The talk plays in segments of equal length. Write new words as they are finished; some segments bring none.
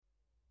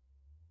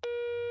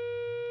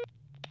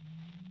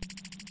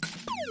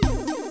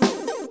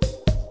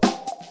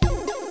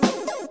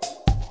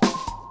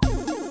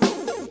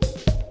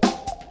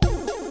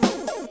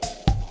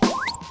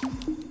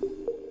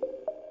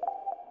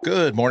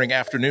Good morning,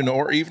 afternoon,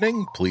 or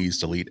evening. Please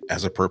delete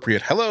as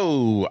appropriate.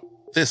 Hello.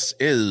 This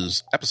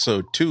is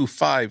episode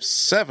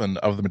 257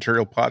 of the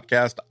Material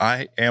Podcast.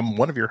 I am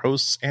one of your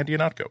hosts, Andy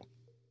Ihnatko.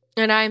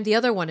 And I'm the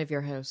other one of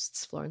your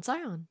hosts, Florence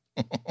Ion.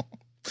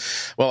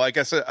 Well, I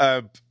guess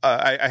I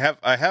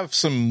have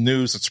some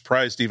news that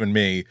surprised even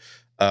me.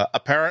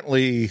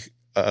 Apparently,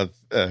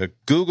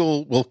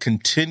 Google will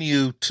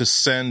continue to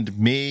send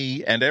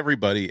me and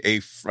everybody a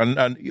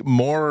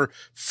more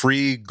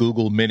free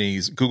Google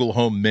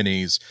Home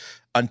Minis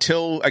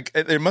until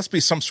there must be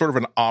some sort of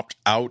an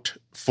opt-out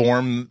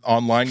form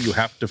online you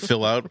have to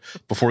fill out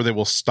before they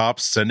will stop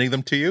sending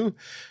them to you.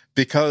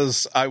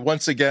 Because I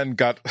once again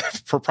got,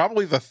 for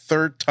probably the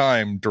third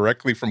time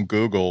directly from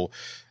Google,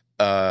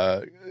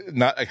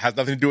 it has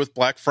nothing to do with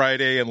Black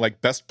Friday and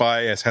like Best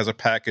Buy has a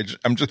package.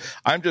 I'm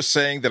just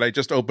saying that I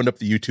just opened up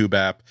the YouTube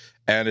app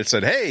and it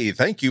said, "Hey,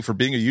 thank you for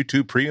being a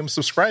YouTube Premium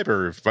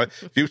subscriber. If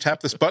you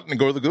tap this button and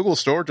go to the Google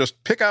store,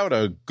 just pick out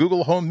a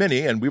Google Home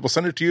Mini and we will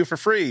send it to you for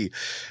free."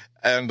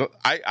 And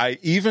I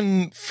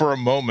even for a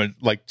moment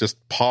like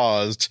just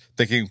paused,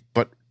 thinking,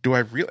 but do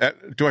I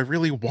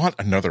really want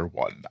another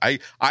one? I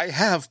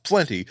have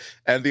plenty,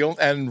 and the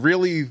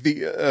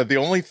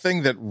only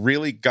thing that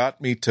really got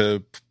me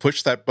to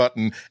push that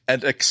button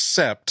and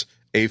accept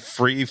a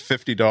free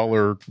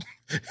 $50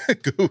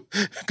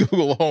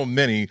 Google Home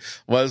Mini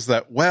was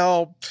that,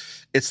 well,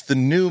 it's the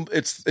new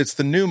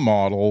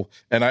model,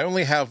 and I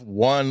only have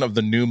one of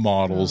the new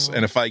models,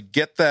 and if I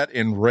get that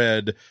in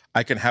red,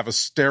 I can have a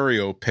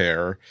stereo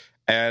pair,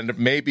 and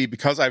maybe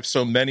because I have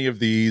so many of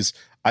these,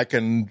 I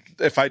can,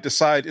 if I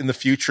decide in the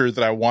future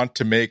that I want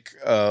to make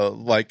a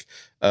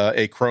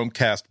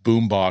Chromecast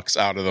boombox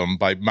out of them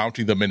by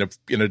mounting them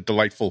in a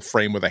delightful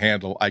frame with a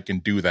handle, I can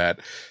do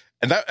that.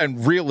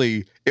 And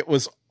really, it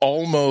was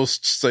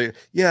almost say,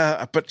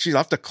 yeah, but geez, I'll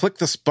have to click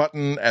this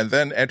button and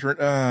then enter it.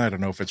 I don't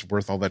know if it's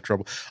worth all that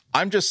trouble.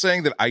 I'm just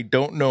saying that I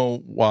don't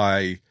know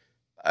why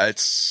I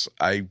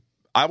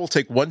will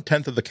take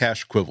 1/10 of the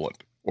cash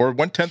equivalent. Or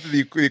 1/10 of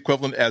the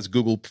equivalent as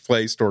Google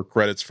Play Store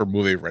credits for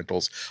movie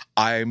rentals.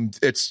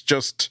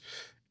 It's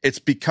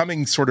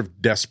becoming sort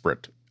of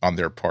desperate on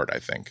their part, I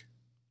think.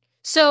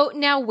 So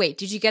now wait,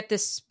 did you get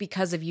this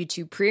because of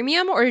YouTube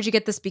Premium or did you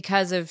get this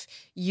because of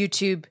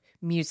YouTube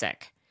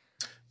Music?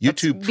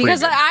 YouTube Premium.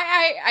 Because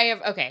I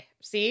have, okay,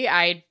 see,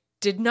 I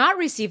did not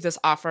receive this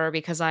offer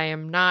because I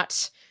am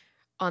not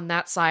on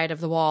that side of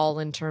the wall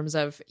in terms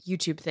of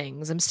YouTube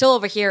things. I'm still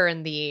over here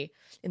in the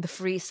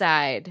free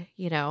side,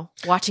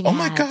 watching ads. Oh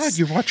my God,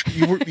 you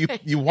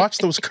watch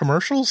those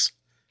commercials?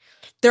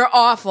 They're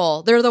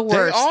awful. They're the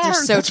worst. They're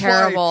so That's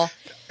terrible.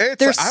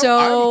 They're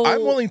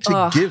I'm willing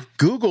to give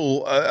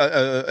Google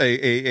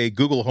a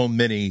Google Home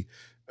Mini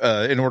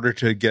in order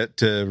to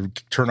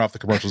turn off the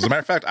commercials. As a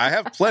matter of fact, I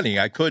have plenty.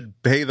 I could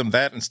pay them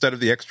that instead of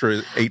the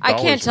extra $8. I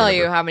can't tell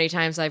you how many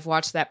times I've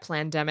watched that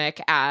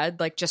Plandemic ad,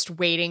 like just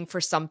waiting for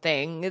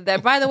something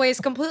that, by the way, is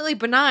completely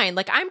benign.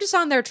 Like I'm just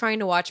on there trying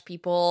to watch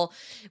people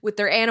with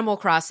their Animal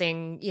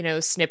Crossing,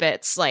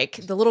 snippets, like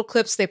the little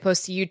clips they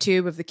post to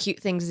YouTube of the cute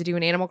things they do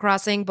in Animal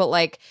Crossing. But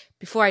like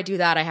before I do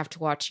that, I have to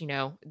watch,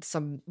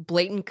 some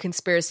blatant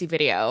conspiracy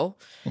video.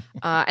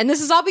 And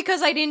this is all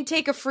because I didn't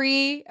take a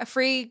free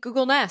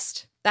Google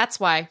Nest.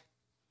 That's why.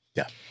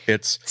 Yeah,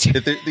 it's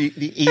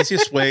the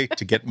easiest way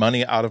to get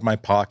money out of my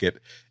pocket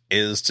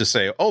is to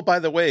say, oh, by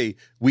the way,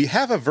 we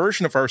have a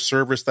version of our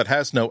service that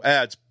has no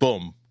ads.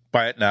 Boom,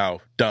 buy it now.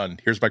 Done.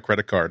 Here's my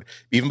credit card.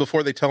 Even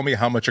before they tell me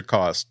how much it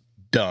costs.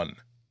 Done.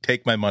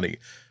 Take my money.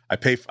 I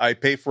pay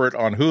for it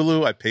on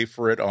Hulu. I pay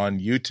for it on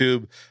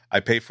YouTube.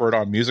 I pay for it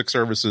on music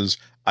services.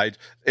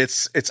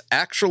 It's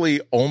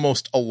actually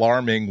almost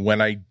alarming when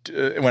I'm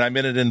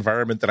in an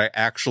environment that I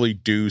actually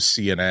do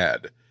see an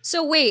ad.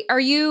 So wait, are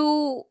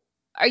you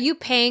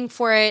paying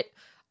for it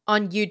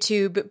on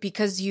YouTube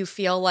because you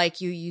feel like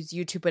you use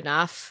YouTube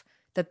enough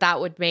that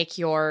would make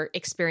your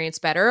experience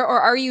better? Or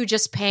are you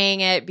just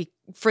paying it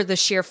for the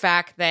sheer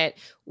fact that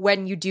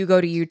when you do go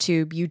to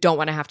YouTube, you don't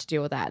want to have to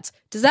deal with ads?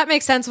 Does that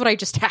make sense what I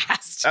just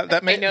asked?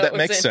 That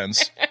makes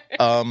sense.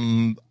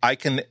 I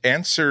can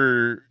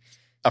answer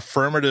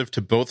affirmative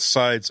to both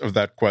sides of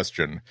that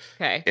question.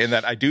 Okay. In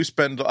that I do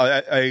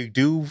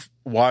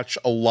watch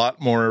a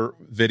lot more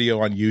video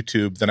on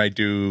YouTube than I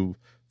do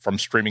from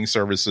streaming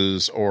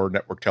services or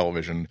network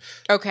television.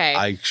 Okay.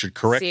 I should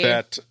correct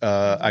that.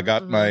 I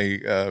got my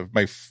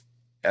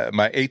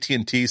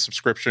AT&T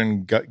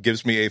subscription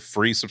gives me a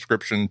free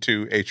subscription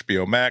to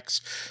HBO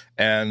Max.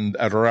 And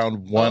at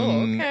around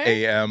 1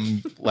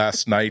 a.m.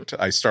 last night,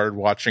 I started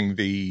watching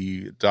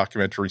the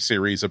documentary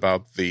series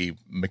about the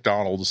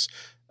McDonald's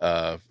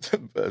the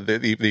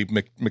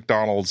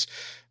McDonald's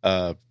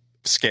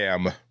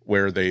scam,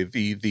 where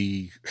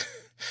the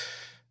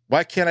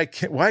Why can't I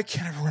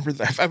remember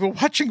that? I've been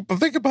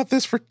thinking about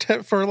this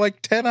for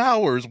like 10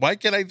 hours. Why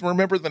can't I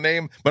remember the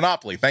name?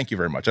 Monopoly. Thank you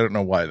very much. I don't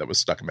know why that was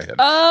stuck in my head.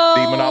 Oh,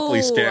 the Monopoly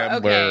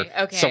scam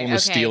where someone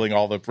was stealing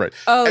all the right.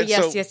 Oh, and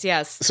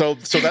yes. So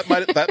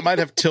that might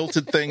have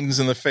tilted things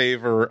in the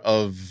favor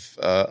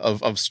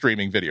of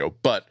streaming video,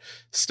 but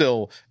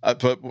still.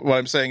 But what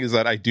I'm saying is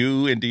that I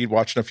do indeed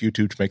watch enough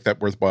YouTube to make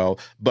that worthwhile.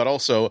 But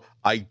also,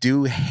 I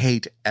do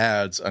hate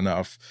ads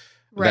enough.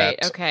 Right.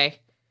 That, okay.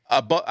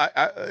 But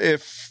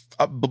if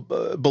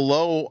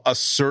below a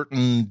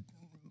certain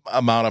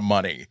amount of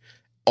money,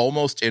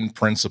 almost in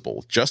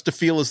principle, just to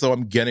feel as though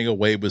I'm getting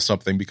away with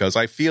something, because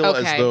I feel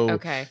as though,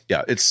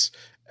 it's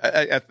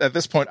at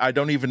this point, I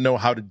don't even know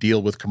how to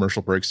deal with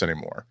commercial breaks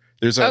anymore.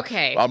 There's on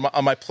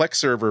my Plex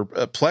server,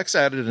 Plex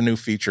added a new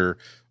feature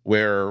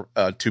where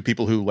to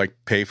people who like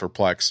pay for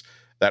Plex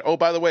that, oh,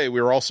 by the way,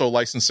 we're also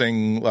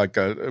licensing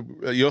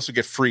you also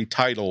get free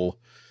Tidal,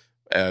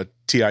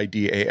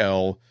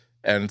 TIDAL.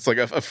 And it's like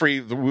a free,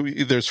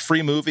 there's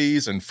free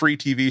movies and free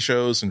TV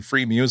shows and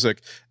free music.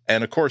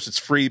 And of course it's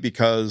free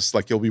because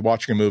like you'll be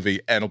watching a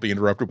movie and it'll be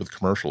interrupted with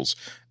commercials.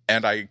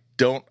 And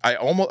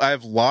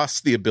I've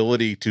lost the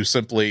ability to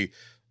simply,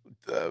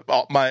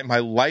 my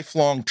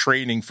lifelong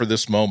training for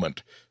this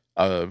moment,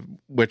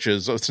 which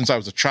is since I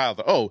was a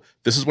child,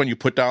 this is when you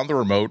put down the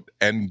remote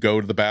and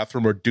go to the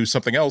bathroom or do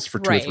something else for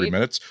 2 or 3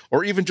 minutes,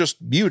 or even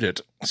just mute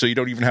it so you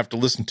don't even have to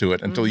listen to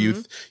it until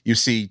you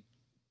see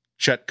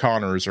Chet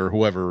Connors or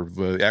whoever,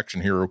 the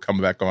action hero, come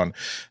back on.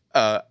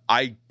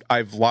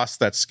 I've lost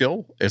that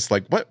skill. It's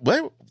like, what?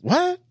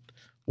 Why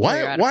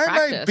am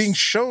I being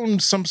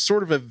shown some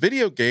sort of a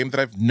video game that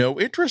I have no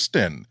interest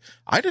in?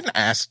 I didn't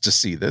ask to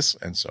see this.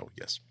 And so,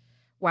 yes.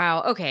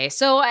 Wow. Okay.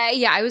 So,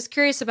 I was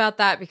curious about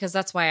that because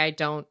that's why I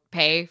don't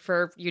pay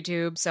for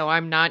YouTube. So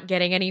I'm not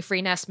getting any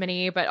free Nest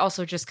Mini, but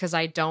also just because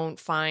I don't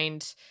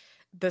find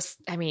this,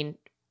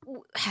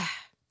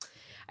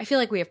 I feel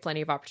like we have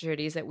plenty of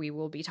opportunities that we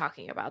will be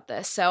talking about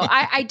this. So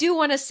I do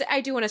want to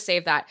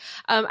save that.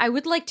 I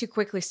would like to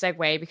quickly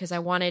segue because I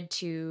wanted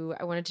to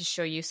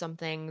show you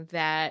something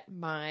that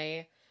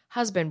my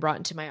husband brought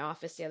into my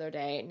office the other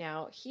day.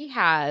 Now, he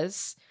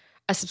has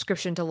a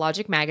subscription to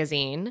Logic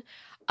Magazine,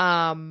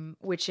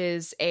 which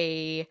is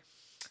I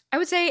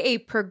would say a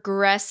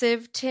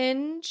progressive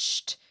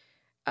tinged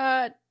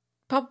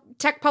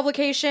tech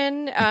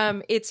publication.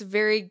 It's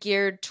very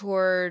geared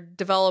toward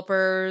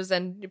developers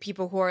and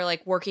people who are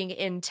like working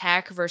in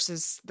tech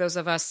versus those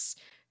of us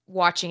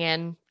watching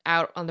in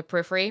out on the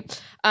periphery.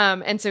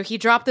 And so he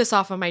dropped this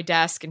off on my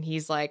desk and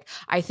he's like,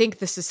 I think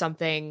this is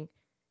something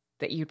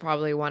that you'd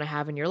probably want to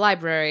have in your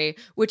library,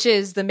 which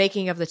is The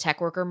Making of the Tech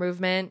Worker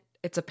Movement.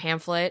 It's a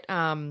pamphlet.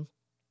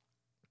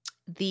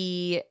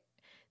 The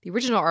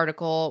original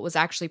article was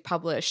actually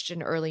published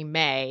in early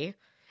May.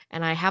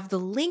 And I have the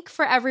link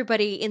for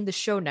everybody in the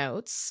show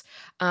notes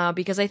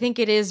because I think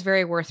it is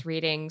very worth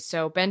reading.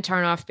 So Ben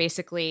Tarnoff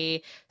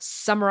basically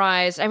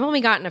summarized, I've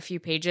only gotten a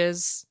few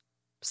pages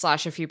 / a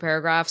few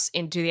paragraphs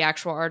into the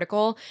actual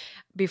article.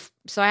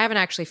 So I haven't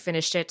actually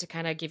finished it to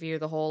kind of give you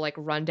the whole like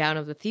rundown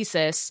of the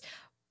thesis.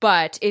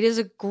 But it is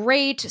a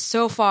great,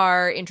 so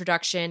far,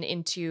 introduction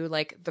into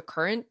like the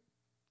current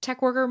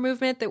tech worker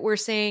movement that we're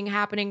seeing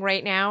happening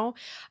right now.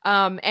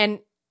 And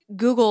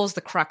Google is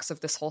the crux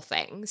of this whole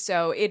thing.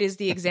 So it is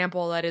the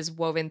example that is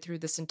woven through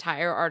this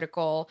entire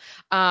article.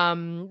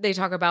 They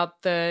talk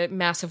about the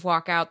massive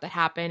walkout that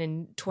happened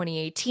in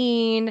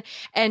 2018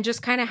 and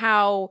just kind of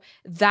how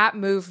that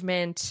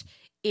movement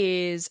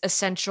is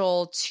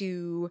essential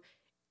to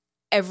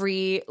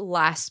every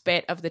last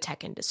bit of the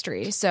tech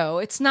industry. So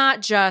it's not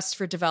just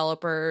for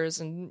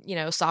developers and,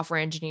 software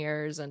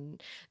engineers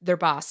and their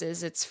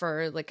bosses. It's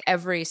for like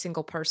every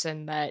single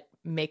person that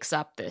makes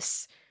up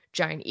this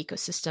giant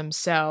ecosystem.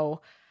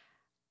 So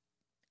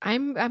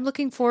I'm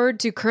looking forward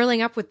to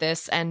curling up with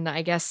this and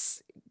I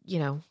guess,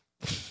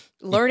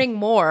 learning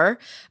more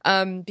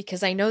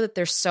because I know that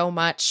there's so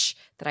much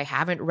that I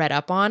haven't read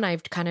up on.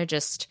 I've become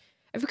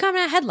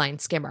a headline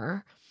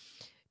skimmer.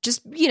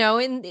 Just,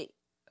 in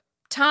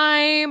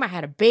time, I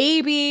had a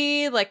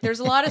baby. Like there's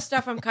a lot of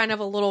stuff I'm kind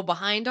of a little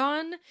behind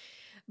on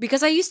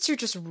because I used to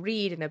just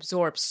read and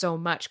absorb so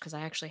much because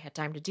I actually had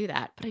time to do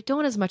that, but I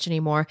don't as much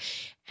anymore.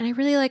 And I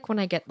really like when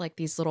I get like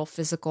these little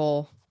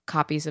physical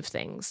copies of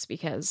things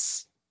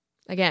because,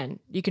 again,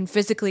 you can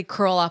physically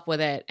curl up with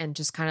it and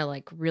just kind of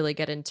like really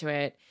get into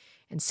it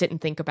and sit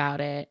and think about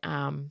it.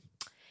 And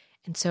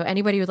so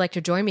anybody who'd like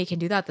to join me can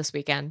do that this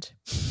weekend.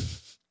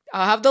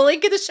 I'll have the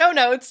link in the show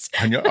notes.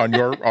 on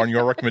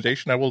your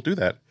recommendation, I will do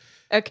that.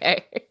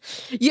 Okay.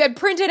 You had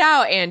print it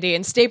out, Andy,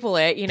 and staple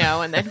it,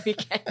 and then we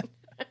can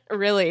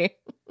really.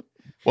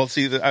 Well,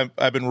 see,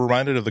 I've been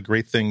reminded of the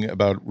great thing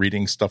about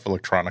reading stuff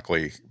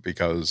electronically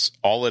because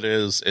all it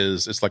is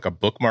it's like a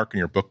bookmark in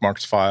your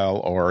bookmarks file,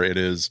 or it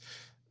is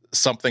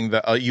something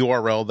that a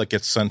URL that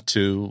gets sent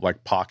to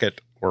like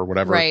Pocket or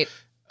whatever. Right.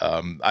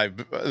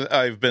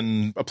 I've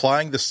been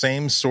applying the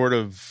same sort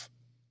of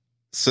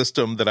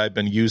system that I've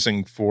been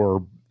using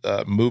for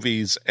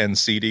movies and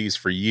CDs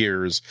for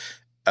years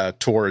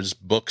towards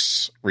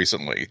books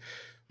recently,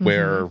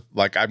 where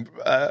like I'm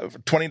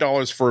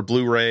 $20 for a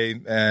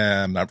Blu-ray,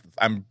 and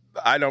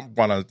I don't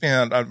want to.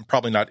 I'm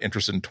probably not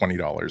interested in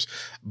 $20,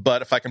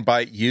 but if I can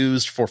buy it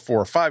used for $4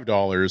 or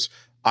 $5,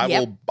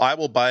 I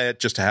will buy it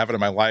just to have it in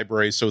my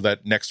library so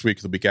that next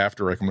week, the week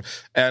after, I can.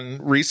 And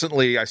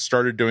recently, I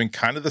started doing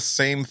kind of the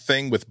same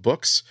thing with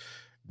books,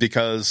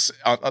 because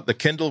the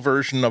Kindle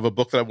version of a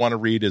book that I want to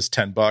read is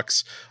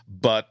 $10,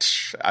 but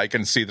I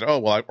can see that,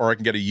 or I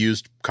can get a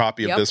used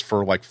copy of this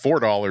for like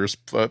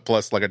 $4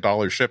 plus like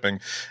 $1 shipping.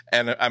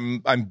 And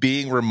I'm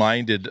being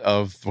reminded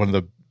of one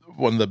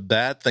of the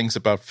bad things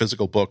about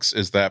physical books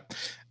is that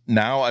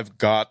now I've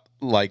got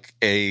like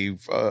a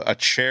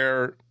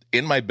chair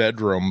in my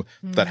bedroom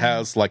that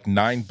has like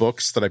 9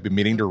 books that I've been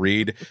meaning to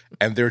read,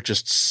 and they're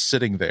just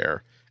sitting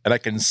there, and I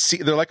can see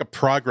they're like a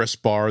progress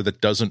bar that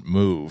doesn't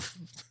move.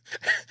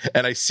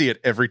 And I see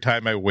it every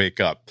time I wake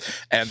up.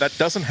 And that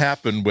doesn't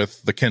happen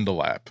with the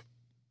Kindle app.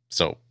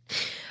 So.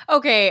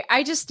 Okay,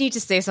 I just need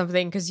to say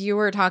something, because you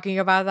were talking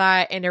about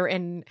that,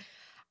 and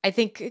I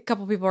think a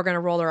couple people are going to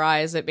roll their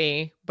eyes at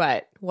me,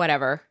 but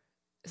whatever.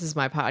 This is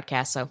my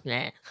podcast, so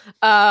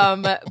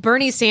nah.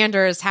 Bernie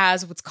Sanders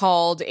has what's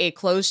called a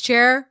closed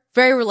chair.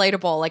 Very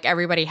relatable. Like,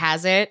 everybody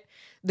has it.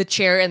 The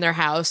chair in their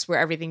house where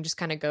everything just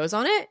kind of goes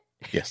on it.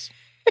 Yes.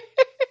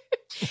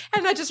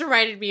 And that just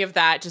reminded me of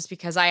that, just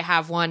because I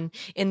have one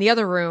in the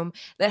other room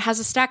that has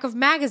a stack of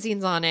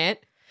magazines on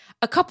it,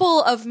 a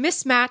couple of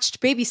mismatched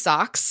baby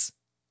socks.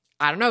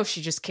 I don't know.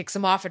 She just kicks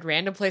them off at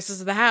random places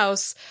of the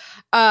house.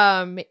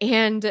 And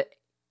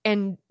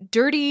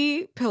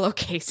dirty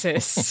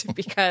pillowcases,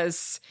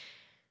 because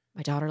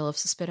my daughter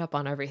loves to spit up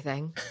on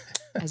everything,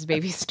 as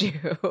babies do.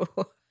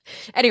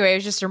 Anyway, it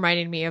was just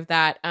reminding me of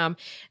that.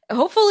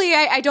 Hopefully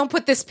I don't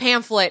put this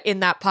pamphlet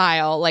in that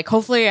pile. Like,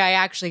 hopefully I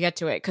actually get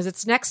to it, because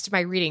it's next to my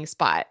reading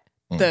spot,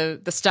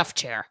 the stuffed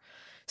chair.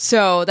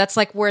 So that's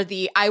like where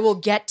I will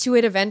get to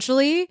it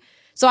eventually.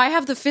 So I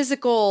have the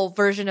physical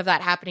version of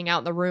that happening out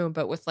in the room,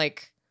 but with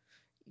like,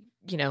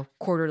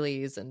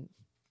 quarterlies and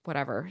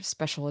whatever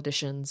special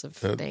editions of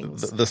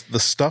things.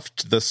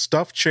 The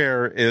stuffed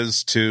chair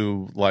is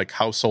to like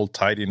household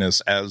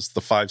tidiness as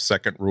the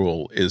 5-second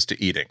rule is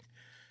to eating.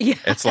 Yes.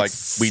 It's like,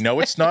 we know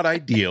it's not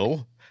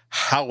ideal.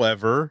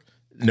 However,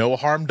 no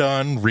harm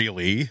done,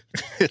 really.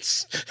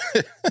 It's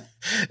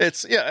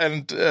yeah.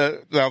 And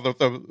now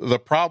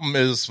the problem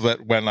is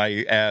that when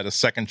I add a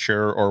second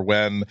chair, or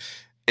when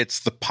it's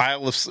the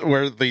pile of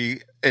where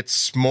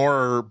it's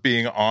more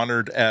being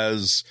honored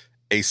as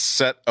a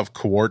set of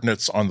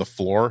coordinates on the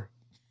floor.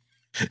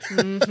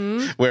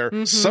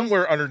 Where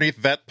somewhere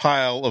underneath that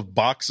pile of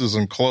boxes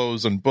and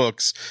clothes and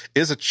books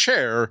is a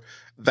chair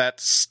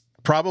that's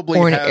probably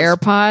or an has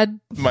AirPod.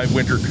 My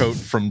winter coat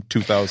from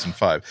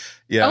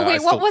 2005. Yeah. Oh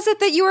wait, what was it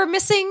that you were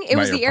missing? It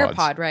was the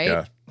AirPod, right?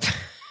 Yeah.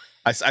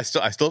 I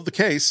still have the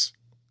case.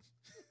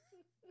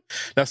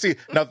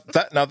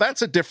 Now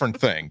that's a different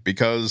thing,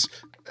 because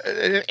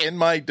in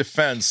my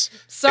defense,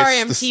 sorry,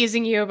 I'm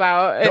teasing you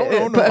about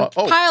no.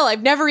 Pile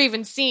I've never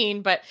even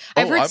seen, but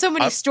I've heard so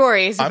many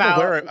stories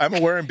about. I'm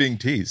aware I'm being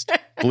teased.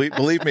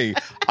 Believe me,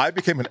 I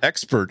became an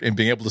expert in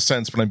being able to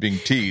sense when I'm being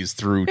teased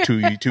through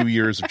two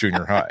years of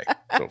junior high.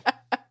 So.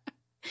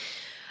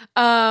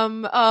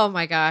 Oh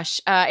my gosh,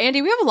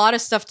 Andy, we have a lot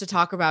of stuff to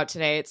talk about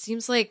today. It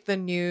seems like the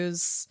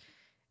news.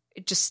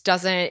 It just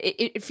doesn't.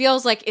 It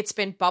feels like it's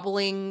been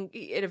bubbling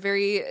at a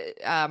very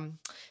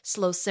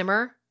slow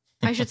simmer,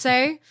 I should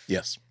say.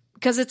 Yes.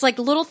 Because it's like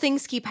little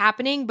things keep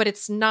happening, but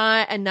it's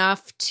not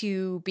enough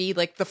to be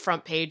like the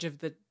front page of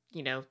the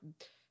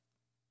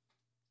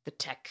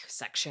tech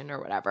section or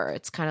whatever.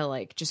 It's kind of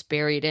like just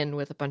buried in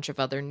with a bunch of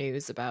other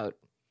news about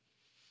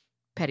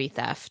petty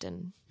theft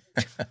and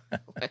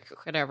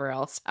whatever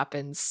else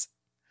happens.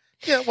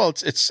 Yeah, well,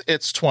 it's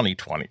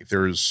 2020.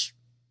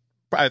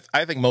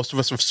 I think most of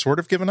us have sort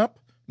of given up,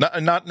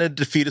 not in a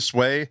defeatist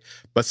way,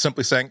 but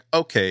simply saying,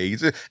 okay,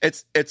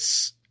 it's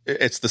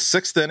the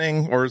 6th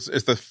inning, or it's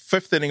the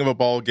 5th inning of a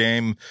ball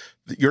game.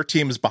 Your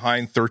team is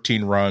behind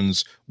 13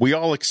 runs. We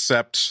all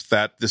accept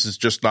that this is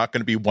just not going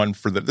to be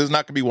there's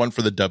not going to be one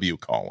for the W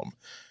column.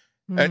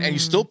 And you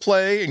still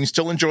play, and you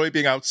still enjoy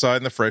being outside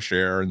in the fresh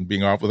air and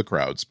being off with the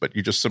crowds, but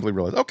you just simply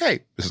realize,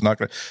 okay, this is not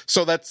going to.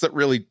 So that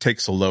really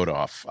takes a load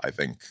off, I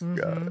think,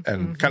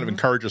 and kind of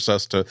encourages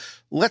us to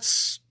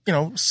let's,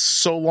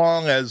 so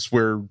long as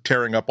we're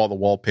tearing up all the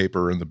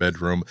wallpaper in the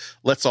bedroom,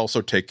 let's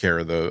also take care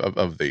of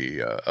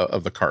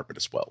the carpet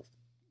as well,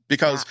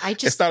 because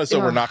it's not as though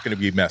we're not going to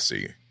be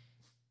messy.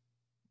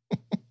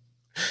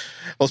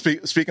 Well,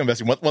 speaking of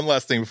messy, one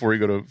last thing before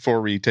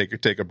we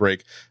take a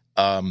break.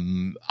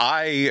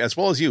 I, as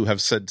well as you,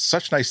 have said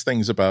such nice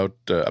things about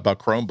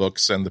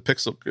Chromebooks and the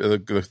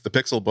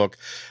Pixel Book.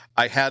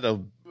 I had a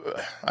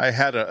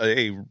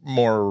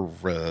more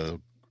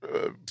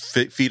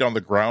feet on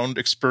the ground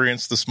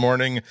experience this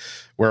morning,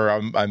 where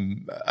I'm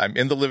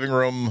in the living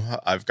room.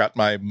 I've got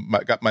my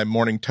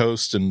morning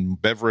toast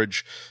and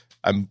beverage.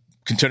 I'm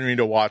continuing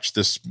to watch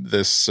this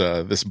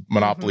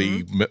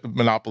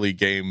Monopoly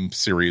game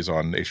series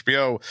on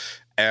HBO,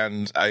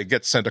 and I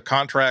get sent a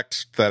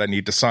contract that I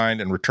need to sign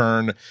and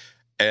return.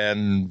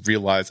 and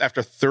realized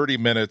after 30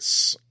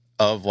 minutes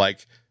of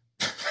like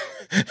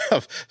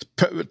of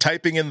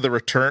typing in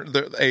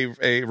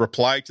a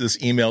reply to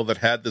this email that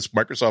had this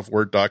Microsoft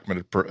Word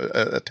document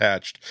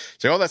attached.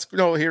 Say, oh, that's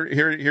no, here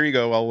you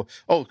go.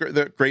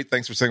 Great,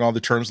 thanks for saying all the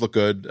terms look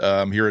good.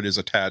 Here it is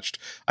attached.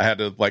 I had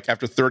to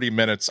after 30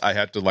 minutes, I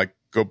had to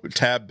go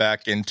tab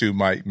back into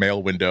my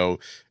mail window,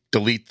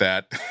 delete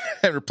that,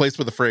 and replace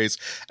with the phrase,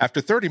 after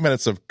 30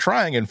 minutes of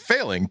trying and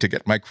failing to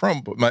get my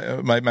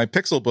my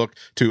Pixelbook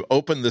to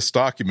open this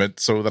document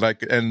so that I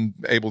am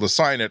able to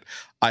sign it,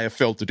 I have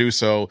failed to do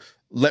so.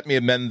 Let me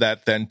amend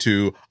that then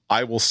to,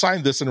 I will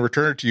sign this and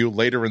return it to you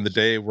later in the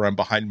day where I'm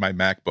behind my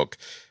MacBook.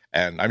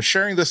 And I'm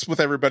sharing this with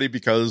everybody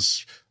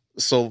because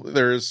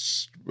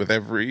there's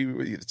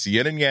it's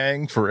yin and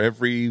yang. For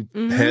every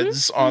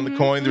heads on the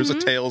coin, there's a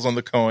tails on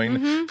the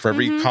coin. For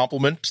every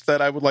compliment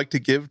that I would like to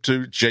give,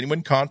 to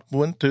genuine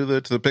compliment to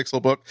the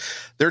Pixelbook,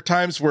 there are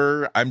times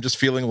where I'm just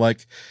feeling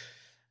like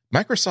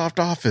Microsoft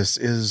Office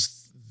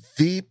is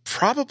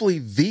probably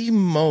the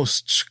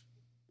most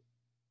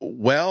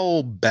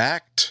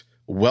well-backed,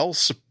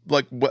 most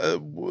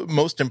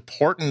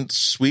important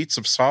suites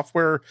of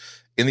software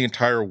in the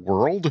entire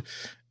world.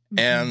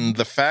 And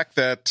the fact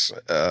that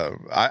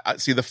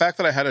the fact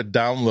that I had to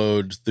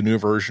download the new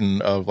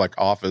version of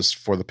Office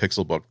for the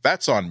Pixelbook,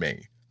 that's on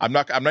me. I'm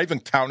not even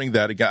counting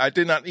that again. I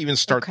did not even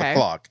start the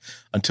clock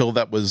until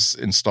that was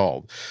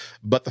installed.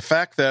 But the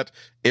fact that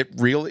it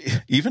really,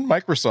 even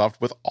Microsoft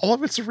with all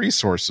of its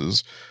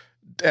resources,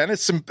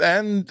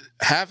 and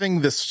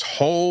having this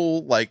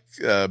whole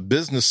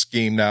business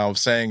scheme now of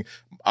saying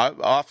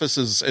Office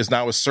is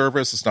now a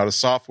service, it's not a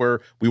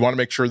software. We want to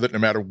make sure that no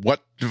matter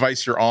what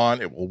device you're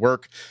on, it will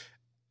work.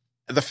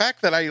 The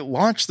fact that I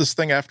launched this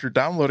thing after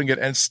downloading it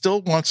and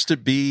still wants to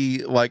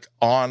be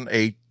on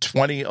a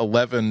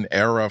 2011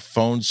 era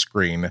phone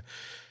screen,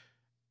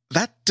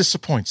 that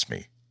disappoints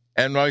me.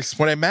 And when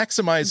I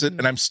maximize it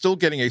and I'm still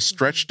getting a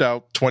stretched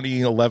out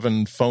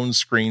 2011 phone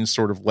screen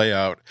sort of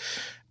layout,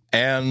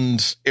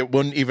 and it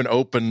wouldn't even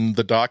open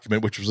the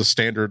document, which was a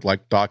standard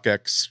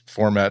DocX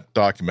format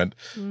document,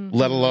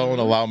 let alone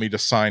allow me to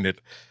sign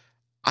it.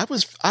 I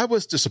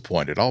was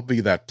disappointed. I'll be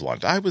that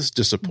blunt. I was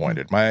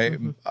disappointed. My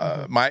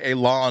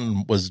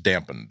elan was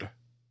dampened,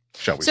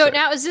 shall we say. So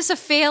now, is this a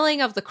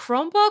failing of the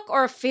Chromebook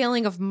or a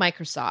failing of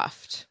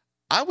Microsoft?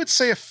 I would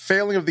say a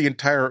failing of the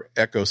entire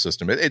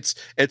ecosystem.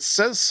 It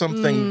says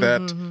something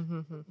that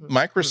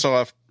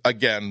Microsoft,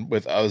 again,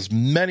 with as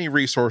many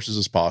resources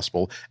as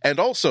possible, and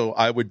also,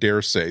 I would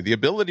dare say, the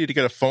ability to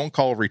get a phone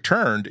call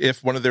returned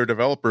if one of their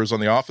developers on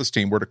the Office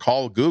team were to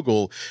call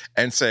Google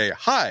and say,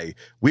 hi,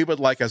 we would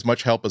like as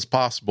much help as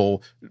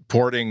possible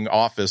porting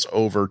Office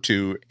over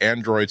to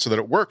Android so that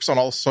it works on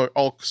all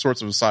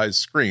sorts of size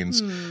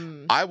screens.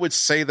 I would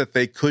say that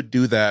they could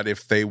do that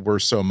if they were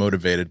so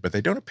motivated, but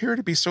they don't appear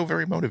to be so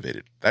very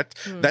motivated.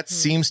 That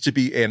seems to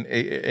be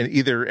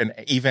either an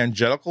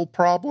evangelical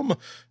problem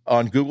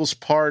on Google's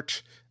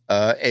part,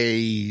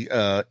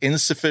 a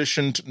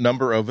insufficient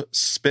number of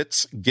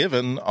spits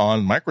given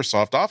on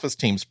Microsoft Office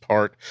team's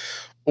part,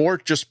 or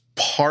just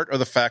part of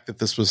the fact that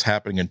this was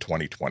happening in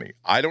 2020.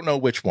 I don't know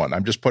which one.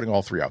 I'm just putting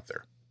all three out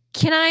there.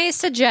 Can I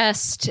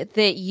suggest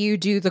that you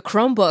do the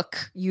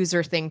Chromebook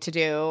user thing to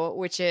do,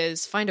 which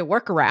is find a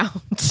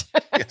workaround?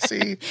 Yeah,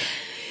 see,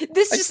 I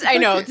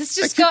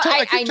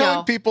keep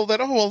telling people that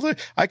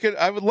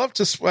I would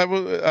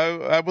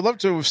love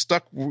to have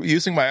stuck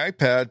using my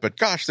iPad, but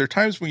gosh, there are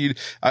times when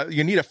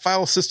you need a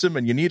file system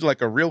and you need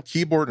a real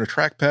keyboard and a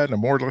trackpad and a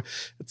more.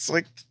 It's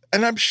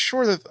and I'm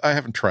sure that I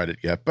haven't tried it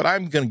yet, but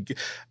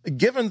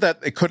given that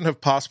it couldn't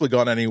have possibly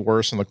gone any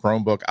worse on the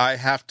Chromebook, I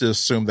have to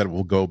assume that it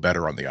will go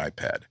better on the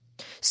iPad.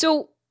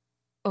 So,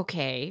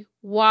 okay,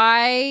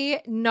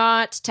 why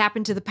not tap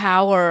into the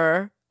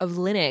power of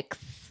Linux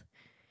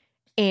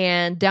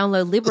and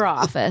download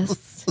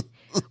LibreOffice,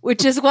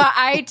 which is what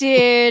I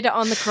did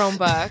on the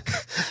Chromebook?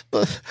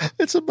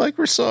 It's a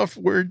Microsoft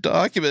Word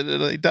document,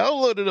 and I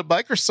downloaded a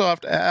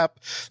Microsoft app,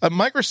 a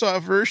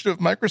Microsoft version of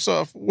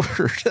Microsoft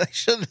Word. I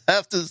shouldn't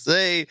have to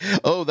say,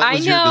 oh, that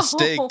was your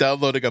mistake,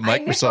 downloading a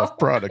Microsoft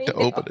product to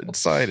open it and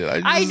sign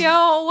it. I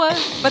know,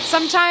 but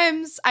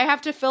sometimes I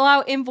have to fill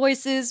out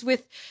invoices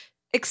with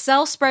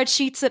Excel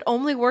spreadsheets that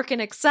only work in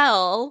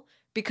Excel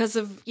because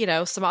of,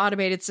 some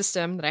automated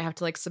system that I have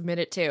to submit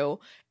it to.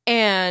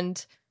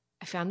 And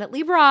I found that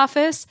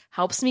LibreOffice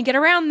helps me get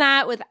around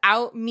that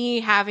without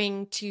me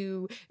having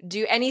to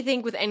do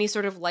anything with any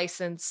sort of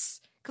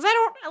license. Because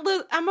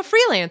I'm a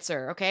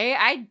freelancer, okay?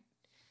 I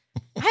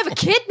have a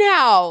kid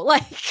now. I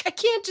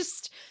can't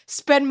just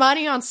spend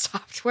money on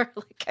software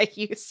like I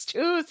used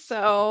to.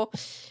 So,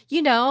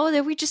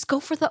 then we just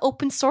go for the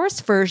open source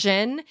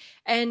version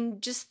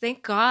and just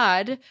thank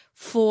God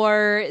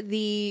for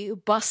the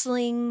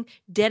bustling,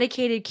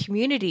 dedicated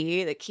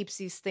community that keeps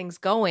these things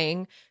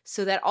going,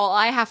 so that all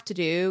I have to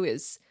do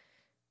is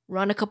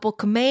run a couple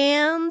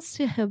commands,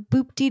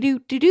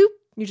 boop-de-doop-de-doop.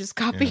 You just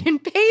copy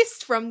and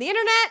paste from the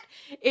internet.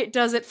 It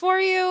does it for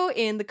you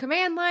in the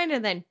command line,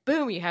 and then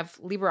boom, you have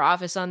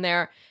LibreOffice on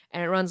there,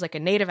 and it runs like a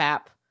native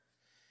app.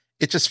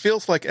 it just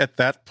feels like at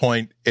that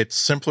point, it's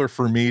simpler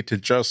for me to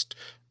just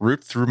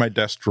root through my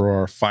desk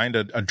drawer, find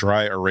a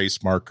dry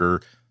erase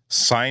marker,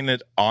 sign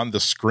it on the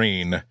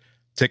screen,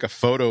 take a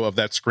photo of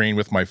that screen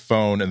with my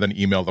phone, and then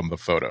email them the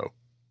photo.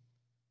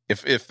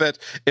 If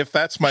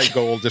that's my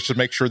goal, just to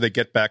make sure they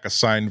get back a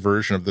signed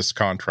version of this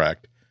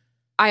contract.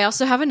 I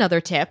also have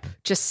another tip.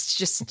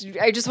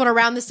 I just want to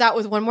round this out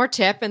with one more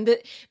tip,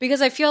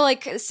 because I feel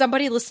like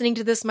somebody listening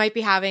to this might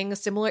be having a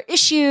similar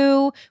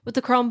issue with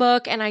the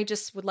Chromebook, and I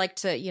just would like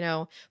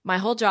to, my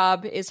whole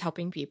job is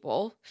helping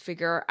people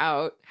figure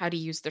out how to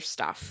use their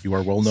stuff. You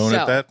are well known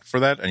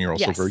for that, and you're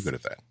also very good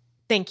at that.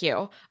 Thank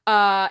you.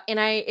 And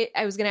I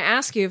was going to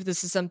ask you if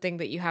this is something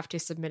that you have to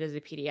submit as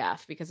a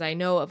PDF, because I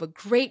know of a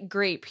great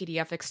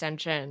PDF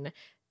extension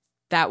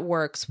that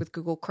works with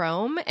Google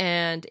Chrome,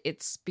 and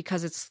it's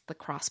because it's the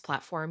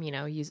cross-platform.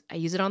 I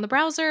use it on the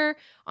browser,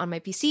 on my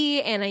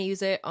PC, and I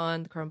use it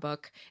on the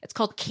Chromebook. It's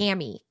called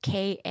Kami,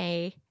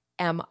 Kami,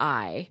 and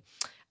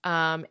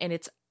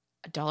it's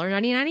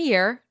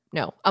 $1.99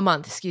 a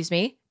month. Excuse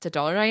me, it's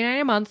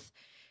 $1.99 a month,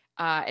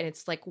 and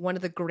it's like one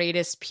of the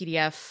greatest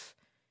PDF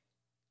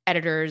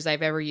editors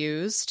I've ever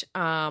used.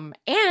 And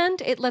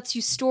it lets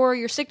you store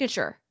your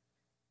signature,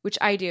 which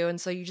I do. And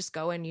so you just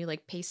go and you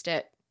like paste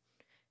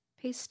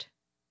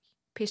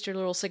your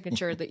little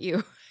signature that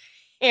you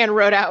hand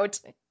wrote out.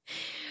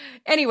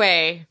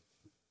 Anyway,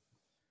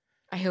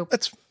 I hope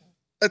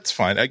that's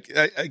fine.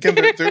 Again,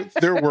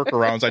 there are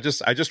workarounds.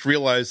 I just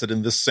realized that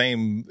in this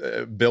same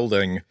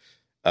building,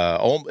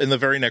 in the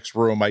very next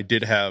room, I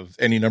did have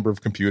any number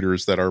of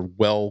computers that are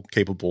well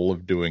capable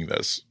of doing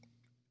this.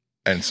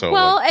 And so,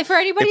 for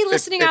anybody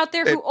listening out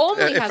there who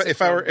only has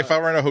if I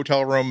were in a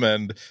hotel room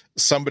and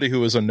somebody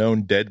who is a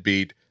known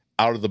deadbeat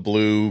out of the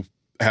blue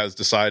has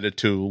decided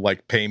to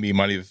like pay me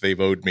money that they've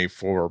owed me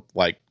for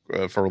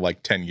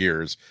 10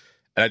 years,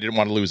 and I didn't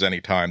want to lose any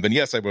time, then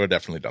yes, I would have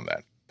definitely done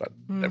that. But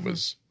it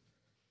was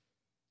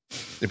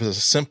a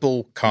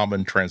simple,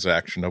 common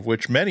transaction of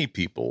which many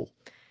people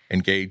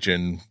engage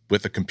in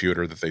with a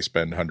computer that they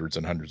spend hundreds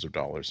and hundreds of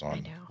dollars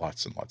on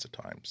lots and lots of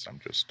times.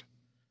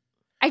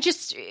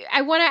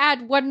 I want to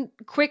add one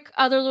quick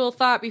other little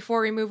thought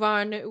before we move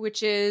on,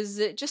 which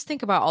is just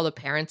think about all the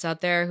parents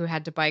out there who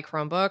had to buy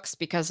Chromebooks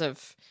because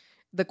of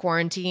the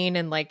quarantine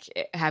and like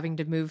having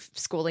to move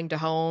schooling to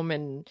home,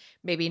 and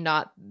maybe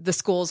not the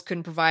schools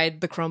couldn't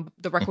provide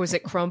the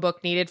requisite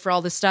Chromebook needed for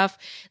all this stuff.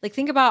 Like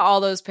think about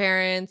all those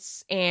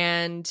parents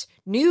and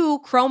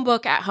new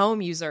Chromebook at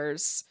home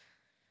users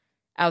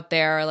out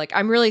there. Like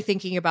I'm really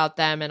thinking about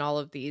them and all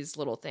of these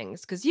little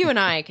things, because you and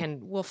I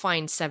we'll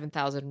find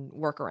 7,000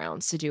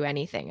 workarounds to do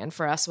anything, and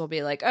for us we'll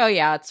be like, oh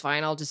yeah, it's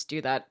fine, I'll just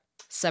do that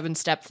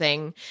 7-step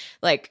thing.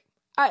 Like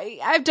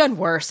I've done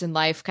worse in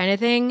life kind of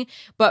thing.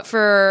 But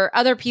for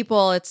other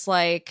people, it's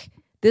like,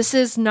 this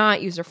is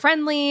not user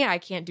friendly, I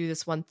can't do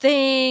this one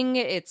thing.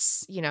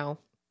 It's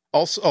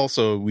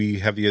Also, we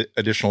have the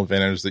additional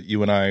advantage that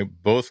you and I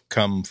both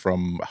come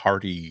from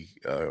hearty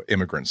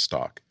immigrant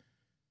stock.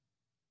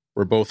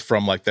 We're both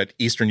from like that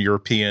Eastern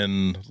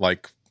European,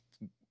 like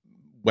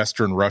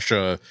Western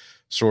Russia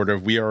sort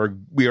of. We are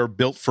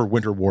built for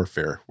winter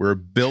warfare. We're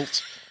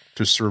built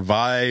to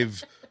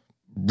survive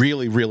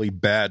really, really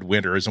bad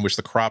winters in which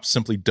the crops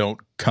simply don't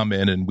come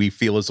in and we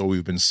feel as though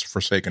we've been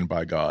forsaken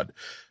by God.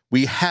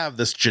 We have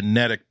this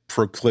genetic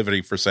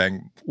proclivity for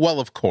saying, well,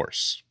 of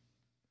course.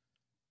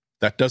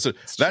 That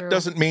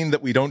doesn't mean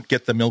that we don't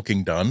get the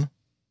milking done.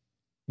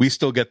 We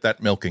still get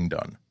that milking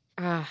done.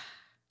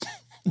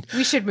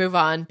 We should move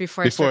on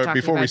before we start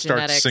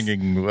genetics.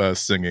 singing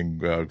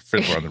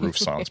Fiddler on the Roof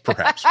songs.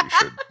 Perhaps we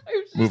should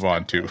move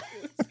on to.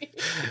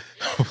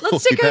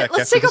 Let's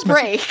take a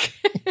break.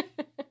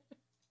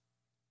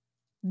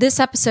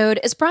 This episode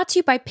is brought to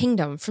you by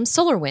Pingdom from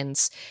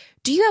SolarWinds.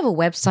 Do you have a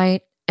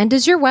website? And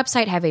does your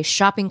website have a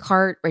shopping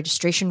cart,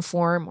 registration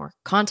form, or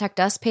contact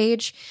us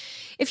page?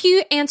 If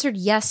you answered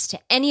yes to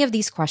any of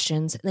these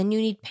questions, then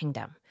you need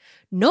Pingdom.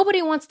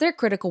 Nobody wants their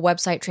critical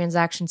website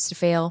transactions to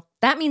fail.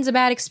 That means a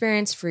bad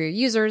experience for your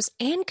users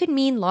and could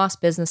mean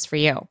lost business for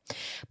you.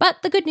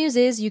 But the good news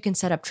is you can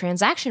set up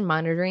transaction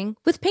monitoring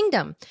with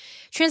Pingdom.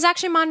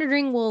 Transaction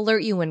monitoring will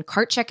alert you when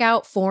cart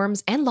checkout,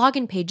 forms, and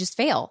login pages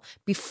fail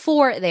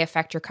before they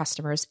affect your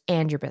customers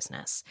and your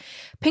business.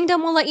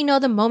 Pingdom will let you know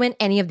the moment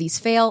any of these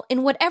fail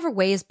in whatever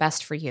way is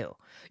best for you.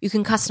 You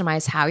can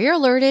customize how you're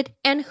alerted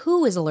and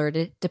who is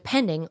alerted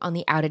depending on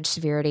the outage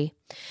severity.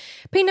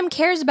 Pingdom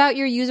cares about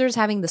your users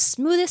having the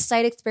smoothest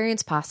site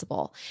experience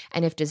possible,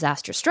 and if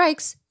disaster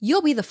strikes,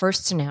 you'll be the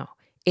first to know.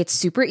 It's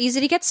super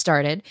easy to get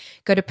started.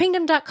 Go to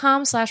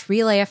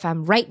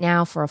pingdom.com/relayfm right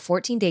now for a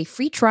 14-day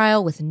free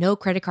trial with no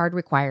credit card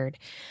required.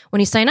 When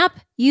you sign up,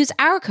 use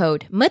our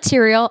code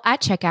MATERIAL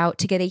at checkout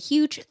to get a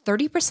huge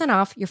 30%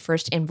 off your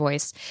first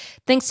invoice.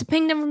 Thanks to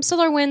Pingdom from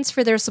SolarWinds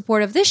for their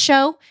support of this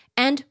show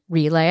and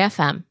Relay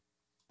FM.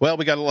 Well,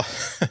 we got a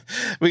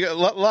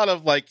lot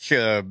of like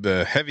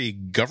heavy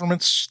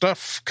government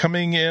stuff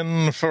coming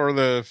in for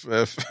the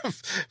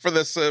for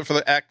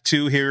the Act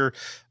 2 here.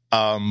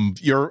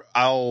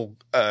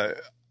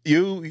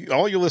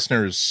 all you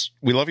listeners,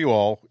 we love you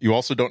all. You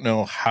also don't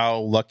know how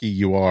lucky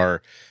you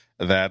are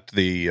that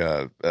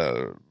the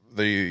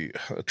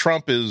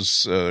Trump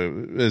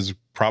is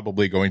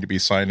probably going to be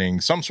signing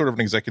some sort of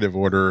an executive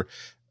order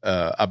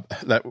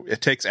that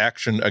it takes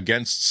action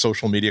against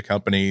social media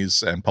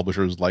companies and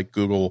publishers like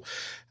Google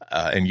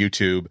and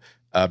YouTube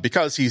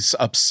because he's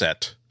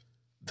upset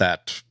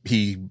that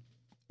he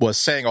was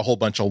saying a whole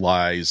bunch of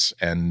lies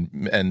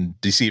and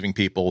deceiving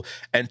people.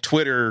 And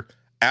Twitter,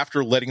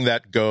 after letting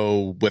that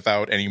go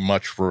without any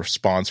much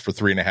response for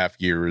 3.5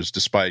 years,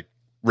 despite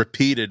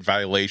repeated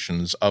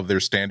violations of their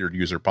standard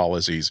user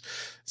policies,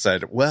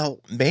 said,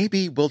 well,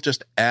 maybe we'll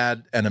just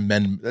add an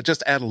amendment,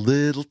 just add a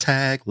little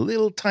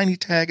tiny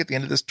tag at the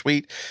end of this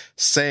tweet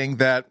saying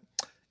that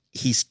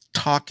he's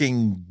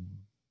talking,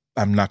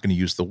 I'm not going to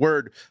use the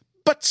word,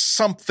 but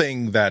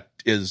something that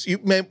is, you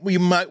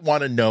might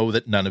want to know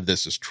that none of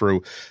this is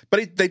true.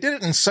 But they did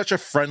it in such a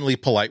friendly,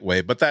 polite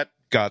way, but that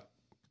got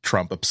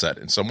Trump upset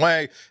in some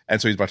way,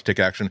 and so he's about to take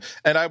action.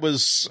 And I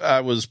was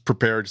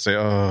prepared to say,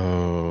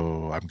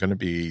 oh, I'm going to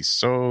be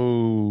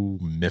so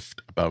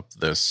miffed about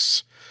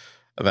this,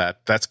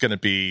 that's going to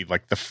be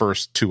like the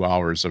first 2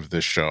 hours of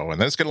this show, and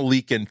then it's going to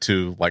leak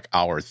into like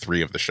hour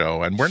 3 of the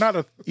show, and we're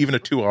not even a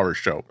 2-hour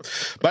show.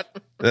 But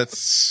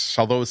that's,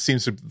 although it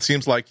seems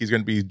like he's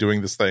going to be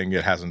doing this thing,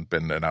 it hasn't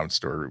been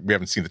announced, or we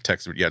haven't seen the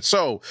text of it yet.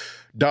 So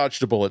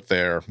dodged a bullet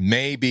there.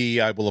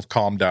 Maybe I will have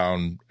calmed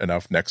down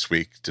enough next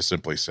week to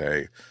simply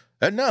say,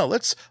 and now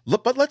let's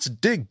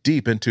dig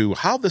deep into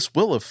how this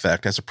will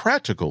affect as a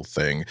practical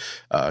thing,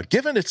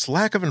 given its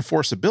lack of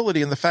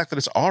enforceability and the fact that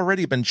it's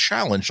already been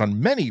challenged on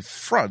many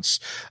fronts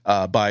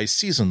by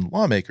seasoned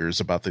lawmakers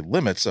about the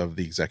limits of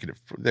the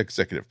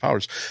executive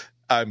powers.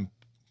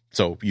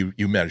 So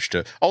you managed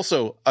to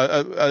also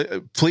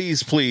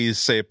please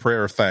say a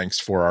prayer of thanks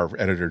for our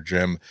editor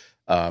Jim.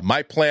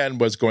 My plan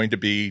was going to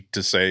be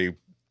to say,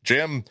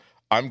 Jim,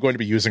 I'm going to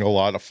be using a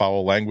lot of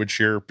foul language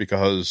here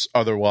because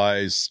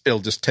otherwise it'll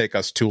just take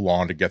us too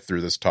long to get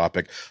through this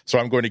topic. So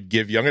I'm going to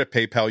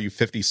PayPal you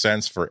 50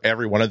 cents for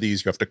every one of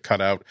these. You have to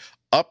cut out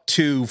up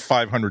to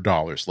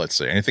 $500, let's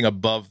say. Anything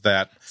above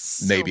that,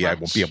 maybe I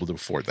won't be able to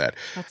afford that.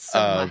 That's so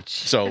much.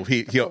 So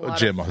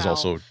Jim has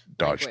also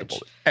dodged a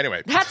bullet.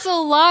 Anyway. That's a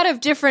lot of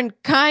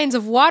different kinds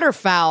of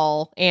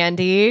waterfowl,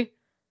 Andy.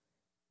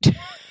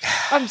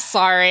 I'm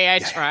sorry, I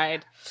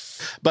tried.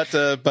 But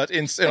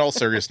in all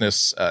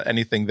seriousness,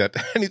 anything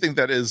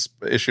that is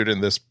issued in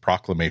this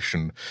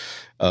proclamation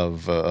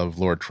of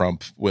Lord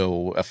Trump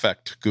will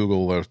affect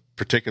Google,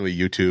 particularly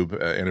YouTube,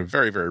 in a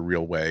very, very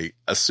real way,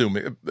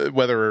 assuming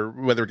whether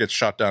it gets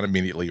shot down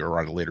immediately or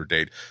on a later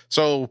date.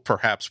 So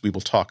perhaps we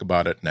will talk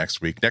about it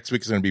next week. Next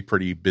week is going to be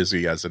pretty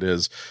busy as it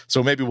is,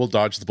 so maybe we'll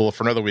dodge the bullet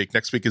for another week.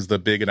 Next week is the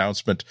big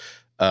announcement.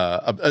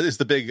 Is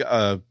the big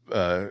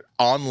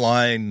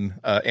online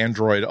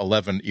Android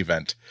 11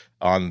 event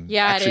on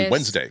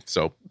Wednesday.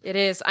 So it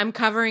is. I'm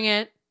covering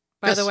it,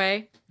 by the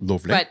way.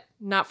 Lovely. But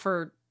not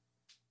for,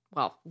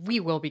 well, we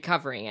will be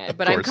covering it,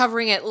 but I'm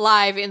covering it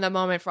live in the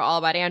moment for All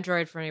About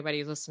Android for anybody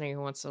who's listening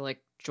who wants to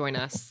like join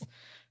us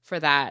for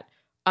that.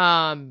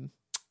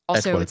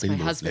 Also, it's my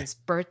husband's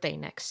birthday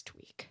next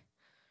week.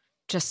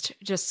 Just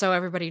so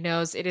everybody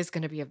knows, it is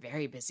going to be a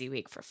very busy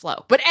week for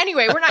Flow. But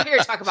anyway, we're not here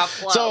to talk about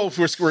Flow. So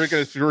we're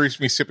going to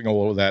be skipping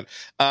all over that.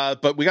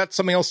 But we got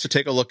something else to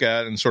take a look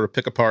at and sort of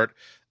pick apart.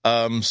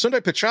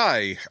 Sundar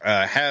Pichai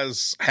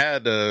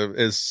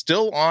is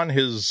still on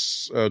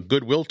his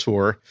goodwill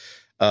tour.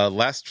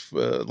 Last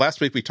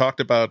week we talked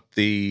about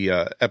the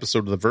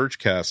episode of the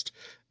Vergecast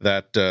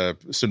that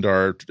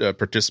Sundar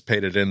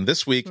participated in.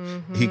 This week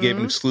he gave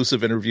an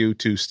exclusive interview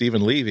to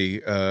Stephen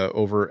Levy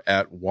over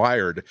at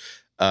Wired.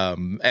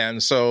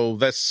 And so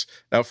that's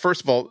now.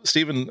 First of all,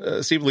 Stephen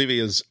Levy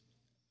is,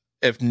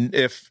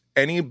 if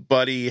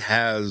anybody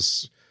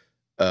has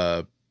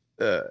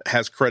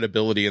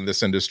credibility in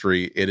this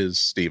industry, it is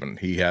Stephen.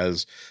 He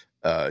is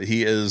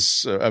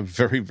a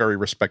very, very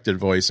respected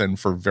voice, and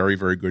for very,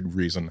 very good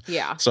reason.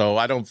 Yeah. So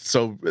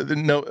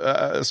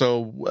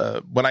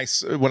when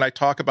I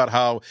talk about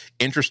how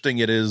interesting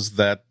it is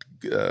that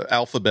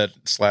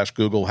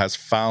Alphabet/Google has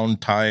found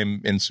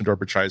time in Sundar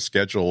Pichai's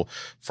schedule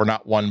for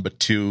not one but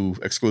 2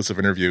 exclusive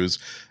interviews,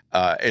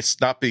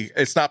 it's not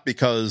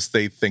because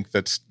they think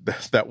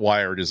that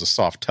Wired is a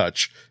soft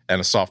touch and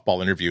a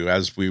softball interview.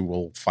 As we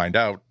will find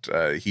out,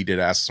 he did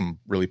ask some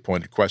really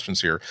pointed questions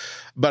here,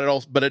 but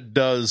it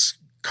does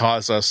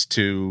cause us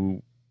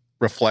to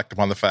reflect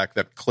upon the fact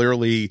that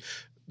clearly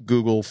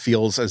Google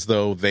feels as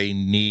though they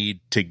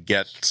need to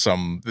get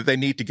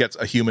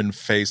a human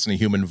face and a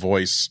human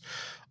voice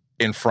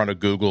in front of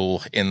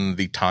Google in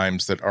the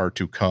times that are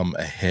to come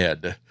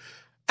ahead.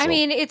 I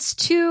mean, it's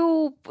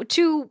two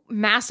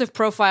massive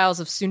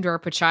profiles of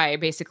Sundar Pichai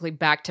basically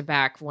back to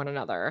back one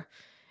another.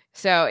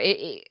 So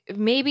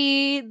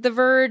maybe The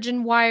Verge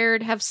and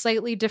Wired have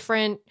slightly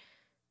different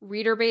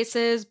reader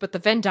bases, but the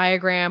Venn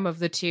diagram of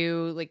the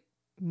two like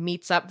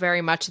meets up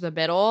very much in the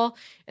middle.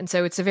 And so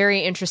it was a very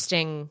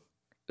interesting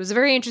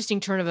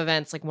turn of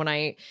events. Like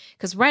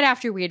because right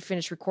after we had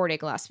finished recording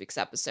last week's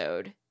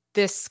episode,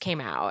 this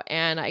came out,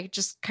 and I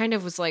just kind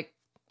of was like,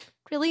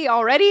 really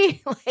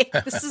already? Like,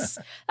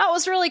 that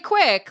was really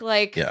quick.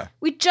 Like,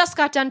 we just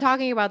got done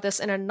talking about this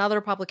in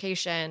another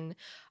publication.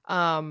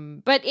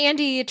 But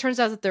Andy, it turns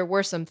out that there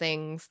were some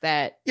things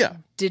that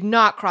did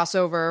not cross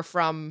over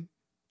from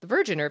the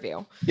Verge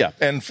interview. Yeah,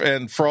 and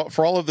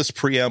for all of this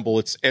preamble,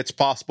 it's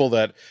possible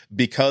that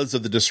because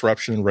of the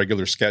disruption in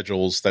regular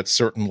schedules, that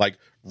certain like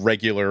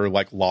regular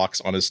like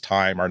locks on his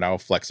time are now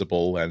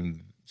flexible,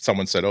 and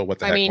someone said, "Oh, what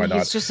the heck? Why not?"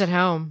 He's just at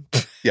home.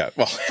 Yeah,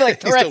 well,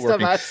 like the he's rest still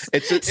working. of us.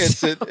 This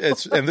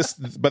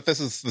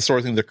is the sort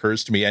of thing that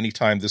occurs to me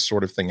anytime this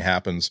sort of thing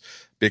happens,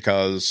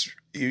 because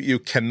you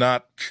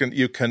cannot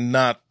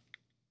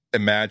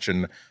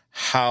imagine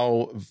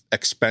how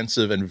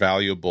expensive and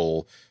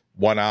valuable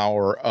 1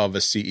 hour of a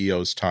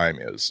CEO's time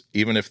is,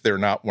 even if they're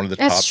not one of the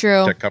top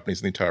tech companies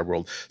in the entire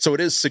world. So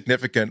it is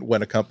significant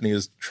when a company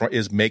is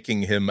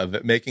making a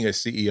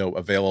CEO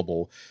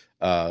available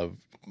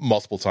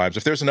multiple times.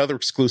 If there's another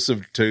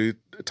exclusive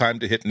time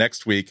to hit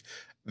next week,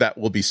 that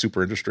will be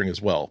super interesting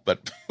as well.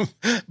 But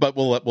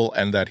we'll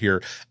end that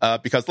here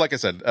because, like I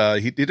said,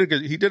 he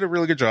did a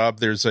really good job.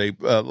 There's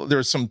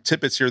some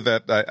tidbits here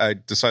that I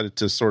decided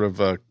to sort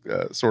of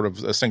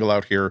single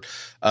out here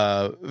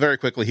very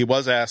quickly. He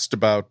was asked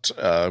about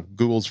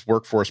Google's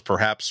workforce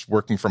perhaps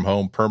working from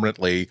home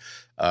permanently.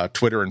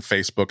 Twitter and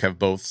Facebook have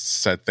both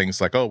said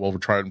things like, "Oh, well, we're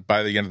trying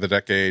by the end of the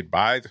decade,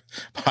 by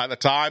the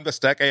time this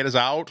decade is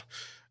out,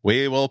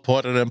 we will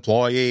put an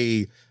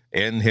employee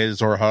in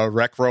his or her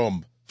rec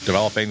room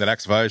developing the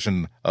next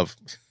version of."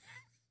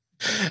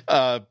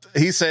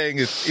 He's saying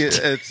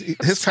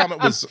his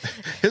comment was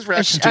his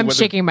reaction to. I'm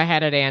shaking my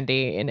head at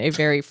Andy in a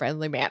very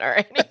friendly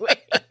manner. Anyway,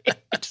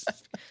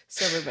 just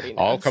so everybody knows.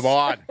 Oh, come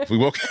on!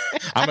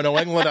 I'm a New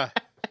Englander.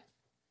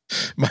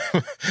 If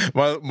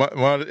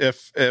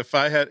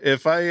I had a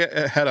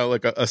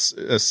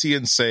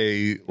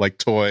CNC like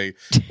toy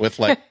with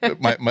like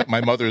my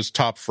mother's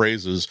top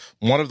phrases,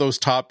 one of those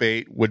top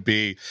 8 would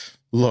be,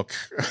 "Look,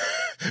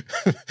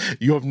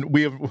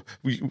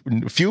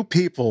 few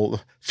people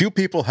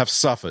have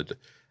suffered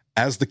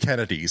as the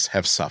Kennedys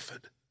have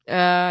suffered."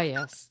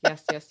 Yes.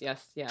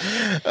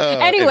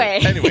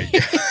 Anyway.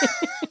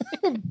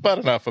 But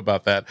enough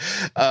about that.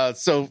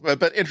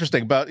 But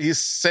interesting. But he's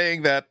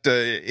saying that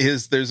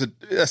there's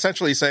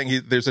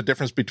a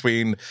difference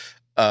between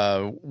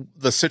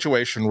the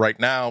situation right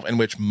now, in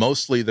which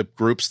mostly the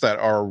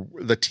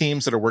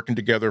teams that are working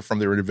together from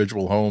their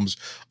individual homes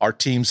are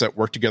teams that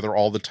work together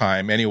all the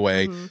time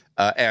anyway,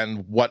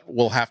 and what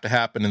will have to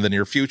happen in the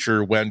near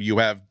future when you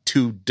have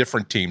 2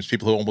 different teams,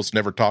 people who almost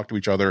never talk to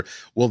each other.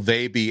 Will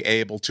they be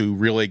able to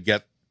really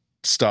get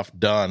stuff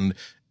done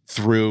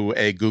through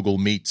a Google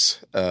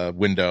Meets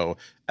window,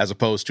 as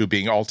opposed to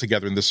being all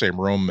together in the same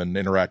room and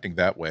interacting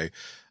that way?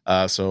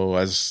 So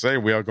as I say,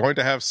 we are going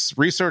to have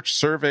research,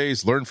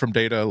 surveys, learn from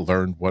data,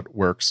 learn what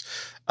works.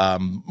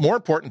 More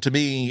important to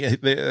me,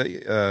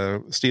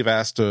 Steve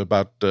asked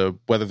about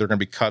whether there are going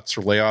to be cuts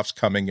or layoffs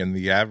coming in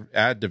the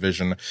ad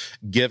division,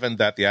 given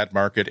that the ad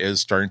market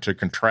is starting to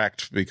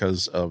contract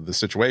because of the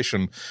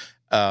situation.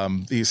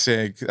 He's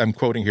saying, I'm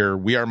quoting here,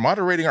 "We are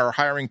moderating our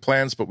hiring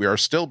plans, but we are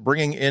still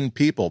bringing in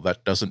people.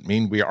 That doesn't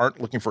mean we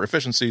aren't looking for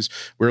efficiencies.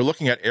 We're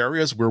looking at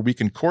areas where we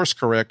can course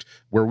correct,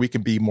 where we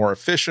can be more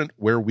efficient,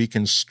 where we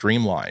can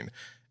streamline."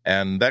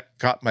 And that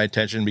caught my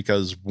attention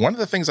because one of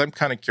the things I'm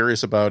kind of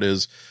curious about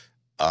is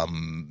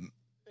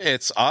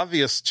it's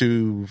obvious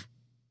to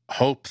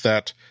hope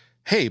that,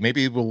 hey,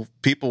 maybe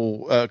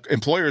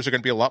employers are going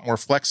to be a lot more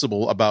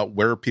flexible about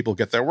where people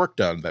get their work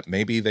done, that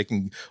maybe they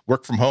can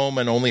work from home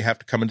and only have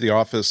to come into the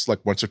office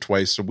like once or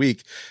twice a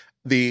week.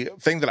 The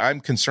thing that I'm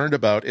concerned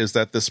about is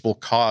that this will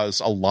cause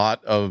a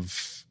lot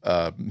of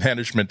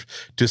management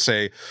to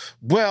say,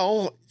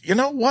 well, you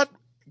know what?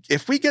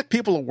 If we get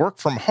people to work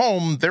from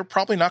home, they're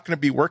probably not going to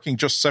be working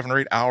just 7 or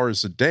 8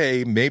 hours a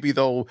day. Maybe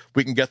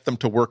we can get them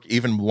to work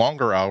even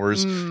longer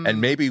hours, and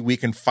maybe we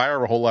can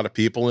fire a whole lot of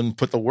people and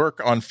put the work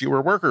on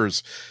fewer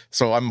workers.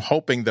 So I'm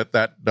hoping that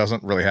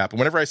doesn't really happen.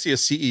 Whenever I see a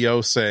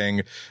CEO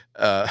saying,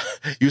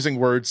 using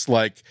words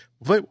like,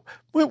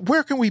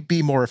 "Where can we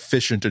be more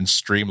efficient and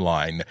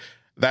streamline?"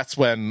 That's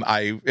when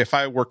if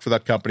I worked for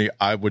that company,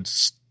 I would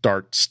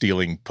start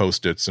stealing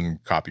Post-its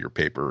and copier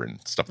paper and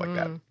stuff like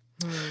that.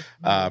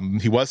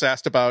 He was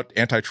asked about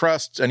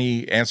antitrust, and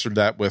he answered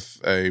that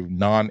with a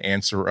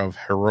non-answer of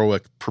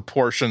heroic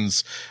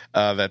proportions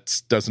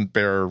that doesn't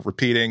bear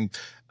repeating.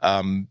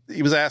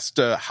 He was asked,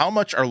 how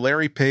much are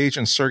Larry Page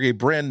and Sergey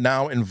Brin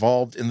now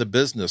involved in the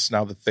business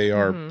now that they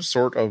are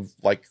sort of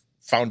like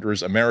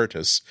founders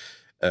emeritus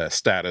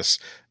status?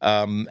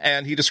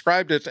 And he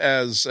described it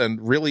as a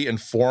really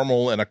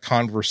informal and a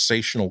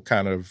conversational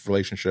kind of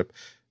relationship.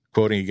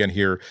 quoting again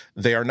here,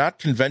 they are not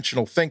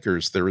conventional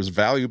thinkers. There is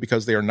value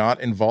because they are not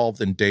involved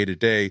in day to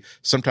day.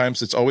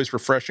 Sometimes it's always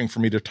refreshing for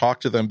me to talk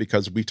to them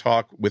because we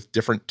talk with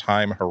different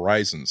time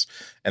horizons.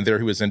 And there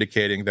he was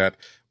indicating that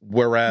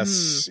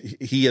whereas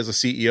he as a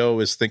CEO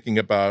is thinking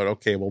about,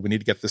 okay, well, we need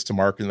to get this to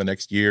market in the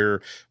next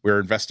year. We're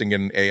investing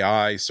in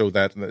AI so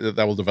that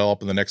will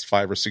develop in the next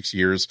 5 or 6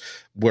 years.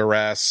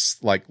 Whereas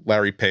like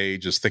Larry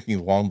Page is thinking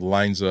along the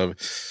lines of,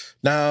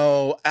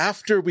 now,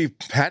 after we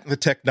patent the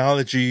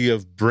technology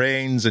of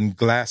brains in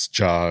glass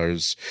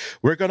jars,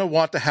 we're going to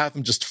want to have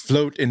them just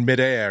float in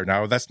midair.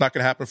 Now, that's not going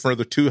to happen for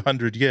another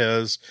 200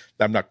 years.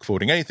 I'm not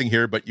quoting anything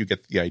here, but you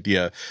get the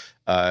idea.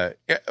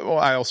 Well,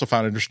 I also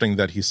found interesting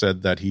that he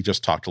said that he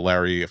just talked to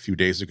Larry a few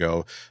days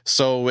ago.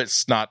 So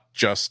it's not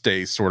just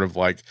a sort of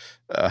like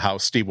how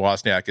Steve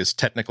Wozniak is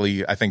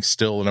technically, I think,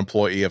 still an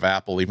employee of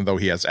Apple, even though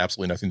he has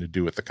absolutely nothing to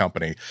do with the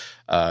company.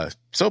 But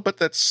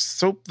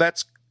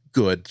that's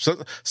good.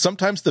 So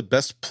sometimes the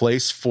best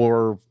place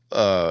for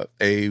a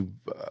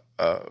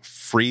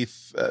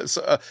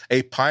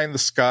pie in the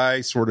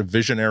sky sort of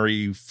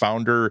visionary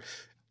founder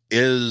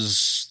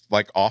is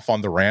like off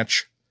on the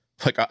ranch,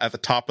 like at the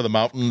top of the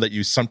mountain that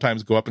you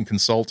sometimes go up and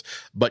consult,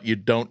 but you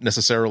don't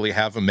necessarily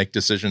have them make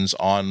decisions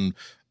on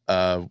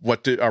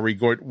what's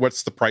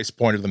the price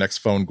point of the next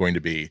phone going to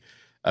be.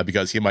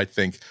 Because he might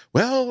think,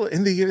 well,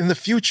 in the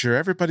future,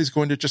 everybody's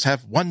going to just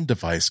have one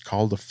device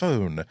called a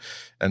phone,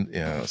 and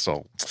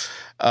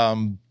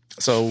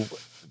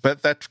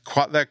but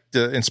that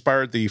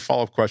inspired the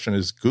follow-up question: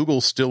 is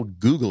Google still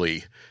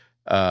googly?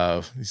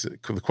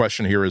 The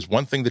question here is,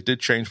 one thing that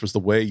did change was the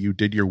way you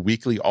did your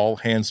weekly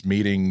all-hands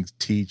meeting,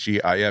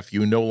 TGIF.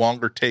 You no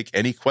longer take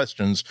any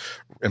questions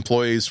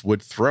employees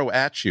would throw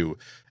at you,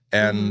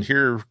 and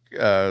here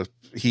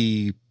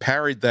he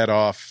parried that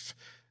off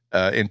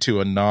into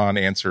a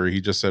non-answer.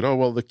 He just said, oh,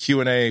 well, the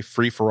Q&A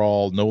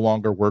free-for-all no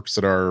longer works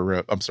at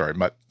our I'm sorry,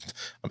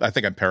 I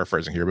think I'm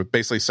paraphrasing here, but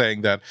basically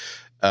saying that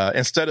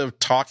instead of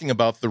talking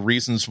about the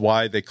reasons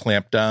why they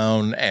clamped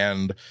down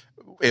and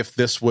if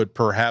this would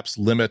perhaps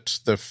limit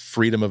the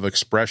freedom of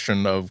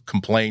expression of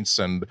complaints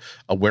and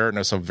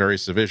awareness of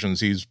various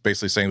divisions, he's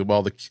basically saying that,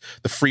 well,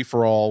 the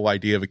free-for-all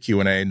idea of a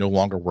Q&A no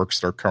longer works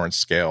at our current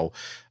scale.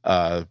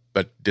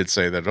 But did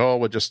say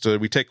that,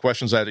 we take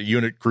questions at a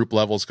unit group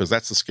levels because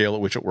that's the scale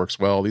at which it works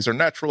well. These are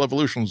natural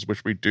evolutions,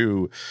 which we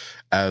do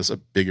as a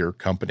bigger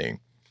company.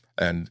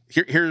 And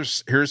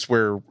here's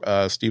where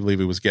Steve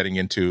Levy was getting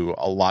into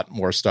a lot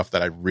more stuff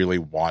that I really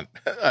want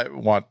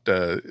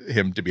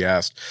him to be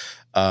asked.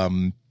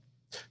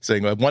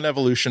 Saying one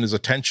evolution is a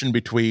tension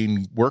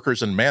between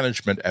workers and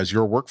management as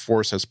your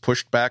workforce has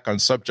pushed back on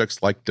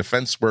subjects like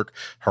defense work,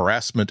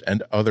 harassment,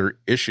 and other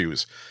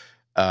issues.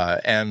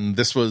 And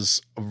this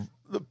was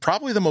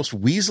probably the most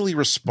weaselly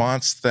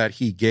response that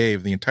he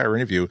gave the entire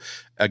interview.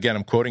 Again,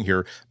 I'm quoting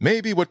here,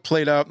 maybe what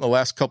played out in the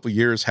last couple of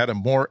years had a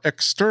more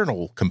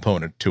external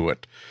component to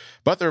it.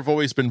 But there have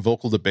always been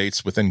vocal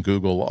debates within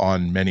Google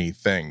on many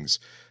things.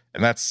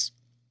 And that's,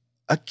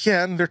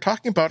 again, they're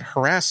talking about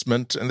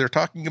harassment and they're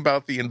talking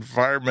about the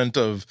environment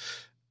of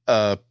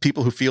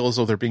people who feel as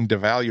though they're being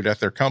devalued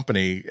at their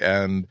company.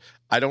 And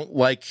I don't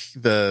like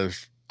the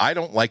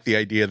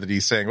idea that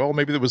he's saying, well,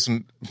 maybe there was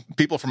some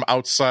people from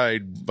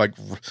outside like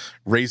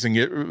raising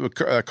it,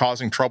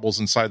 causing troubles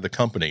inside the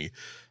company.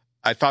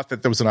 I thought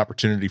that there was an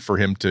opportunity for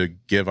him to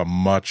give a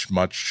much,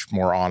 much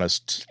more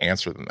honest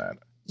answer than that.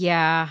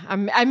 Yeah,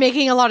 I'm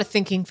making a lot of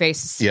thinking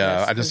faces.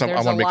 Yeah, I want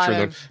to make sure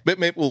that. But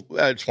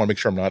I just want to make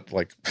sure I'm not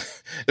like.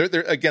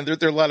 There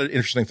are a lot of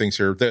interesting things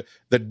here.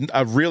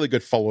 A really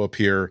good follow up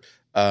here.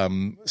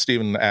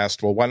 Stephen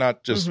asked, well, why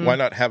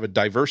not have a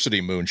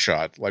diversity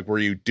moonshot, like where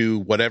you do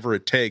whatever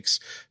it takes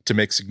to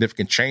make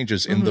significant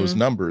changes in those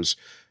numbers?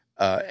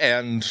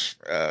 And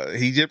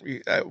he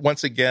did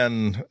once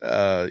again.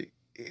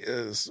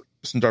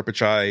 Sundar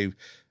Pichai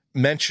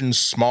mentioned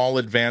small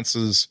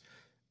advances.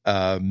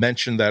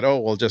 Mentioned that,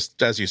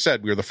 just as you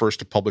said, we were the first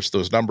to publish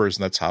those numbers,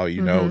 and that's how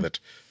you know that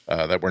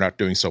we're not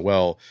doing so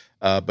well.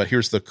 But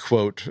here's the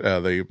quote,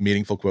 the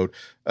meaningful quote.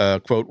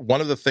 Quote,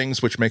 one of the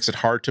things which makes it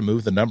hard to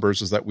move the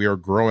numbers is that we are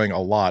growing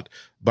a lot,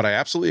 but I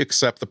absolutely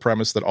accept the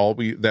premise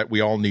that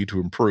we all need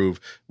to improve.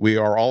 We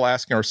are all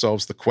asking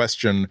ourselves the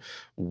question,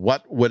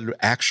 what would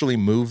actually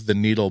move the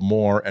needle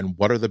more, and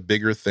what are the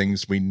bigger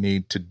things we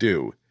need to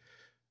do?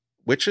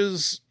 Which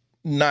is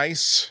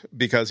nice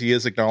because he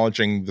is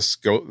acknowledging the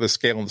scale and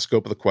the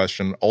scope of the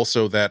question.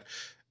 Also, that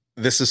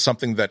this is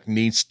something that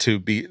needs to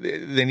be.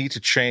 They need to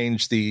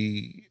change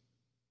the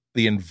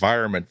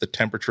environment, the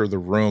temperature of the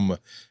room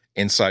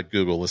inside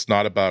Google. It's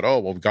not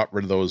about we've got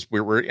rid of those.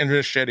 We're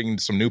initiating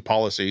some new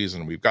policies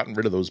and we've gotten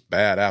rid of those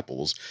bad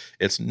apples.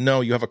 It's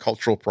no, you have a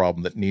cultural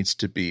problem that needs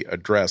to be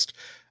addressed.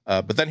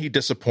 But then he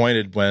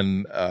disappointed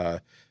when.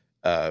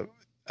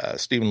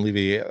 Stephen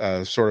Levy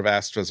sort of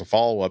asked as a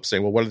follow-up,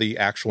 saying, well, what are the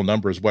actual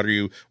numbers? What are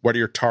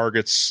your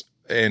targets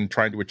in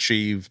trying to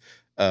achieve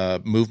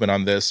movement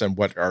on this, and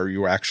what are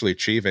you actually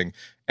achieving?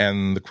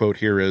 And the quote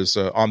here is,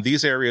 on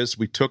these areas,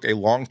 we took a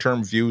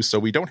long-term view, so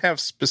we don't have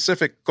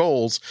specific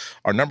goals.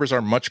 Our numbers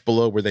are much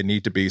below where they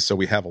need to be, so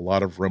we have a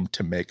lot of room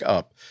to make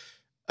up.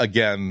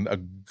 Again, a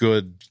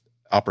good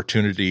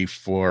opportunity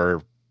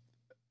for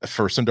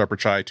Sundar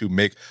Pichai to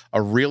make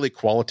a really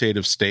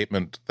qualitative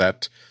statement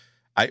that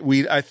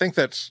I think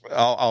that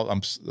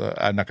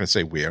I'm not going to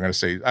say we. I'm going to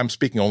say I'm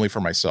speaking only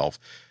for myself.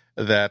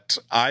 That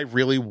I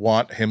really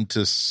want him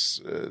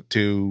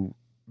to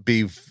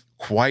be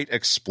quite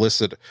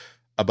explicit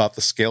about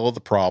the scale of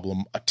the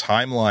problem, a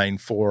timeline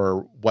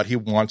for what he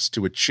wants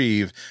to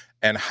achieve,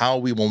 and how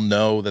we will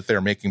know that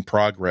they're making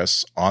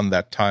progress on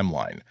that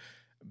timeline.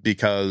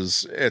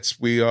 Because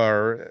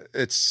the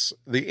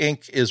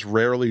ink is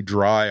rarely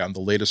dry on the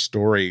latest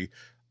story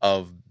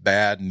of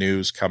bad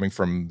news coming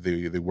from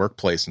the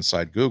workplace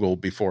inside Google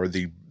before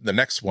the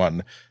next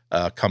one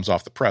comes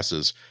off the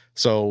presses.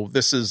 So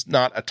this is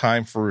not a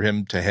time for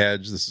him to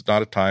hedge. This is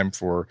not a time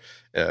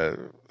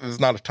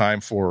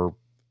for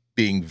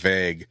being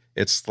vague.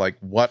 It's like,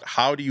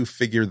 how do you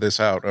figure this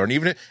out?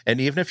 Even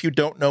if you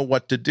don't know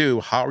what to do,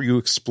 how are you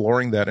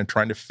exploring that and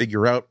trying to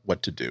figure out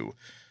what to do?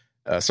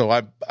 So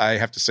I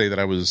have to say that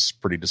I was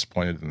pretty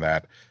disappointed in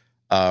that.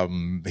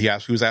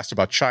 He was asked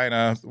about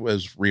China,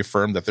 was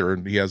reaffirmed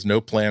that he has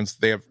no plans.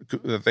 They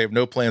have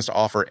no plans to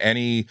offer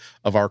any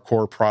of our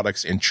core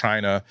products in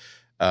China.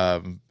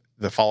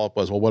 The follow-up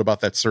was, well, what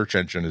about that search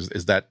engine?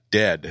 Is that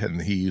dead?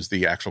 And he used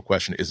the actual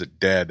question, is it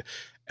dead?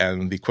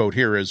 And the quote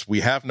here is, we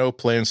have no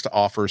plans to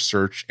offer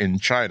search in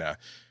China,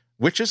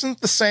 which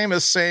isn't the same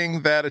as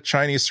saying that a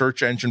Chinese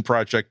search engine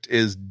project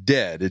is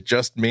dead. It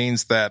just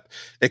means that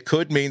it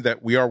could mean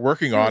that we are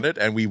working on it,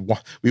 and we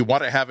want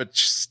to have it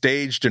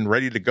staged and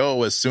ready to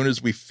go as soon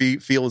as we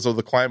feel as though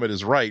the climate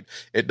is right.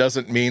 It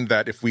doesn't mean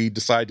that if we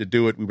decide to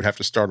do it, we would have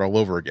to start all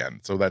over again.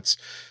 So that's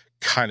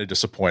kind of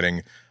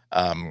disappointing.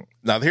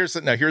 Now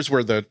here's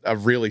where a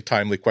really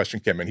timely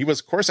question came in. He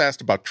was, of course,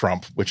 asked about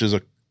Trump, which is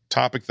a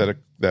topic that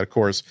of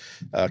course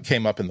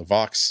came up in the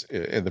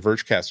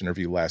Vergecast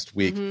interview last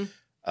week. Mm-hmm.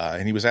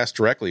 And he was asked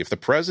directly, if the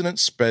president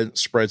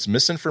spreads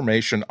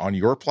misinformation on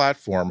your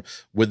platform,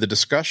 would the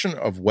discussion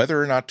of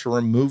whether or not to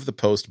remove the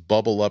post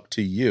bubble up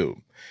to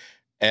you?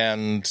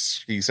 And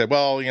he said,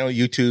 well,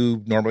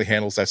 YouTube normally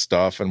handles that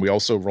stuff, and we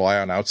also rely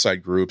on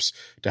outside groups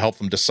to help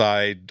them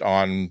decide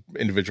on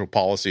individual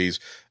policies.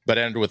 But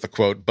ended with the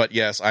quote, but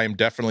yes, I am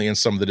definitely in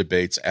some of the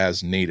debates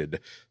as needed.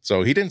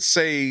 So he didn't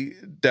say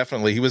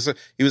definitely. He was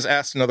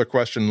asked another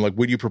question, like,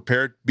 would you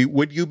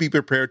be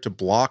prepared to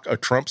block a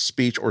Trump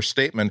speech or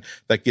statement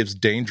that gives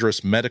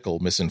dangerous medical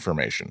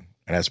misinformation?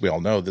 And as we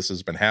all know, this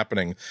has been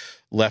happening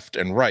left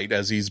and right,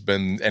 as he's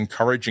been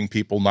encouraging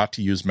people not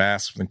to use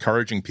masks,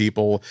 encouraging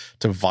people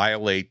to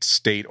violate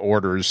state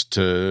orders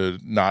to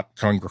not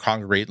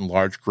congregate in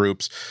large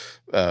groups,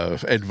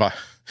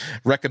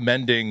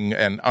 recommending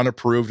an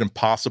unapproved and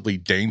possibly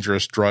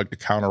dangerous drug to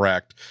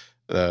counteract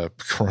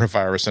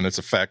coronavirus and its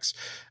effects.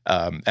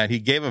 And he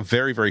gave a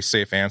very, very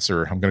safe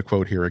answer. I'm going to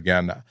quote here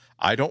again.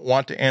 I don't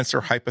want to answer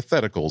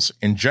hypotheticals.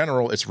 In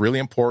general, it's really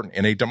important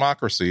in a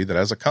democracy that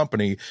as a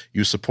company,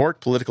 you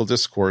support political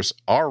discourse.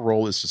 Our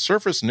role is to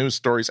surface news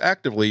stories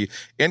actively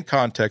in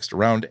context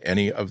around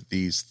any of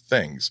these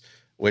things,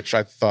 which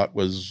I thought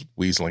was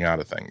weaseling out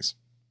of things.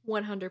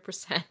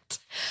 100%.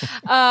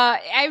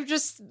 I've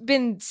just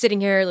been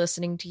sitting here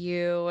listening to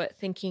you,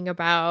 thinking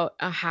about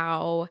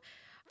how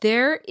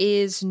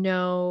there's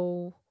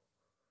no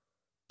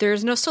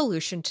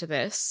solution to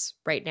this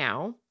right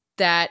now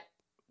that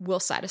will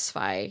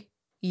satisfy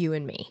you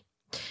and me.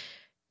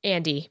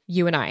 Andy,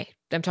 you and I.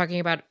 I'm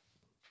talking about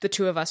the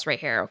two of us right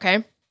here,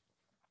 okay?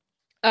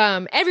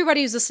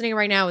 Everybody who's listening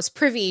right now is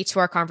privy to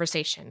our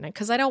conversation,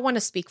 because I don't want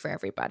to speak for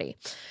everybody.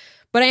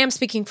 But I am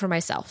speaking for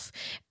myself,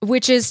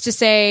 which is to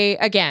say,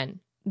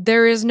 again,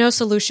 there is no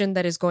solution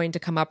that is going to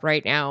come up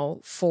right now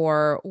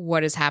for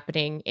what is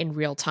happening in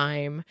real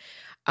time.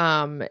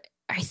 I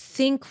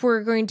think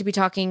we're going to be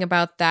talking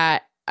about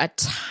that a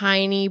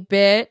tiny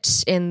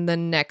bit in the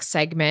next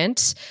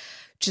segment,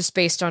 just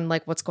based on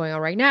like what's going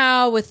on right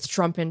now with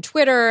Trump and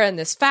Twitter and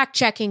this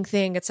fact-checking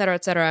thing, et cetera,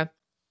 et cetera.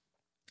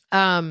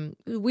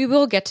 We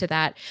will get to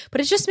that,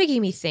 but it's just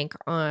making me think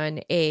on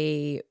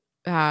a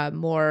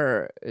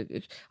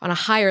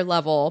higher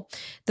level,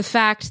 the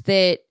fact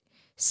that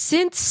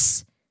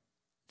since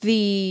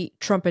the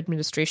Trump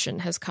administration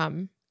has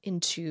come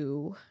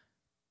into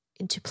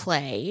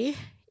play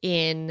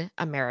in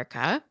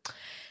America,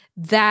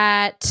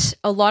 that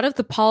a lot of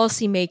the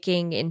policy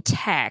making in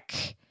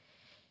tech,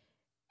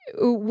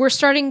 we're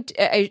starting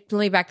to, let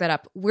me back that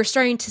up. We're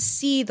starting to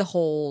see the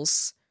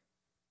holes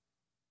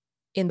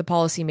in the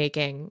policy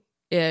making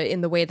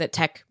in the way that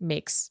tech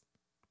makes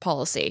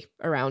policy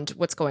around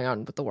what's going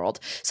on with the world.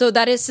 So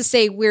that is to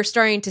say, we're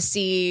starting to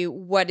see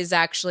what is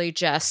actually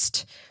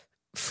just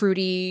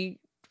fruity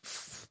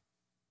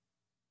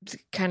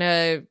kind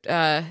of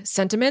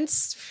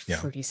sentiments. Yeah.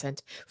 Fruity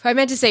scent. I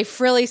meant to say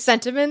frilly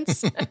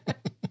sentiments.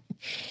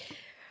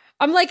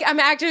 I'm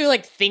actually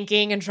like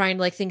thinking and trying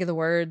to like think of the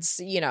words.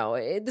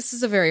 This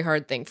is a very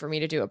hard thing for me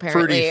to do,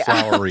 apparently. Fruity,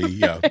 flowery,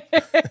 yeah.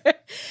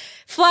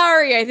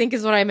 Flowery, I think,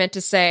 is what I meant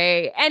to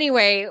say.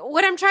 Anyway,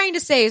 what I'm trying to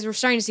say is we're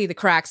starting to see the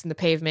cracks in the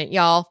pavement,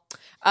 y'all.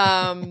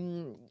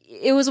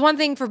 It was one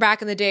thing for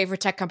back in the day for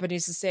tech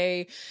companies to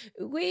say,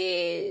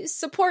 we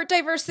support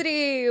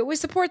diversity, we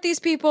support these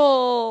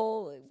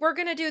people, we're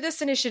going to do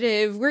this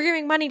initiative, we're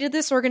giving money to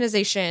this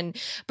organization.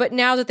 But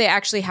now that they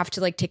actually have to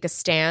like take a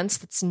stance,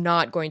 that's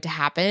not going to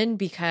happen,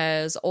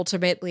 because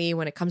ultimately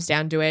when it comes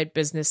down to it,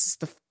 business is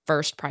the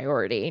first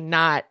priority,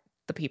 not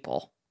the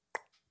people.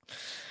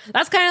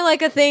 That's kind of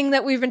like a thing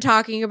that we've been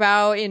talking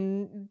about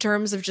in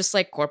terms of just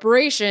like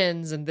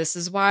corporations. And this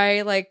is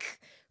why like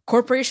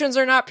corporations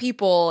are not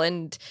people.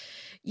 And,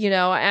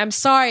 I'm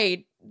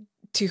sorry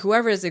to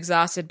whoever is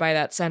exhausted by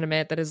that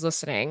sentiment that is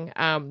listening,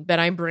 that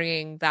I'm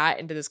bringing that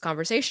into this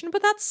conversation,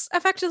 but that's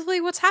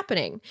effectively what's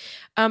happening.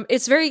 It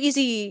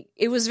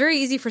was very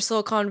easy for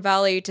Silicon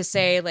Valley to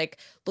say like,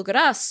 look at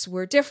us,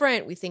 we're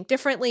different, we think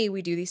differently,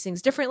 we do these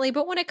things differently.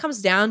 But when it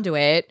comes down to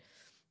it,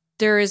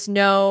 there's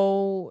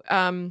no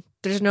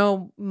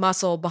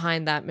muscle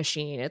behind that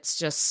machine. It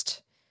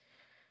just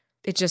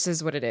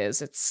is what it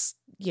is. It's,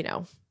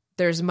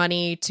 there's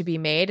money to be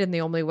made, and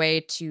the only way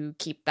to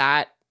keep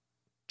that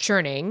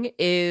churning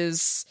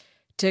is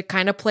to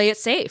kind of play it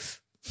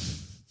safe.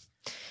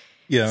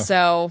 Yeah.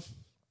 So,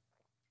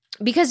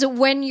 because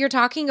when you're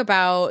talking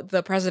about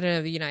the president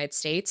of the United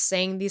States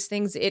saying these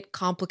things, it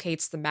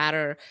complicates the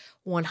matter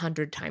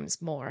 100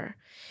 times more.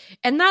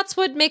 And that's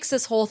what makes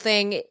this whole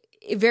thing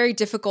very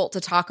difficult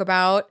to talk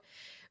about,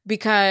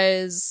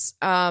 because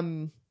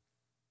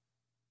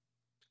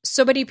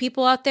so many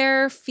people out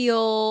there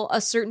feel a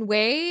certain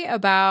way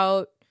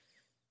about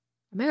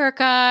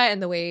America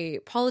and the way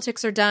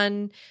politics are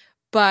done,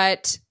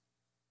 but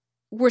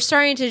we're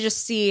starting to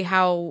just see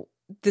how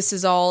this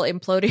is all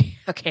imploding.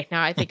 Okay,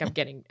 now I think I'm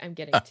getting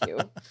too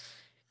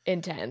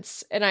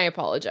intense, and I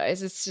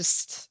apologize. It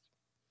just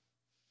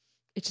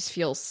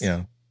feels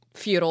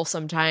futile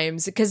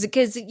sometimes, because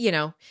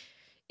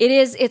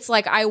it's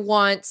like I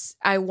want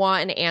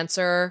an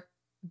answer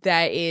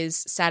that is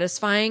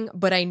satisfying,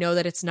 but I know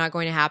that it's not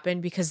going to happen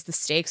because the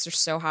stakes are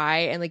so high,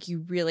 and like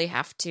you really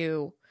have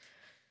to,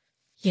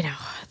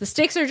 the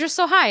stakes are just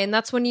so high, and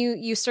that's when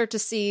you start to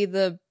see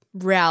the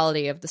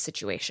reality of the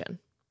situation.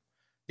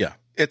 Yeah,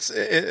 it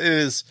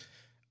is.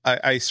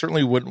 I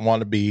certainly wouldn't want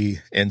to be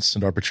in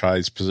Sundar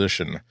Pichai's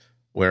position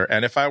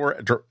and if I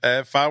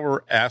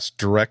were asked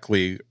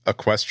directly a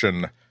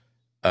question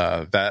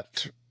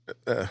that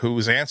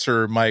whose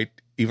answer might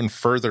even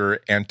further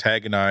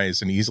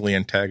antagonize an easily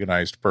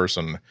antagonized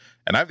person,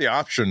 and I have the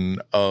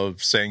option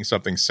of saying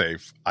something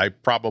safe, I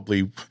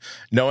probably,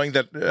 knowing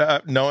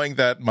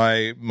that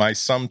my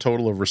sum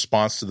total of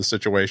response to the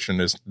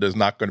situation is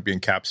not going to be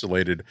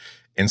encapsulated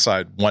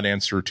inside one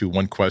answer to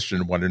one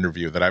question in one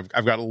interview, that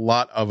I've got a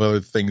lot of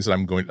other things that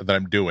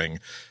I'm doing.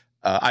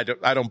 I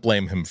don't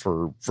blame him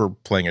for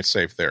playing it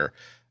safe there,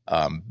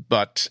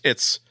 but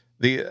it's.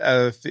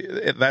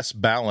 That's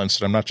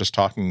balanced. And I'm not just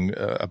talking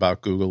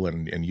about Google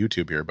and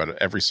YouTube here, but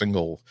every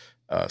single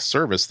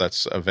service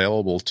that's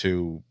available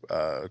to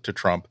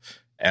Trump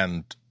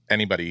and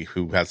anybody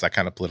who has that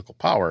kind of political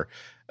power.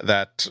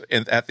 That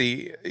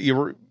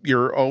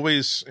you're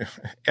always,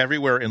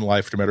 everywhere in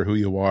life, no matter who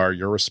you are,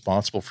 you're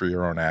responsible for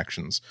your own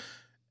actions,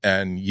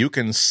 and you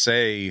can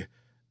say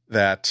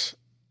that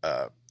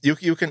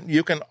you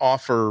can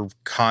offer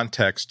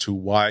context to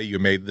why you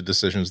made the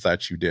decisions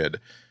that you did.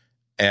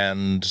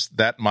 And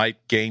that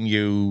might gain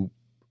you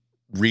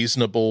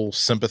reasonable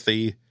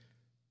sympathy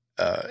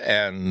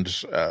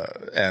and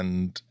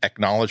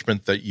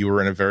acknowledgement that you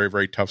were in a very,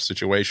 very tough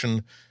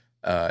situation,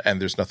 and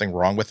there's nothing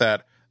wrong with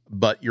that.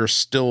 But you're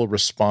still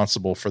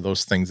responsible for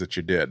those things that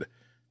you did.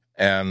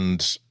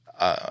 And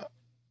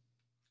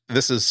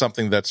this is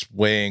something that's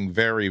weighing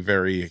very,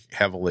 very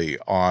heavily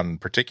on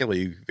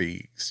particularly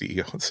the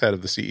head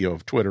of the CEO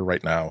of Twitter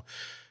right now,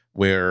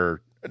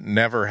 where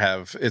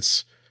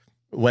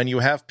when you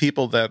have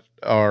people that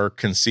are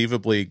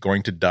conceivably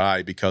going to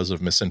die because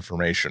of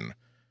misinformation,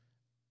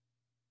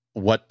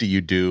 what do you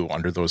do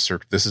under those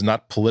circumstances? This is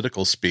not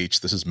political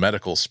speech. This is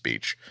medical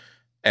speech.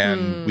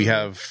 And we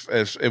have,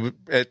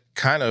 it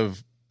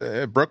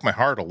broke my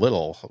heart a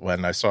little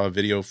when I saw a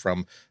video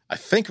from, I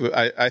think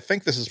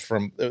this is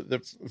from the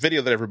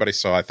video that everybody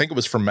saw. I think it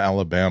was from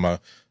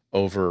Alabama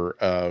over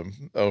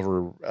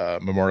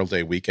Memorial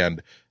Day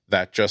weekend,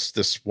 that just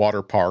this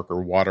water park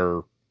or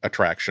water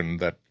attraction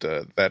that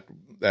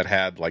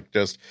had like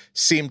just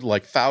seemed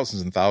like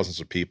thousands and thousands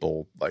of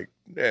people, like,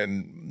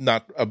 and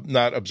not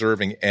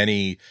observing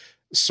any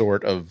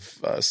sort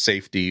of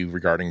safety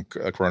regarding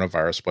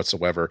coronavirus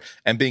whatsoever,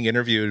 and being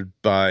interviewed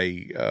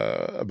by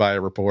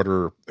a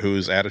reporter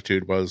whose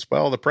attitude was,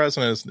 well, the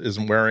president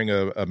isn't wearing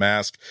a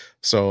mask,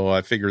 so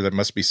I figure that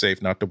must be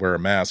safe not to wear a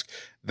mask.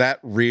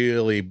 That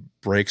really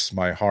breaks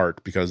my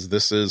heart, because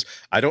this is,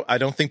 I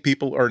don't think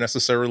people are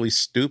necessarily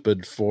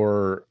stupid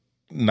for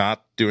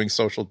not doing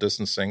social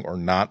distancing or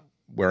not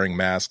wearing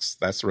masks,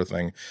 that sort of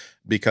thing,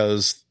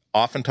 because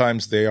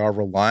oftentimes they are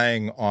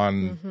relying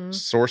on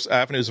source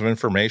avenues of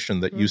information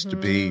that used to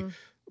be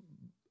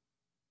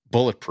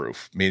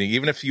bulletproof, meaning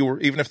even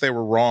if they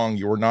were wrong,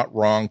 you were not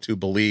wrong to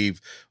believe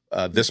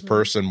this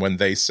person when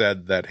they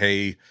said that,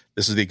 hey,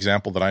 this is the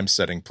example that I'm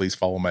setting, please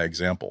follow my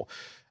example.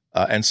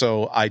 And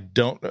so I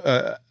don't,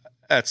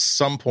 at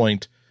some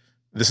point,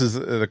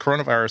 the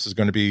coronavirus is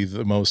going to be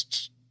the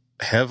most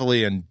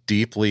heavily and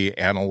deeply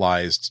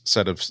analyzed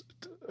set of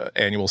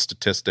annual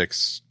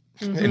statistics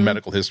in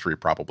medical history,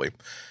 probably.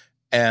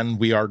 And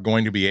we are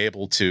going to be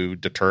able to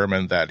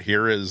determine that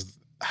here is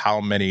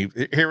how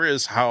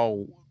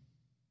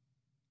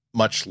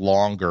much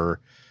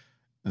longer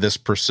this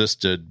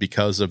persisted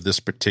because of this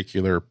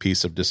particular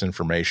piece of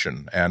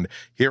disinformation. And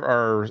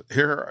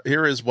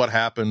here is what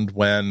happened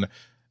when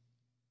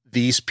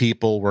these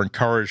people were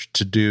encouraged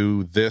to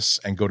do this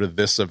and go to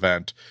this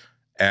event.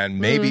 And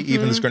maybe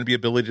even there's going to be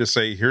ability to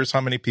say, here's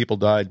how many people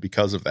died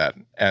because of that.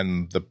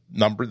 And the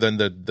number, then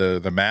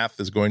the math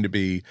is going to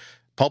be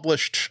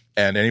published,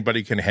 and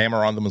anybody can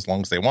hammer on them as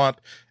long as they want.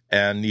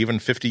 And even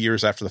 50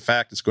 years after the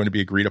fact, it's going to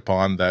be agreed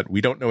upon that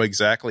we don't know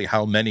exactly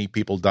how many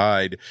people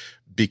died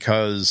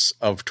because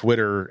of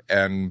Twitter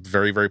and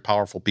very, very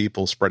powerful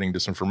people spreading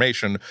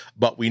disinformation.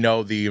 But we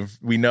know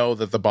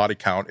that the body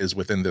count is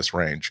within this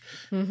range.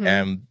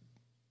 And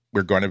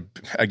we're going to,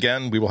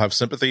 again, we will have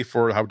sympathy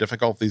for how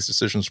difficult these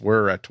decisions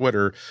were at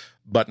Twitter,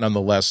 but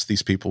nonetheless,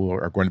 these people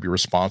are going to be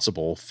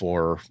responsible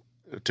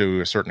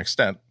to a certain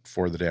extent,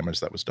 for the damage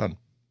that was done.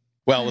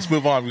 Well, let's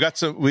move on.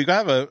 We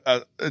have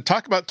a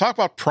talk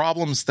about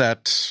problems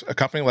that a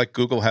company like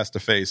Google has to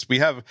face. We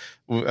have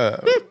a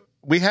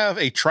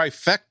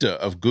trifecta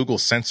of Google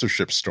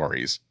censorship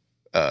stories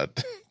today.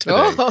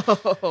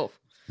 Oh.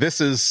 This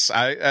is,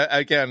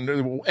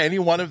 again, any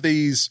one of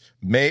these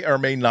may or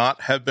may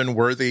not have been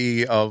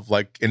worthy of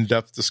like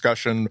in-depth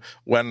discussion.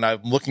 When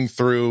I'm looking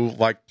through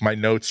like my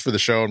notes for the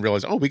show and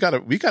realize, oh, we got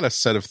a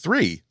set of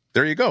 3.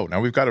 There you go.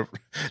 Now we've got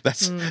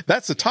that's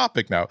a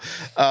topic now.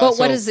 But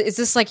what is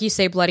this like? You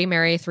say Bloody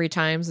Mary 3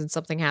 times and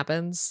something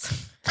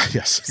happens?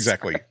 Yes,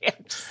 exactly.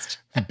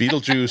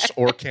 Beetlejuice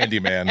or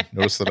Candyman.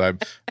 Notice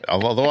that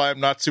although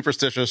I'm not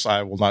superstitious,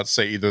 I will not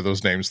say either of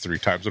those names 3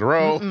 times in a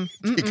row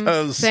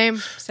because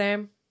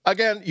same.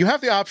 Again, you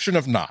have the option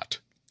of not.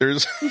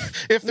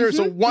 If there's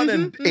a 1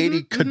 in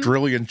 80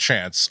 quadrillion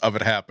chance of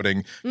it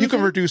happening, you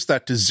can reduce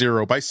that to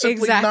 0 by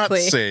simply not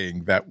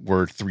saying that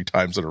word 3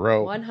 times in a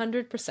row.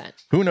 100%.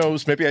 Who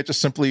knows? Maybe I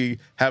just simply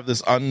have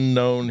this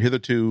unknown,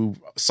 hitherto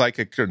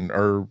psychic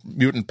or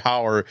mutant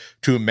power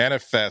to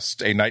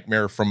manifest a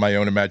nightmare from my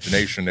own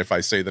imagination if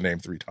I say the name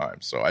 3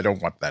 times. So I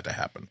don't want that to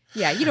happen.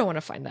 Yeah, you don't want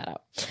to find that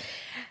out.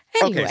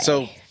 Anyway. Okay,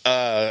 so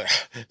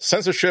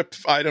censorship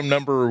item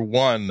number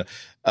 1.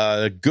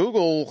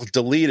 Google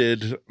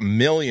deleted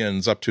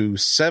millions, up to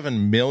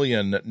 7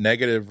 million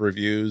negative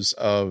reviews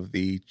of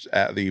the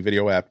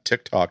video app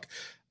TikTok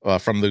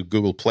from the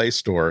Google Play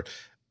Store,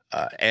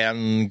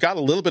 and got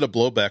a little bit of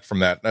blowback from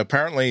that.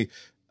 Apparently,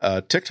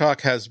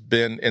 TikTok has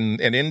been in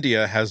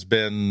India has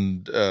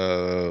been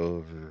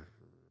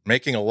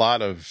making a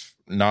lot of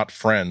not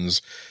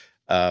friends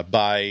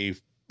by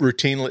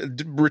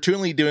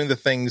routinely doing the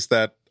things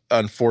that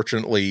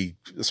unfortunately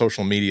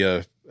social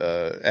media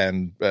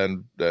and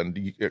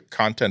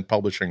content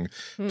publishing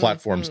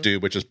platforms do,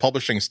 which is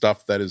publishing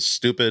stuff that is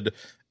stupid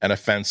and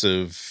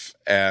offensive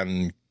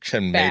and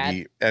can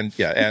maybe and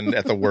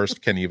at the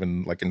worst can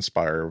even like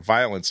inspire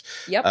violence.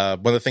 One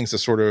of the things that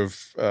sort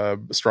of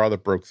straw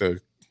that broke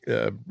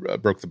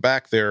the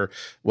back there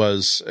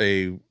was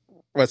I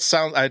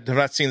have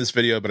not seen this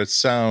video, but it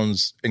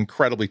sounds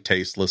incredibly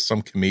tasteless.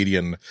 Some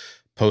comedian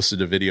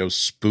posted a video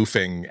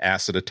spoofing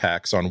acid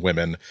attacks on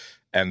women,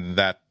 and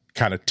that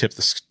kind of tipped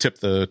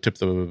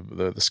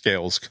the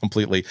scales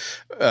completely,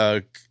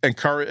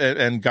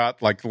 and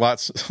got like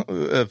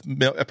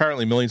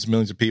apparently millions and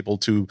millions of people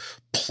to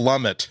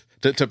plummet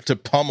to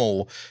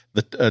pummel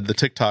the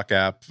TikTok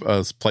app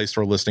Play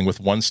Store listing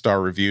with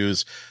 1-star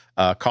reviews,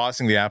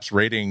 causing the app's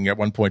rating at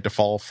one point to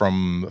fall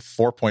from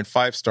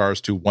 4.5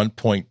 stars to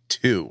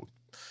 1.2.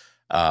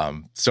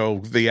 So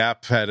the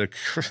app had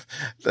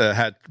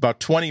about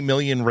 20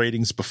 million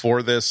ratings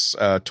before this,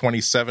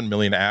 27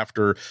 million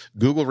after.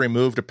 Google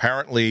removed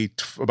apparently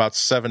about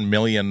 7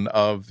 million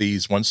of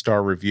these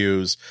 1-star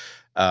reviews.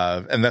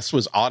 And this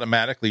was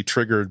automatically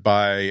triggered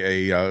by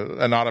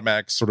an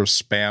automatic sort of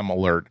spam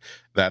alert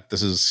that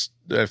this is,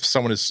 if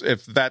something's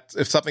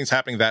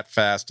happening that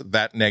fast,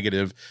 that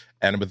negative,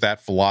 and with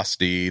that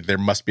velocity, there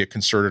must be a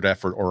concerted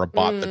effort or a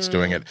bot that's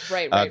doing it.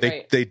 Right.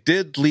 They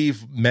did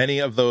leave many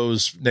of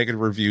those negative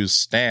reviews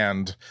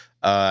stand.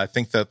 I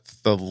think that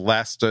the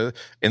last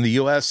in the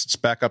U.S. it's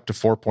back up to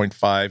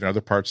 4.5. In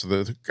other parts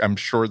of I'm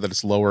sure that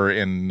it's lower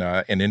in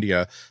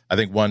India. I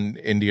think one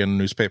Indian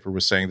newspaper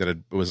was saying that it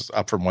was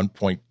up from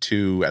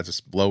 1.2 at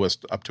its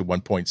lowest up to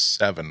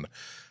 1.7.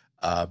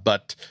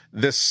 But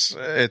this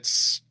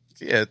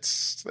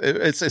it's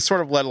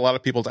sort of led a lot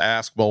of people to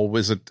ask, well,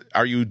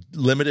 are you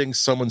limiting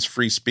someone's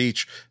free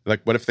speech?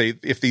 Like, what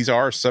if these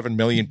are 7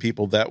 million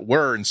people that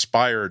were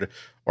inspired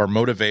or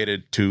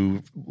motivated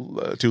to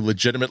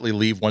legitimately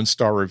leave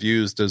 1-star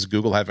reviews, does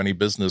Google have any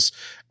business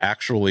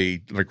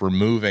actually like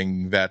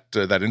removing that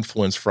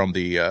influence from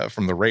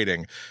the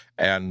rating?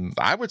 And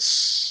I would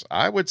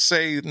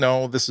say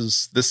no.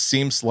 This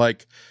seems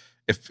like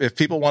if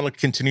people want to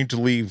continue to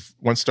leave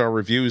 1-star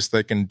reviews,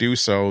 they can do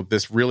so.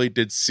 This really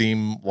did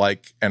seem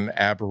like an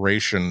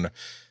aberration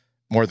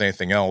more than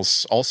anything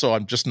else. Also,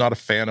 I'm just not a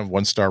fan of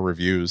 1-star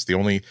reviews. The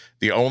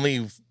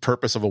only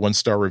purpose of a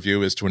 1-star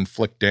review is to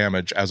inflict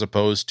damage, as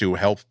opposed to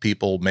help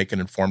people make an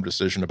informed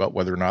decision about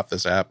whether or not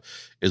this app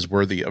is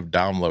worthy of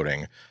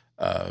downloading.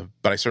 But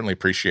I certainly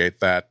appreciate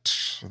that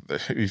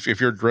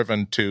if you're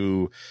driven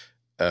to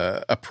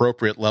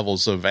appropriate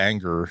levels of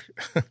anger,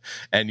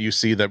 and you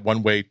see that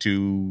one way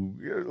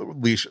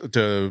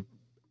to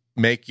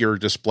make your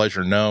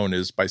displeasure known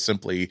is by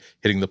simply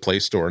hitting the Play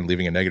Store and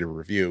leaving a negative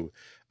review,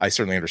 I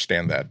certainly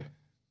understand that.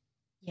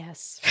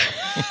 Yes.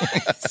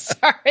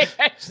 Sorry,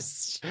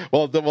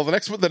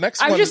 the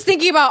next I'm one. just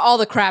thinking about all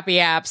the crappy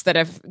apps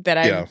that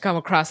I've come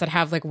across that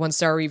have like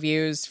 1-star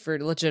reviews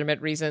for legitimate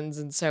reasons,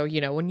 and so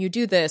when you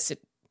do this,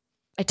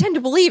 I tend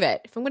to believe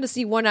it. If I'm going to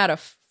see 1 out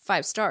of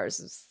 5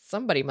 stars,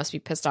 somebody must be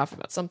pissed off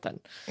about something.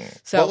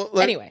 So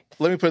anyway,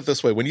 let me put it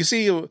this way: when you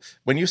see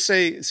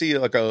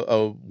like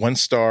a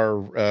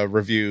 1-star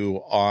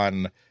review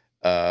on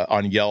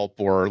Yelp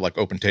or like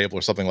OpenTable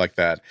or something like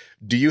that,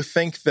 do you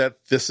think that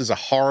this is a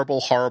horrible,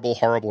 horrible,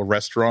 horrible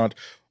restaurant,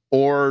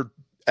 or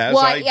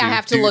I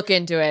have to look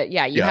into it.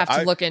 Yeah, you have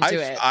to look into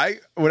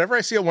it. Whenever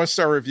I see a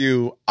 1-star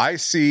review, I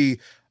see,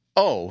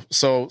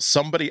 so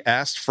somebody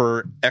asked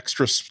for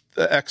extra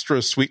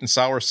sweet and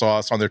sour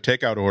sauce on their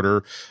takeout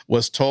order,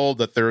 was told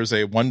that there is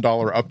a $1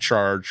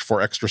 upcharge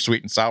for extra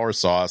sweet and sour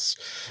sauce,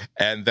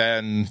 and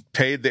then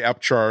paid the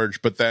upcharge,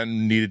 but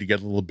then needed to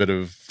get a little bit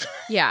of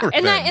revenge.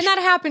 and that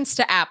happens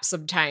to apps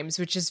sometimes,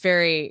 which is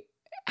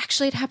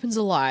actually, it happens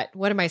a lot.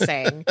 What am I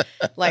saying?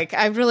 Like,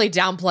 I'm really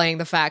downplaying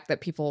the fact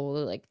that people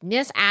like,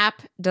 this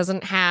app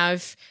doesn't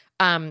have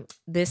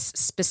this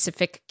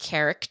specific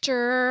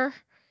character.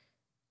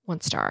 1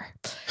 star.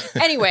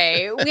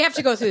 Anyway, we have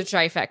to go through the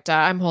trifecta.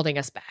 I'm holding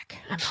us back.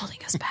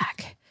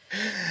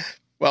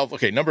 Well,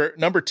 okay,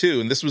 number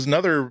 2, and this was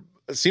another,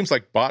 it seems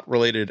like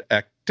bot-related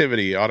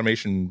activity,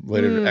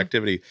 automation-related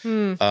activity.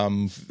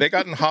 They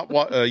got in hot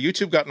water.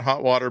 YouTube got in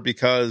hot water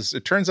because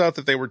it turns out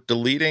that they were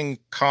deleting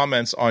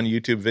comments on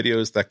YouTube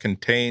videos that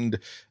contained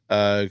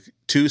 2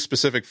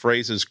 specific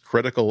phrases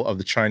critical of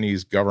the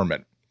Chinese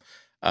government.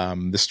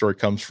 This story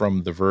comes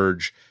from The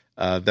Verge.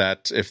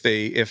 That if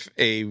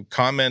a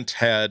comment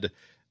had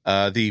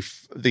in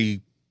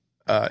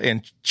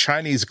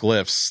Chinese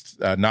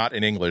glyphs, not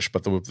in English,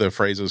 but the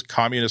phrases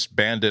 "communist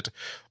bandit"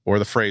 or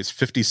the phrase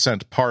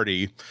 "50-cent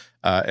party,"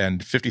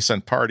 and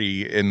 50-cent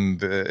party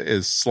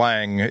is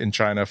slang in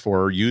China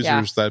for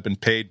users that have been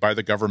paid by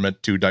the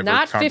government to divert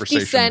not conversation.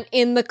 50 Cent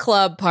in the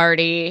club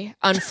party,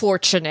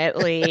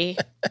 unfortunately.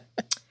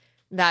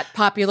 That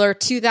popular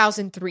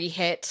 2003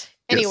 hit.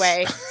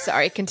 Anyway,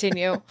 Sorry,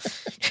 continue.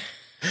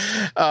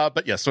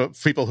 But yeah, so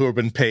people who have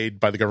been paid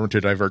by the government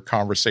to divert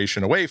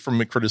conversation away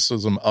from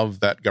criticism of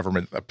that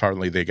government,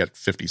 apparently they get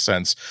 50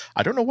 cents.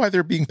 I don't know why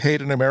they're being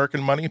paid in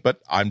American money, but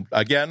I've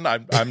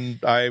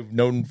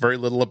known very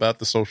little about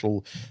the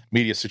social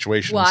media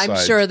situation. Well, I'm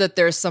sure that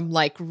there's some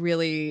like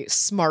really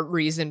smart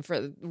reason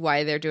for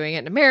why they're doing it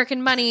in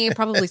American money.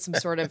 Probably some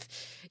sort of,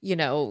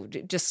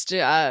 just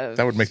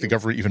that would make the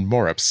government even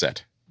more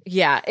upset.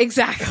 Yeah,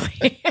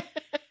 exactly.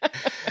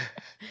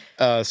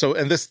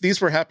 These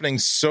were happening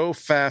so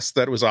fast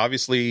that it was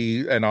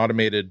obviously an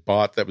automated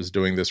bot that was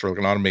doing this, or like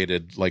an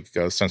automated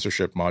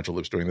censorship module that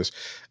was doing this.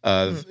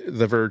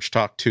 The Verge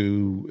talked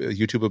to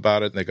YouTube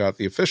about it, and they got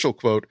the official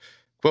quote,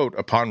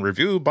 "Upon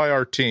review by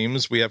our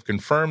teams, we have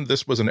confirmed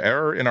this was an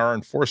error in our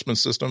enforcement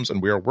systems,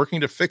 and we are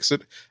working to fix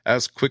it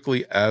as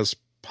quickly as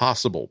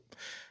possible."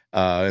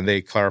 And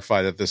they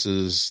clarify that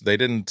they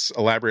didn't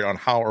elaborate on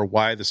how or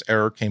why this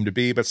error came to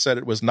be, but said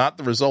it was not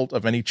the result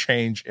of any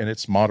change in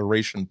its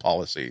moderation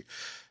policy.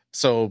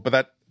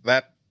 But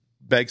that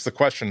begs the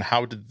question,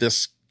 how did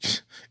this,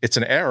 it's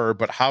an error,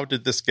 but how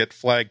did this get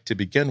flagged to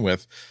begin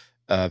with?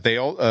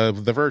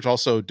 The Verge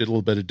also did a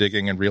little bit of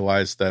digging and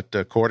realized that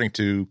according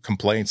to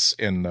complaints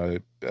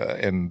in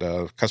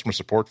customer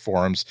support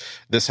forums,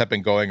 this had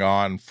been going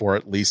on for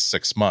at least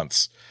 6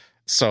 months.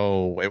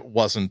 So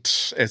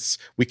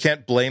we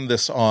can't blame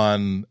this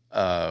on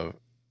an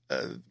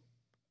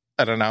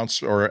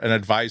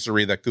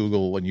advisory that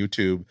Google and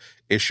YouTube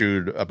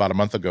issued about a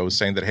month ago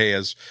saying that, hey,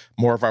 as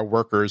more of our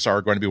workers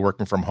are going to be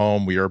working from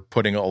home, we are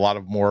putting a lot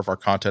of more of our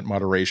content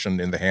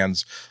moderation in the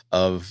hands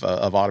of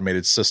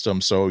automated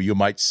systems. So you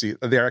might see,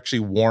 they actually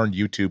warned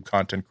YouTube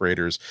content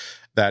creators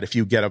that if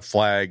you get a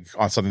flag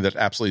on something that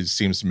absolutely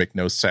seems to make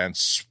no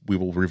sense, we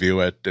will review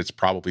it. It's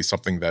probably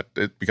something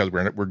because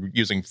we're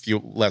using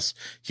less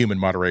human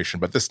moderation,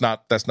 but that's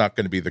not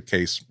going to be the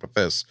case with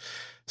this.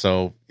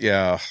 So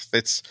yeah,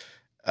 it's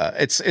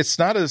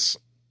not as,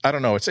 I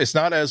don't know, it's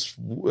not as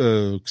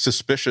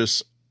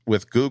suspicious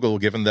with Google,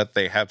 given that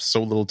they have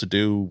so little to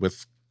do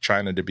with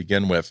China to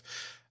begin with.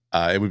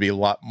 It would be a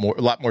lot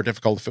more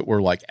difficult if it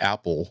were like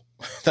Apple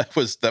that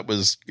was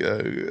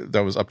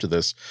up to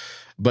this.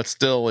 But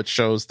still, it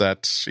shows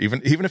that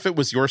even if it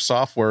was your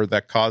software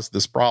that caused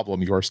this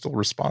problem, you are still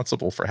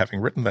responsible for having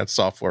written that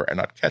software and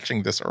not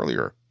catching this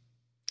earlier.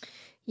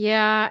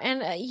 Yeah,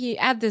 and you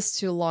add this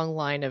to a long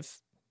line of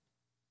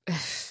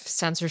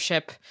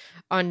censorship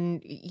on,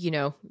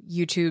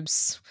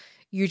 YouTube's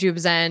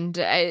end.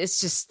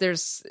 It's just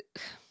there's.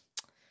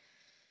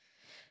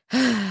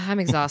 I'm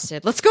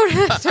exhausted. Let's go to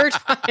the third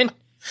one.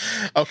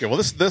 Okay, well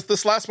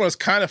this last one is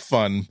kind of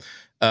fun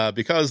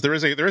because there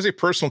is a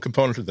personal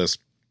component to this.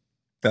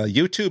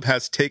 YouTube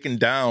has taken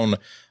down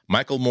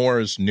Michael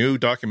Moore's new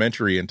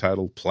documentary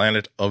entitled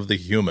Planet of the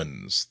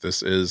Humans.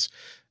 This is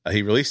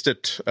he released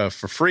it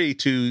for free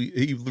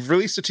he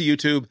released it to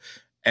YouTube,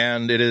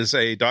 and it is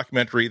a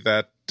documentary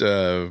that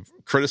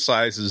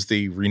criticizes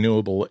the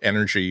renewable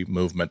energy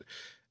movement,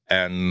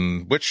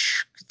 and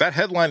which that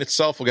headline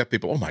itself will get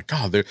people, oh my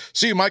God,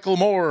 see Michael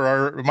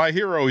Moore, my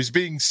hero, he's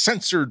being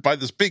censored by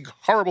this big,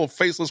 horrible,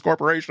 faceless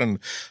corporation.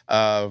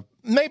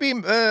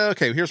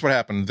 Okay, here's what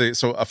happened.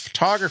 So a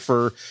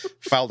photographer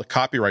filed a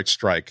copyright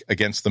strike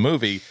against the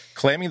movie,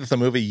 claiming that the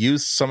movie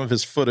used some of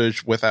his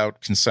footage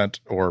without consent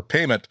or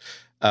payment.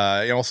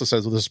 He also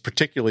says, well, this is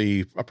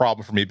particularly a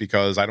problem for me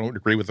because I don't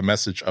agree with the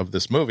message of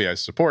this movie. I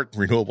support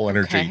renewable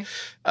energy.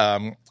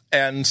 Okay.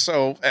 And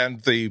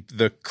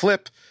the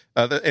clip,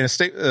 so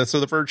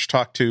The Verge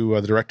talked to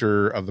the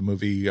director of the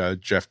movie,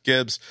 Jeff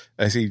Gibbs,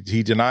 as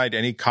he denied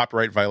any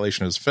copyright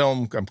violation of his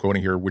film. I'm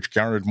quoting here, which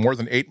garnered more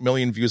than 8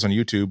 million views on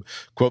YouTube.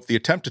 Quote, the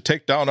attempt to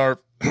take down our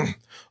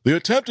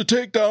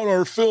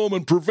film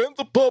and prevent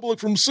the public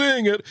from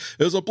seeing it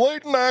is a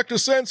blatant act of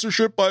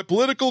censorship by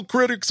political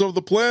critics of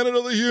the Planet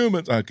of the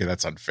Humans. Okay,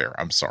 that's unfair.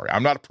 I'm sorry.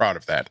 I'm not proud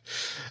of that.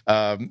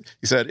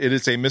 He said, it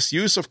is a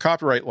misuse of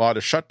copyright law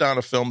to shut down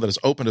a film that has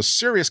opened a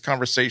serious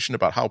conversation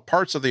about how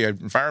parts of the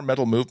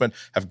environmental movement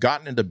have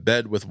gotten into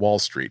bed with Wall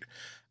Street.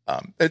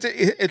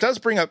 It does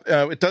bring up,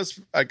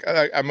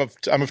 I'm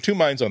of two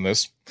minds on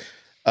this.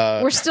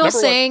 We're still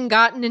saying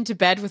gotten into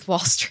bed with Wall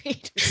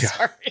Street.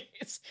 Sorry.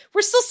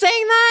 We're still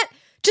saying that?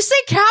 Just say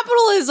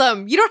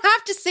capitalism. You don't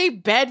have to say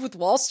bed with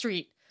Wall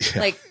Street.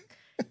 Yeah. Like,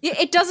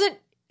 it doesn't,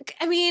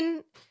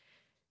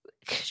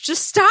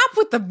 just stop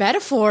with the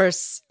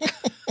metaphors.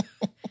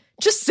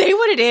 Just say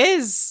what it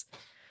is.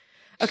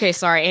 Okay,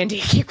 sorry, Andy.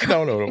 Keep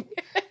going.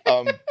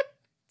 No.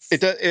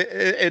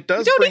 It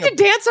does. You don't need to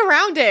dance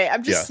around it.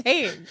 I'm just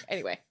saying.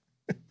 Anyway.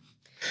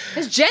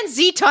 Has Gen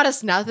Z taught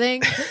us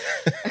nothing?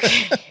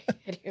 Okay.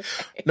 Anyway.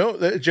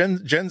 No,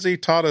 Gen Z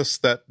taught us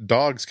that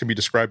dogs can be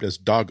described as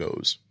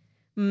doggos,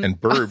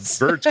 and birds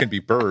can be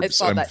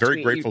burbs. I'm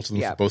very grateful to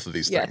them for both of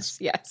these things.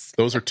 Yes,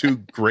 those are two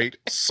great,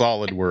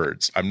 solid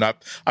words. I'm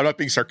not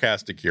being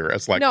sarcastic here.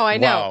 It's like, no, I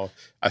know. Wow.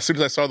 As soon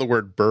as I saw the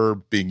word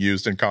burb being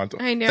used in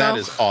context, I know. That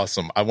is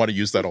awesome. I want to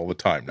use that all the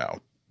time now.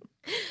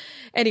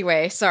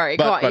 Anyway, sorry.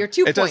 Go on. Your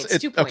 2 points.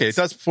 2 points. Okay, it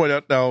does point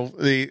out now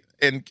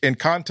in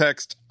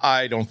context.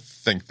 I don't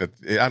think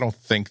that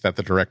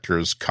the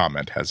director's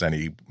comment holds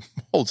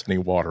any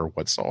water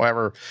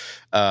whatsoever.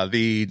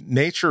 The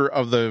nature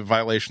of the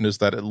violation is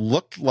that it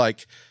looked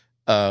like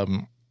they're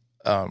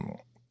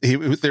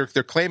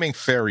claiming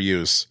fair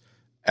use,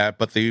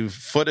 but the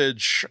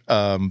footage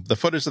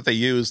that they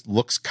used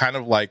looks kind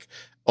of like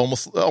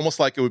almost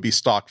like it would be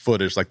stock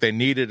footage. Like they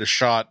needed a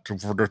shot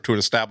to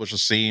establish a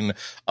scene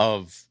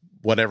of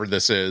whatever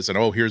this is, and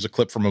here's a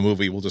clip from a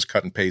movie, we'll just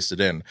cut and paste it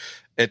in.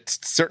 It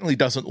certainly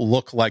doesn't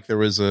look like there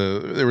was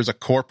a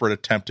corporate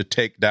attempt to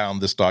take down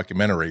this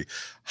documentary.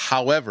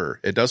 However,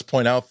 it does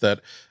point out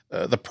that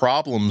the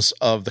problems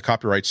of the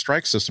copyright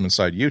strike system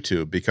inside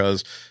YouTube,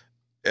 because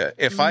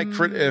if I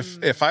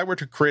were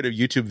to create a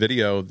YouTube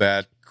video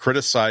that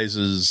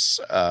criticizes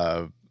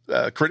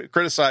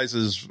let's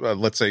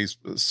say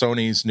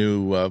Sony's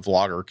new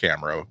vlogger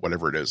camera,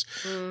 whatever it is,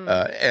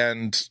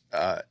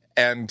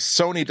 and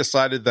Sony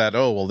decided that,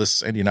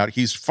 this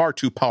he's far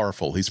too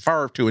powerful. He's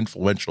far too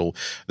influential.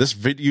 This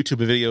YouTube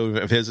video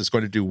of his is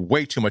going to do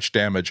way too much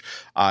damage.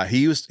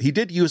 He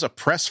did use a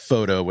press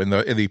photo in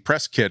the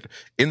press kit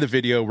in the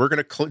video. We're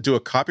going to do a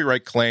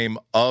copyright claim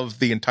of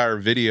the entire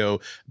video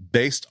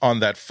based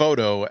on that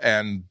photo,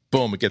 and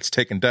boom, it gets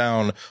taken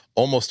down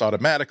almost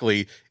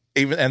automatically.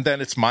 And then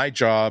it's my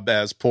job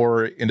as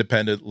poor,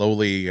 independent,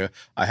 lowly.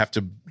 I have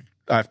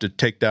to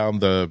take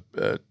down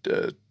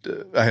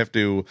I have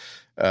to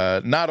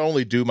not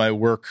only do my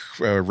work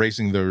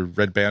raising the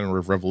red banner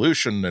of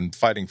revolution and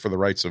fighting for the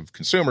rights of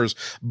consumers,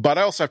 but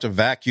I also have to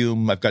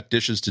vacuum. I've got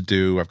dishes to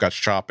do. I've got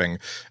shopping.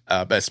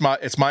 But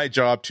it's my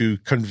job to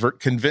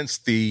convince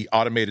the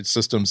automated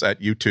systems at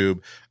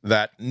YouTube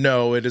that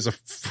no, it is a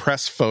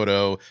press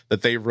photo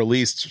that they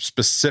released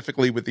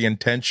specifically with the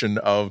intention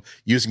of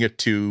using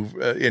it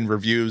in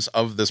reviews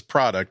of this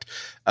product,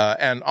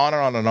 and on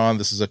and on and on.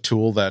 This is a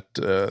tool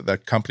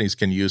that companies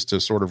can use to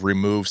sort of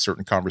remove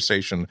certain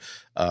conversation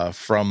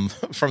from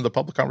the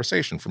public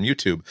conversation from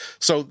YouTube.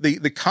 So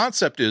the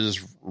concept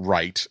is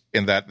right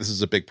in that this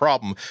is a big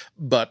problem,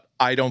 but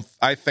I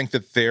think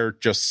that they're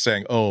just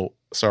saying,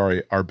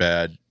 sorry, our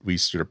bad. We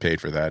should have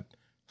paid for that.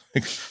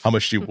 How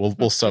much do you,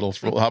 we'll settle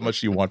for, how much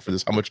do you want for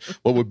this?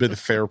 What would be the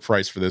fair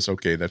price for this?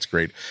 Okay, that's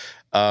great.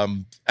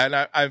 And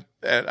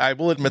I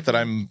will admit that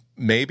I'm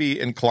maybe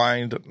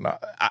inclined.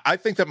 I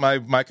think that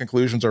my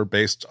conclusions are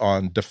based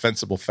on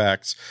defensible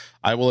facts.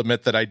 I will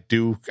admit that I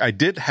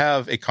did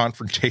have a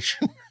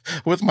confrontation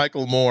with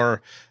Michael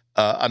Moore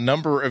a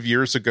number of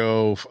years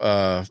ago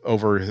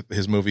over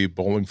his movie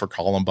Bowling for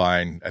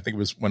Columbine. I think it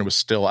was when it was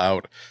still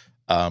out.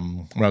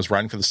 When I was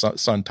writing for the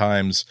Sun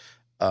Times,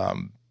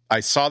 I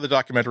saw the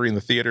documentary in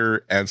the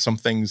theater, and some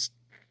things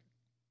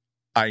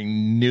I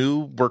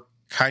knew were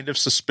kind of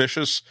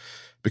suspicious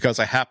because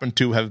I happened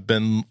to have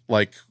been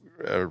like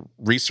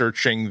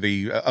researching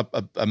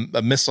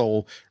a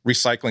missile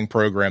recycling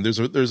program.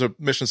 There's a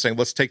mission saying,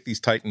 let's take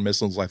these Titan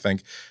missiles, I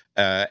think,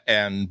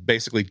 and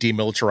basically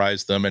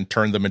demilitarize them and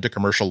turn them into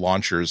commercial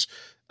launchers.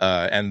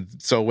 And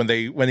so when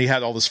he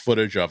had all this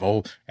footage of,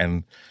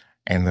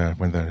 when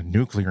the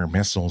nuclear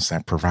missiles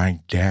that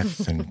provide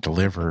death and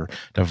deliver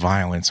the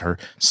violence are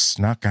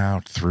snuck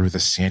out through the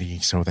city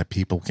so that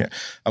people can,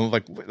 I'm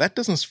like, that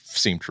doesn't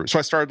seem true. So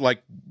I started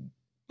like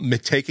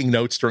taking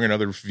notes during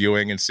another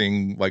viewing and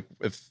seeing like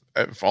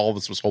if all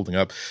this was holding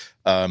up.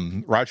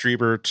 Roger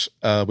Ebert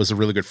was a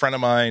really good friend of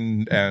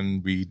mine,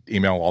 and we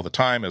email all the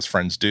time, as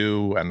friends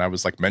do. And I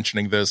was like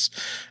mentioning this,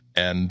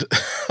 and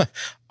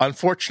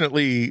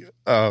unfortunately,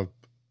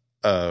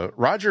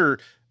 Roger,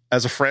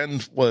 as a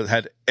friend,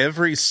 had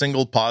every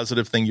single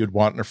positive thing you'd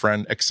want in a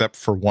friend, except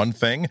for one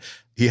thing.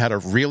 He had a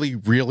really,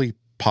 really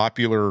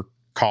popular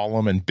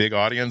column and big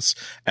audience,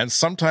 and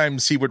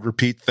sometimes he would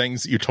repeat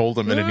things that you told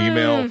him in an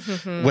email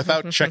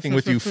without checking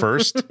with you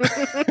first.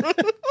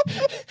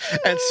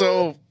 And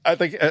so I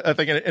think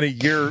in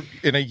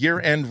a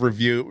year-end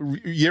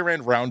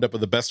roundup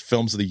of the best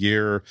films of the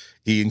year,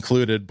 he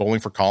included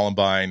Bowling for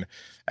Columbine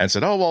and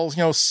said, "Oh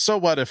well, so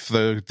what if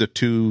the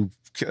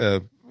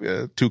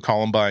two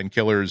Columbine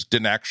killers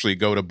didn't actually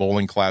go to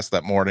bowling class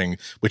that morning,"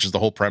 which is the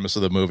whole premise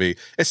of the movie.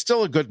 It's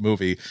still a good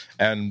movie.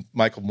 And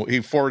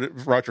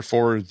Roger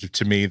forwarded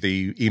to me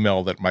the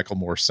email that Michael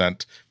Moore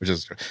sent, which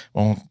is,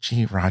 "Well,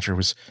 gee, Roger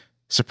was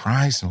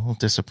surprised and a little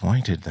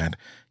disappointed that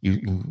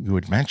you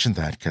had mentioned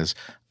that, because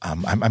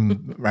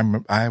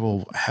I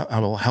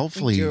will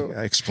helpfully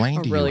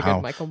explain to you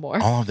how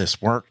all of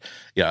this worked."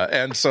 Yeah,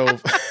 and so.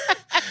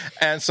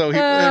 And so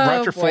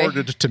Roger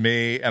forwarded it to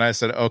me, and I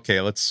said,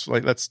 "Okay, let's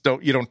tell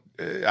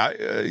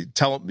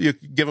him, you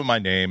give him my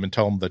name and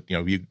tell him that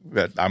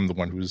that I'm the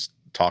one who's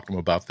talking to him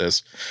about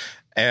this."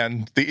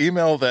 And the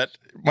email that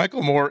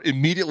Michael Moore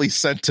immediately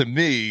sent to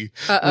me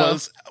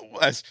was,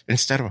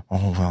 instead of,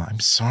 "Oh well, I'm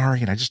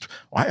sorry, and I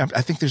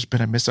think there's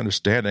been a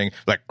misunderstanding,"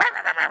 like,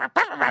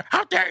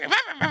 "How dare you!"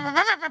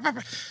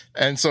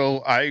 And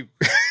so I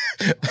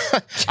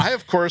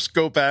of course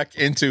go back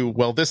into,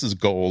 well, this is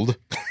gold.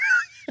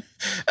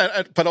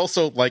 But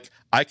also, like,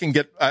 I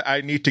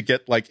need to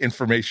get like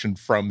information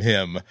from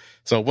him.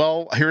 So,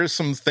 well, here are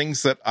some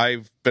things that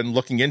I've been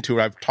looking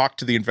into. I've talked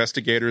to the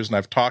investigators, and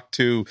I've talked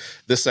to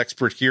this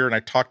expert here, and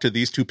I talked to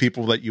these two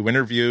people that you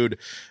interviewed.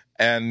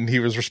 And he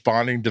was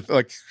responding to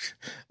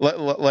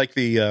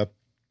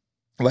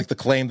like the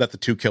claim that the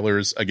two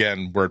killers,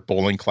 again, were at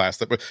bowling class.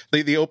 That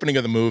the opening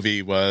of the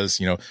movie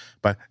was,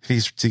 but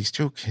these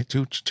two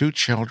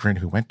children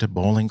who went to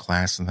bowling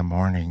class in the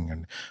morning,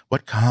 and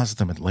what caused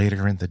them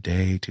later in the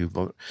day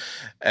to,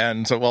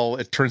 and so, well,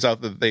 it turns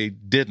out that they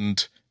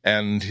didn't.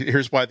 And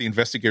here's why the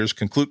investigators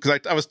conclude,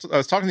 because I was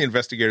talking to the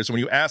investigators, and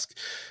when you ask,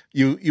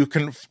 you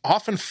can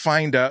often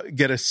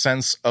get a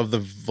sense of the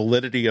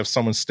validity of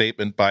someone's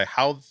statement by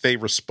how they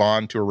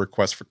respond to a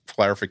request for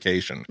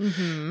clarification.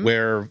 Mm-hmm.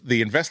 Where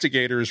the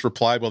investigators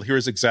replied, "Well,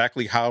 here's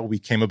exactly how we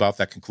came about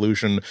that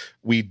conclusion.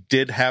 We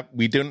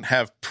didn't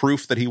have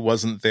proof that he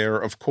wasn't there,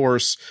 of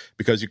course,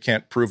 because you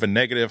can't prove a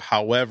negative.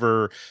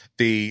 However,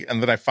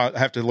 and then I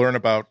have to learn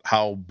about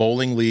how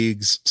bowling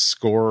leagues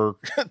score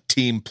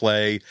team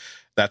play."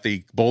 That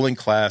the bowling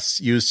class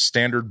used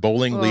standard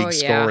bowling league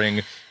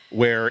scoring,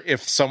 where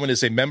if someone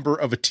is a member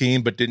of a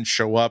team but didn't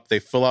show up, they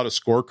fill out a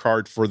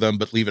scorecard for them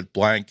but leave it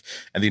blank.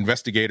 And the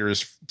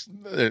investigators,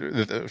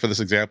 for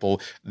this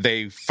example,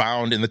 they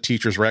found in the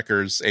teacher's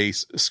records a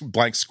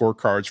blank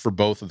scorecards for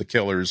both of the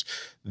killers,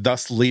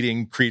 thus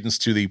leading credence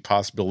to the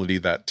possibility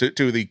that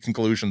to the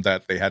conclusion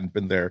that they hadn't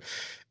been there.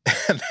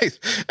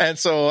 And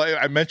so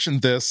I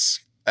mentioned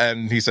this.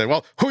 And he said,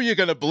 "Well, who are you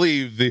going to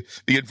believe, the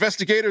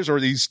investigators or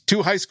these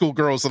two high school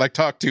girls that I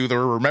talked to that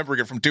were remembering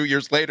it from 2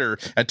 years later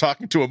and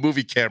talking to a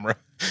movie camera?"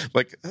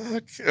 Like,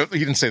 he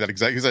didn't say that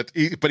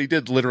exactly, but he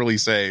did literally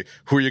say,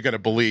 "Who are you going to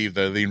believe,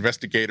 the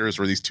investigators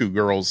or these two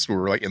girls who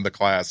were like in the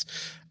class?"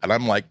 And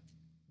I'm like,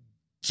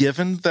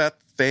 given that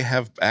they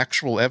have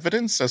actual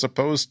evidence as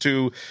opposed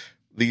to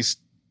these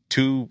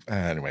two,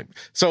 anyway.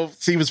 So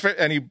he was very,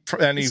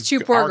 these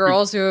two poor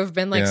girls who have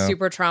been like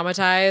super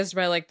traumatized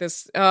by like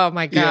this. Oh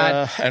my god!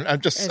 Yeah, and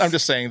I'm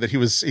just saying that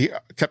he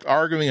kept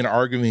arguing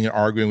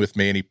with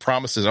me, and he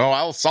promises, "Oh,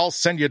 I'll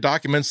send you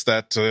documents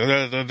that,"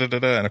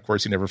 and of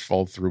course he never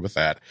followed through with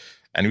that.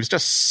 and he was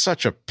just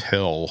such a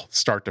pill,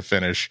 start to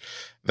finish,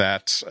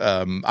 that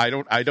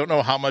I don't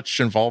know how much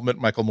involvement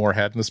Michael Moore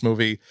had in this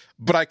movie,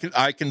 but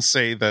I can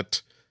say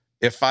that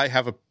if I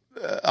have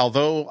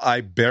although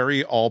I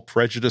bury all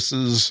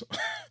prejudices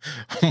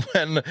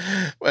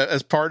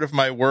as part of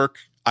my work,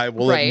 I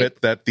will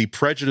admit that the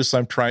prejudice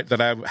that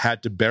I've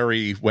had to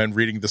bury when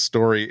reading the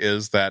story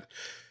is that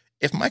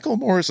if Michael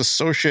Moore is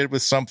associated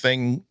with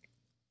something,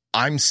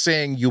 I'm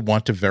saying you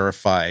want to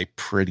verify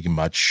pretty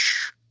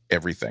much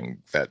everything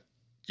that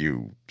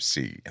you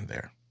see in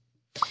there.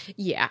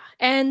 Yeah.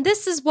 And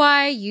this is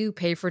why you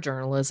pay for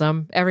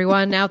journalism.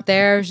 Everyone out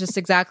there is just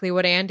exactly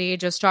what Andy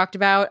just talked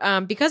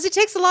about. Because it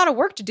takes a lot of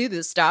work to do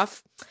this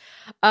stuff.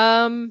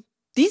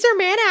 These are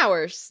man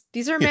hours.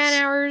 These are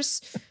man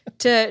hours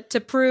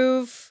to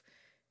prove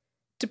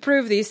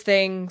these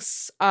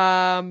things.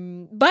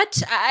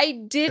 But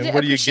I did. And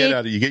what do you get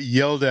out of it? You get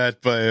yelled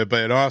at by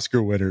an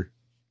Oscar winner.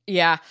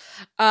 Yeah.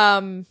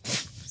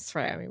 That's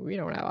right. I mean, we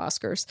don't have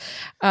Oscars.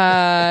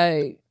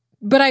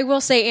 But I will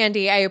say,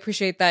 Andy, I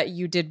appreciate that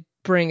you did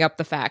bring up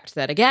the fact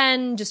that,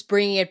 again, just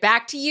bringing it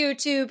back to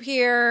YouTube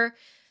here,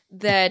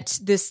 that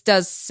this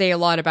does say a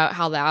lot about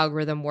how the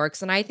algorithm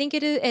works. And I think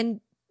it is,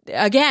 and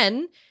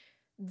again,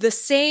 the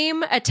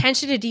same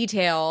attention to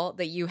detail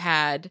that you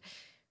had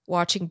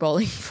watching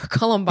Bowling for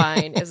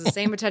Columbine is the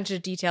same attention to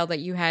detail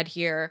that you had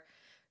here,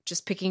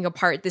 just picking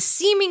apart the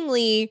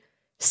seemingly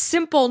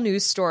simple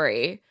news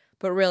story.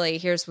 But really,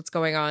 here's what's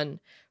going on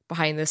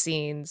behind the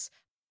scenes.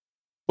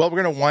 Well,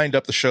 we're going to wind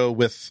up the show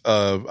with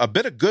a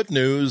bit of good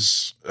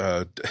news.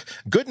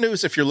 Good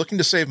news if you're looking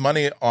to save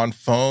money on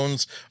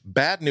phones.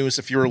 Bad news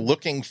if you're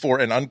looking for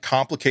an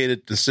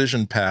uncomplicated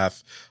decision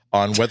path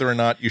on whether or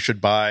not you should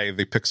buy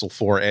the Pixel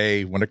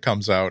 4a when it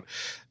comes out.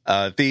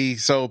 Over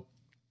the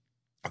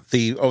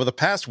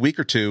past week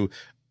or two,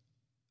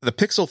 the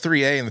Pixel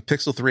 3a and the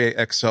Pixel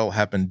 3a XL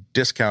have been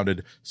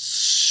discounted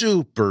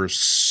super,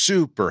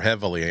 super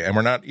heavily. And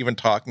we're not even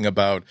talking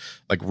about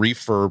like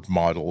refurb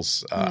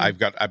models. I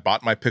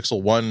bought my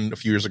Pixel 1 a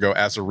few years ago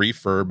as a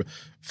refurb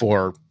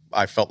for,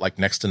 I felt like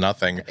next to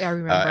nothing. I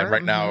remember. And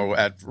right now,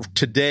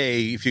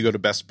 today, if you go to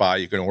Best Buy,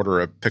 you can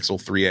order a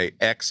Pixel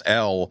 3a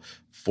XL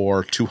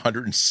for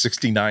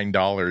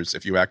 $269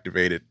 if you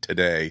activate it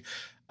today.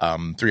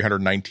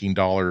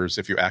 $319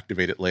 if you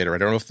activate it later. I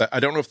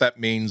don't know if that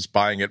means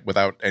buying it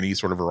without any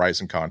sort of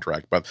Verizon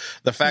contract, but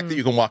the fact that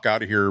you can walk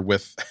out of here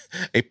with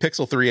a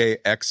Pixel 3a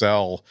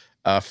XL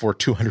for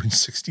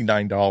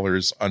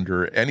 $269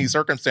 under any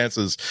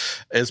circumstances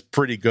is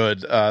pretty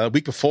good. A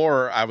week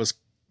before, I was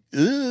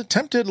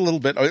tempted a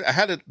little bit. I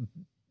had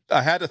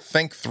to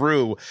think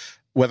through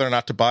whether or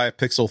not to buy a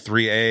Pixel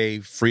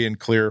 3a free and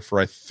clear for,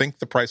 I think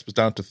the price was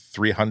down to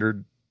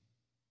 $300,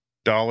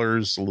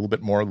 a little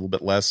bit more, a little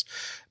bit less,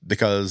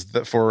 because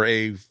for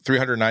a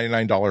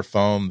 $399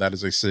 phone, that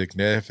is a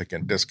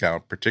significant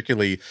discount,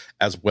 particularly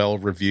as well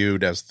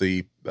reviewed as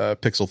the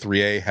Pixel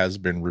 3a has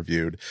been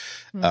reviewed.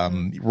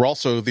 We're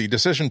also, the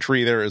decision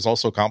tree there is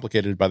also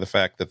complicated by the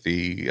fact that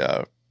the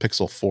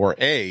Pixel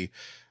 4a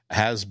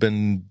has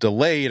been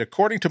delayed,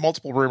 according to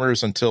multiple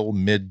rumors, until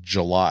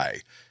mid-July.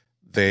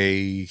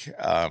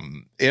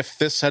 If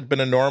this had been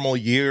a normal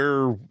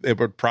year, it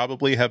would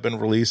probably have been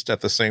released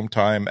at the same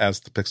time as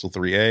the Pixel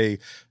 3a,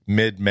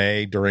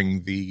 mid-May,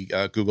 during the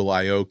Google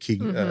I/O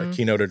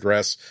keynote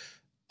address.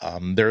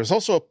 There's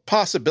also a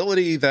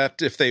possibility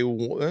that if they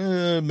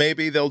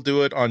maybe they'll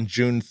do it on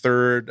June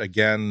 3rd,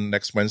 again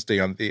next Wednesday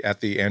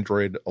at the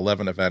Android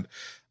 11 event.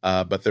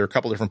 But there are a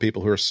couple different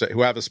people who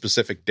have a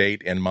specific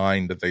date in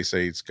mind that they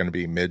say it's going to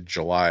be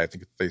mid-July. I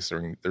think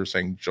they're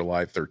saying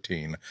July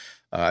 13.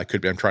 I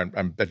could be. I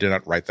did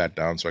not write that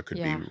down, so I could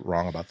be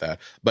wrong about that.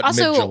 But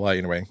also, mid-July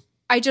anyway.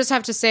 I just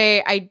have to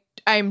say,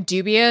 I'm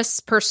dubious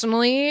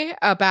personally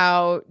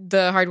about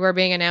the hardware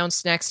being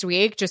announced next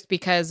week, just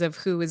because of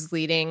who is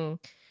leading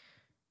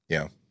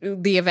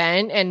the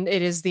event, and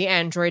it is the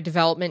Android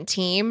development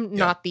team,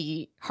 not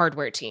the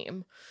hardware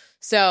team.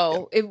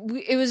 So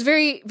it was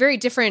very, very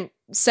different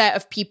set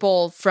of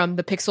people from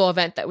the Pixel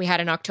event that we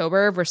had in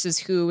October versus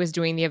who is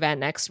doing the event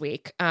next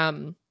week.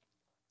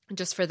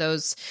 Just for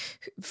those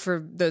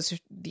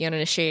the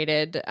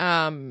uninitiated.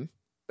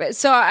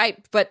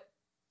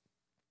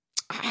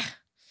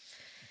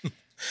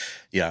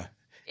 Yeah.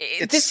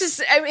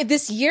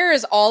 This year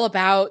is all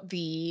about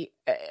the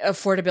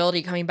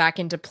affordability coming back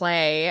into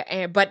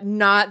play, but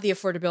not the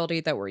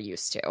affordability that we're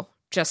used to.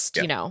 Just,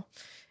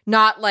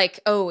 not like,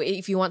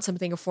 if you want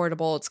something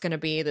affordable, it's going to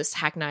be this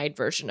hackneyed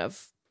version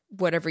of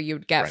whatever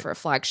you'd get for a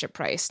flagship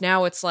price.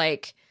 Now it's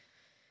like,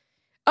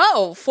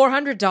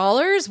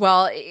 $400?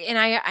 Well, and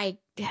I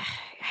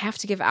have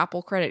to give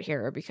Apple credit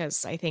here,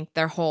 because I think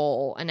their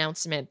whole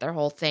announcement, their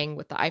whole thing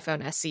with the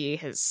iPhone SE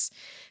has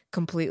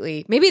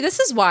completely, maybe this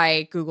is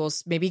why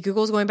Google's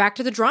going back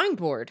to the drawing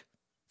board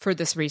for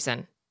this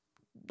reason.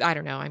 I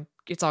don't know.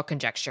 It's all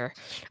conjecture.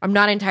 I'm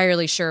not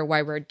entirely sure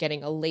why we're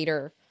getting a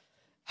later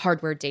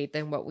hardware date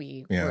than what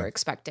we were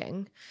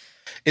expecting.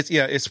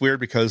 It's weird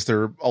because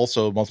there are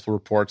also multiple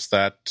reports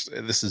that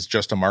this is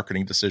just a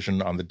marketing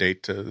decision on the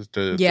date to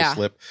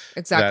slip.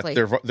 Exactly.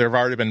 That there have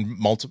already been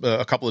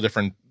a couple of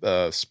different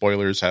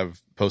spoilers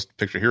have posted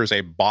picture. Here is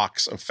a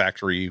box of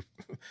factory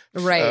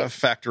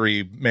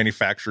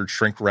manufactured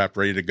shrink wrap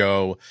ready to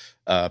go.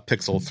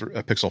 Pixel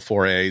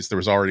 4As. There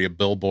was already a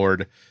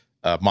billboard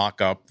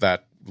mock-up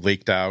that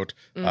leaked out.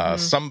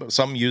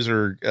 Some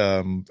user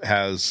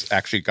has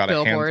actually got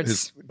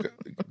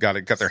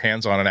got their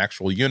hands on an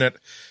actual unit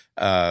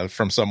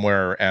from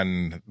somewhere,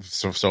 and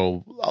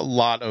so a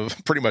lot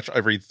of pretty much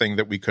everything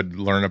that we could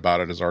learn about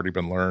it has already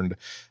been learned.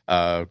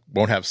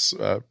 Won't have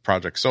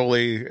Project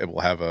Soli. It will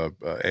have a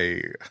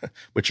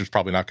which is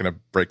probably not going to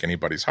break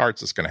anybody's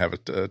hearts. It's going to have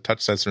a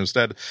touch sensor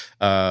instead.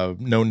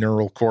 No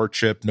neural core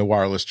chip, no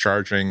wireless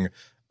charging.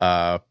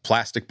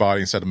 Plastic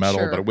body instead of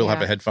metal, but it will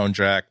have a headphone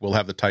jack. We'll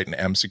have the Titan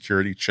M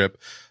security chip,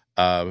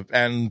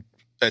 and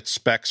its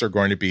specs are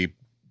going to be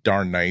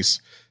darn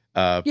nice.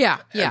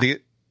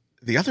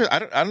 The other, I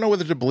don't know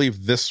whether to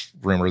believe this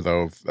rumor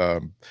though.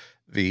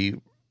 The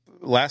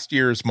last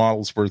year's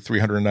models were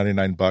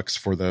 $399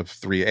 for the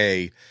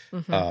 3A.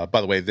 By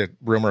the way, the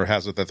rumor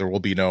has it that there will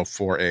be no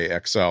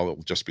 4A XL. It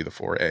will just be the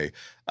 4A.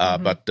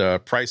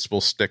 But price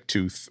will stick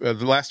to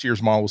the last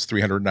year's model was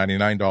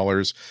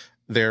 $399.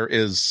 There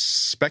is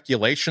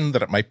speculation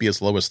that it might be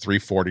as low as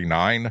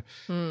 $349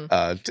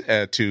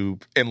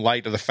 in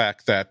light of the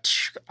fact that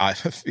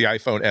the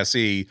iPhone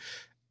SE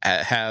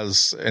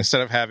has,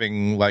 instead of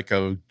having like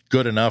a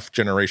good enough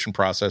generation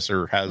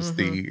processor,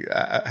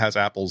 has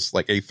Apple's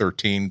like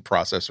A13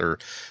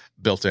 processor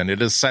built in.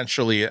 It is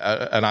essentially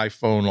an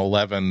iPhone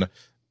 11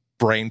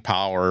 brain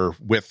power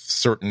with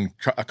certain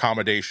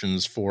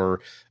accommodations for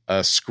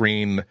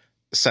screen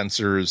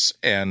sensors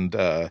and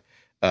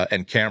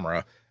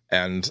camera.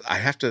 And I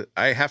have to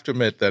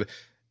admit that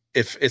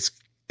if it's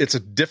a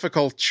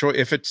difficult choice,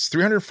 if it's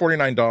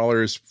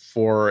 $349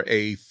 for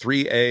a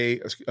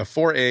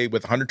 4A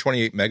with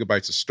 128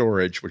 megabytes of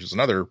storage, which is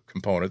another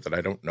component that I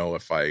don't know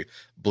if I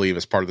believe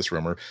is part of this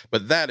rumor,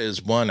 but that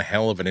is one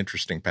hell of an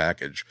interesting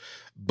package.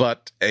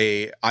 But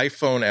a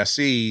iPhone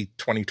SE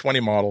 2020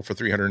 model for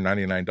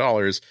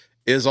 $399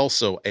 is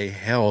also a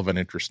hell of an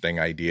interesting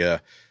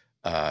idea.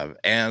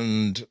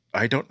 And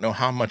I don't know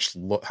how much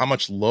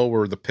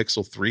lower the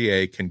Pixel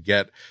 3a can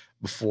get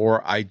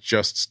before I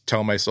just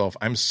tell myself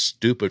I'm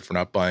stupid for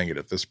not buying it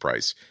at this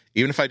price.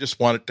 Even if I just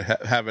wanted to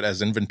have it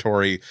as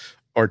inventory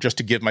or just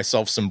to give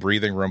myself some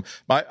breathing room.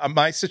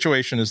 My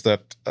situation is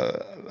that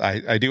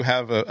I do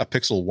have a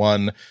Pixel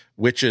 1,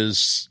 which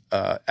is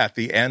at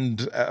the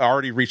end,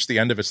 already reached the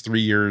end of its 3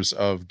 years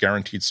of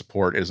guaranteed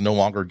support. It is no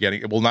longer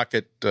getting, it will not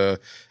get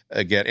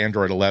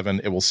Android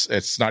 11.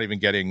 It's not even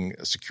getting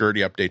security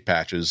update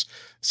patches.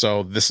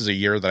 So this is a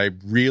year that I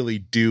really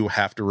do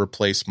have to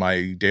replace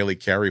my daily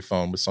carry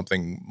phone with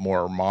something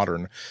more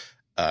modern.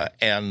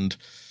 And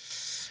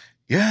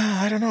yeah,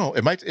 I don't know.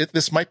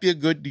 This might be a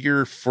good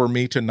year for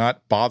me to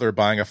not bother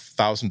buying a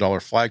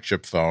 $1,000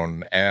 flagship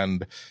phone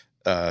and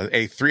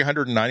a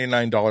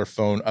 $399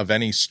 phone of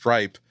any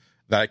stripe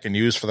that I can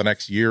use for the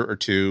next year or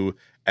two,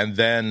 and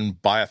then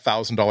buy a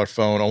 $1,000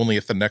 phone only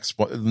if the next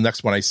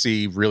one I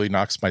see really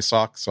knocks my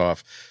socks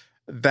off.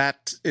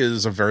 That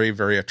is a very,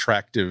 very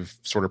attractive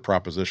sort of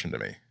proposition to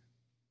me.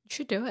 You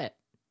should do it.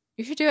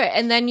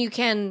 And then you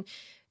can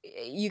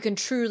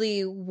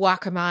truly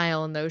walk a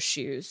mile in those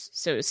shoes,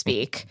 so to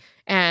speak,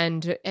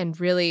 and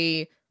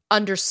really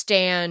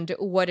understand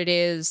what it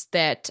is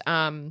that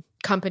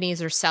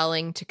companies are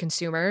selling to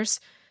consumers.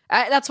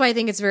 That's why I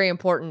think it's very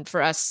important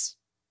for us,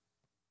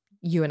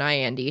 you and I,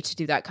 Andy, to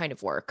do that kind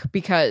of work,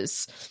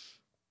 because,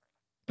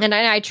 and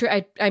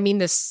I mean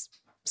this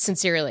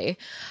sincerely,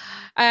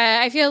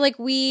 I feel like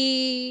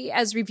we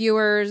as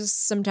reviewers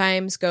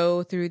sometimes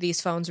go through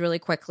these phones really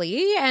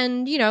quickly,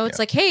 and it's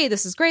like, hey,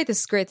 this is great,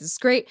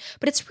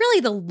 but it's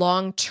really the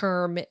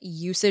long-term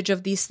usage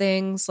of these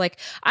things. Like,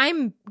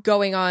 I'm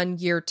going on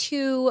year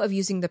 2 of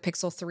using the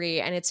Pixel 3,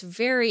 and it's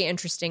very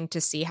interesting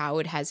to see how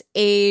it has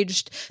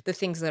aged, the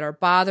things that are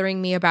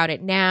bothering me about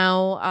it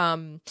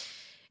now,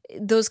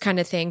 those kind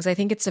of things. I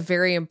think it's a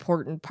very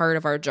important part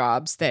of our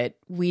jobs that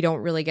we don't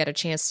really get a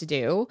chance to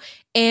do.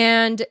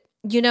 And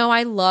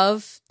I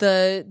love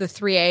the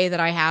 3A that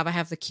I have. I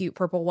have the cute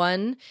purple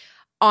one.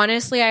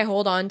 Honestly, I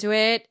hold on to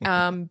it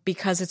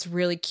because it's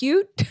really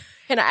cute.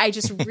 And I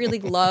just really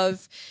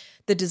love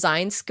the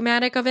design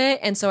schematic of it.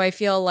 And so I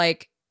feel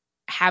like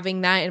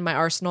having that in my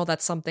arsenal,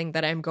 that's something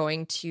that I'm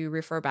going to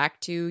refer back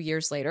to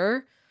years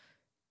later.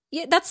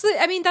 Yeah, that's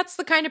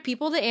the kind of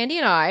people that Andy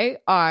and I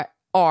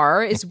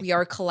we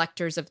are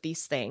collectors of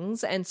these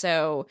things. And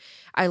so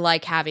I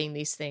like having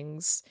these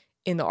things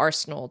in the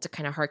arsenal to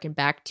kind of harken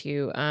back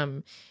to.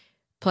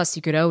 Plus,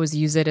 you could always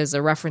use it as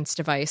a reference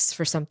device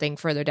for something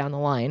further down the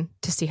line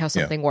to see how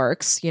something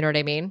works. You know what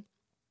I mean?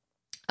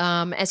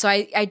 And so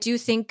I do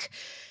think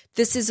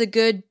this is a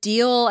good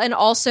deal. And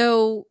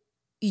also,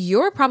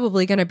 you're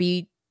probably going to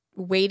be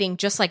waiting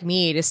just like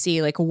me to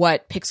see like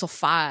what Pixel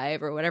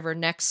 5 or whatever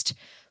next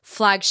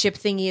flagship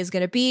thingy is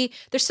going to be.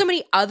 There's so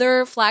many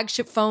other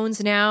flagship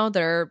phones now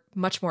that are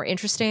much more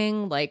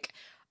interesting. Like,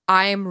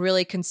 I'm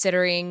really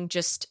considering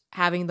just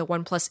having the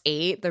OnePlus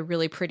 8, the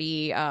really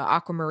pretty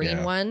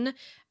aquamarine one,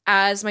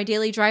 as my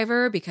daily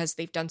driver, because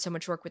they've done so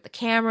much work with the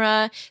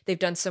camera. They've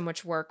done so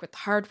much work with the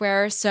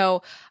hardware.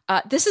 So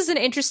this is an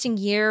interesting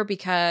year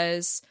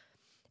because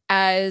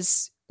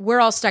as we're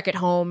all stuck at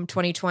home,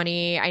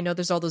 2020, I know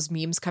there's all those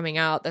memes coming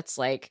out that's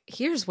like,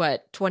 here's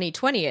what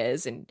 2020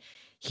 is, and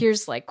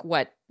here's like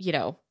what,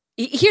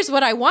 here's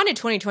what I wanted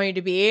 2020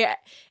 to be,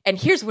 and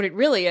here's what it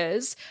really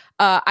is.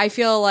 I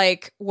feel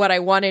like what I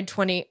wanted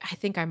I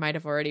think I might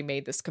have already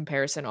made this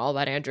comparison all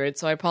about Android,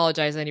 so I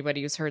apologize to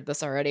anybody who's heard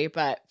this already,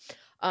 but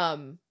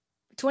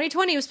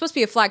 2020 was supposed to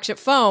be a flagship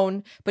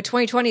phone, but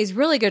 2020 is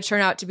really going to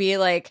turn out to be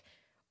like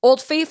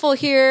Old Faithful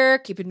here,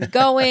 keeping me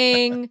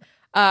going.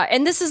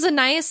 And this is a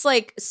nice,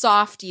 like,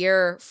 soft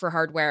year for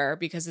hardware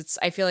because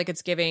I feel like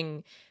it's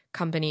giving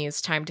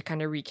companies time to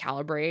kind of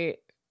recalibrate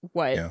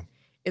what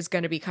is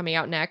going to be coming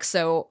out next.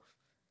 So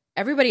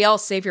everybody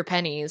else, save your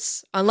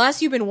pennies.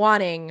 Unless you need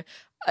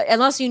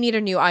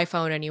a new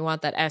iPhone and you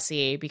want that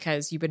SE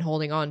because you've been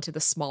holding on to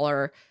the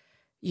smaller,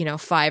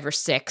 5 or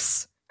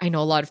 6. I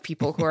know a lot of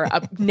people who are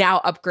now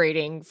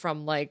upgrading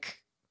from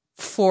like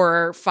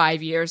 4 or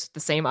 5 years with the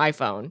same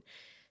iPhone.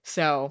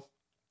 So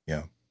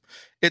yeah,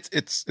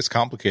 it's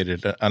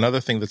complicated. Another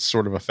thing that's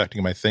sort of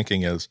affecting my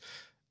thinking is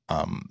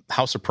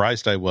how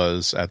surprised I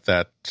was at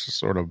that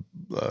sort of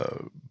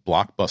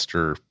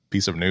blockbuster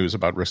piece of news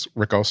about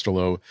Rick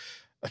Osterloh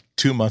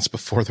 2 months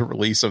before the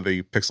release of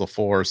the Pixel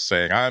 4,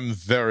 saying, I'm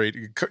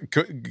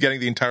getting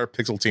the entire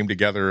Pixel team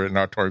together in an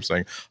auditorium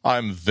saying,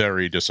 I'm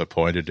very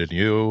disappointed in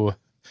you.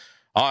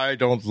 I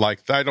don't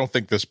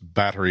think this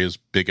battery is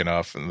big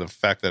enough. And the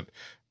fact that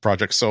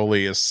Project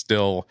Soli is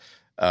still,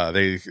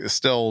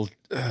 again,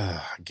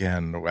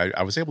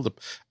 I was able to,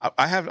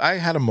 I had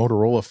a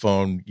Motorola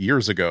phone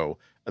years ago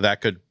that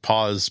could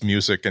pause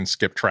music and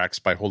skip tracks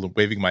by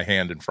waving my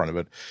hand in front of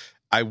it.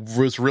 I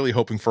was really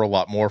hoping for a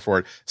lot more for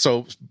it.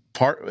 So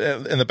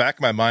in the back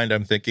of my mind,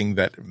 I'm thinking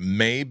that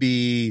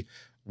maybe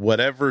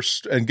whatever,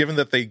 and given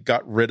that they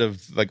got rid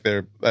of like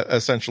their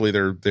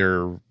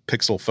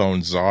Pixel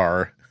phone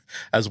czar,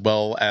 as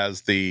well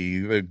as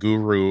the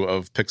guru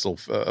of pixel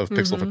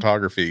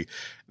photography,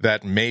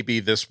 that maybe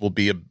this will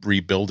be a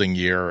rebuilding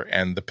year,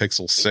 and the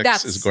Pixel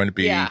 6 is going to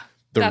be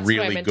the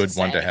really good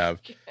one to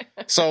have.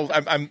 So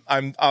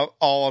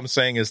all I'm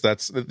saying is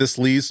this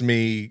leaves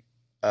me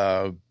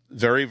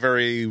very,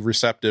 very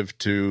receptive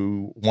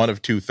to one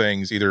of two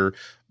things: either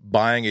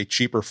buying a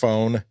cheaper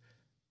phone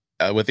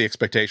with the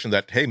expectation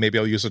that, hey, maybe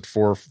I'll use it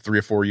for 3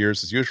 or 4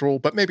 years as usual,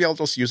 but maybe I'll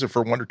just use it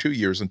for 1 or 2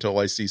 years until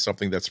I see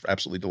something that's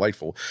absolutely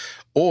delightful,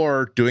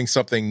 or doing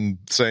something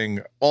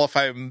saying, well, if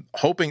I'm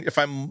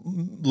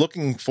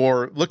looking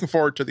forward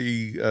to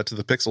the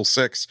Pixel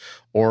 6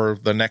 or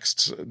the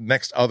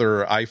next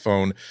other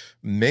iPhone,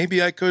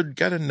 maybe I could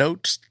get a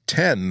Note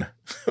 10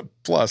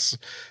 Plus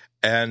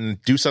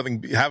and do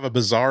something, have a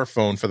bizarre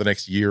phone for the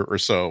next year or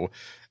so.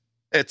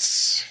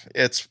 It's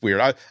weird.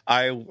 When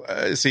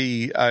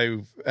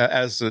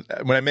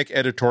I make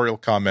editorial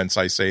comments,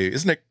 I say,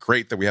 isn't it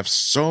great that we have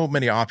so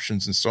many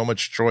options and so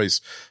much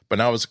choice? But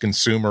now as a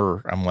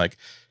consumer, I'm like,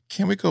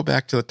 can we go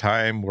back to the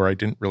time where I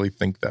didn't really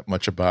think that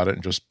much about it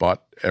and just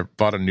bought a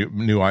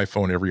new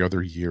iPhone every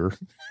other year?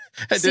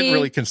 I didn't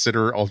really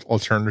consider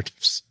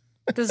alternatives.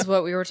 This is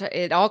what we were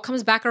it all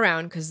comes back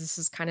around, because this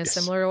is kind of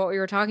similar to what we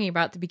were talking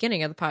about at the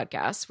beginning of the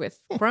podcast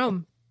with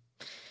Chrome.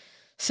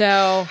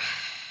 So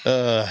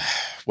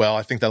well,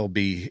 I think that'll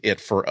be it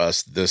for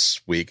us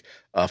this week.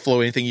 Flo,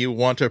 anything you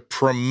want to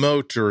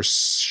promote or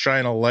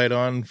shine a light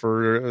on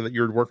that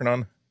you're working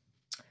on?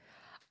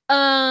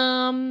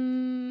 I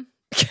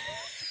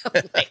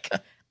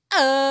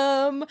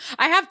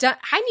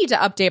need to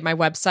update my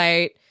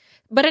website,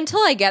 but until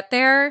I get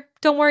there,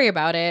 don't worry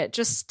about it.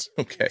 Just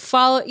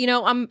follow,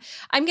 I'm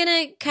going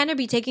to kind of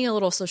be taking a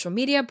little social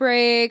media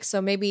break.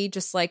 So maybe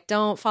just like,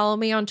 don't follow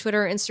me on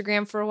Twitter or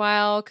Instagram for a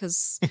while.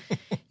 Cause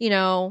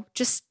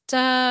just,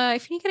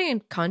 if you need to get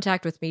in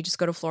contact with me, just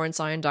go to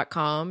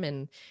florencezion.com.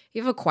 And if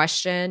you have a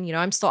question,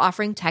 I'm still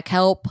offering tech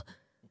help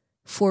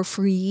for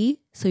free.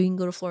 So you can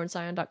go to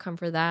florencezion.com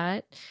for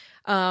that.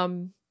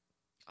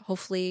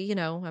 Hopefully,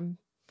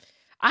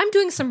 I'm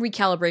doing some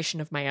recalibration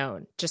of my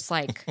own, just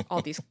like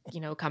all these,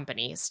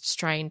 companies, just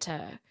trying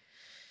to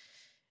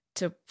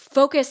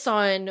focus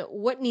on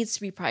what needs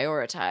to be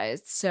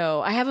prioritized.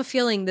 So I have a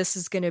feeling this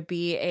is going to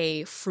be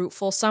a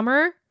fruitful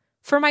summer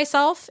for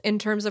myself in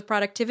terms of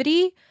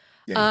productivity.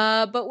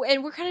 Yeah.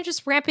 And we're kind of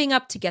just ramping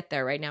up to get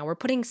there right now. We're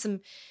putting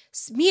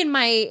me and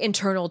my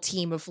internal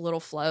team of little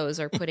flows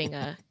are putting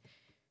a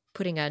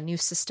new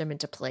system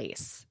into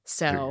place.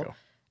 So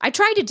I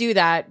tried to do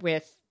that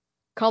with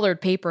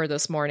colored paper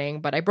this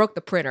morning, but I broke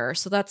the printer,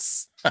 so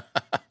that's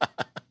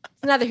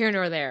neither here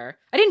nor there.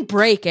 I didn't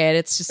break it.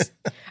 It's just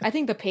I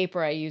think the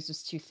paper I used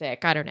was too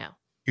thick. I don't know.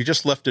 You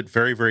just left it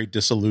very, very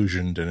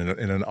disillusioned and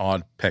in an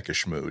odd,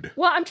 peckish mood.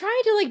 Well, I'm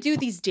trying to do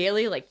these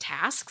daily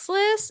task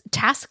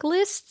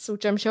lists,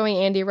 which I'm showing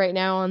Andy right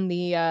now on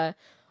the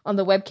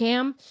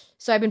webcam.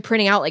 So I've been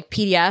printing out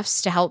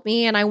PDFs to help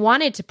me, and I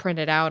wanted to print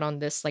it out on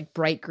this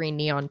bright green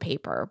neon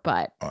paper,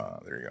 but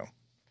there you go.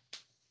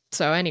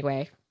 So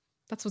anyway,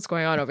 that's what's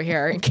going on over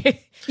here. In case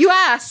you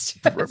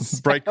asked.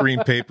 Bright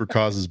green paper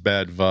causes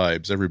bad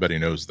vibes. Everybody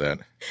knows that.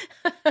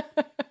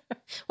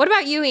 What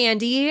about you,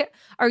 Andy?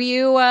 Are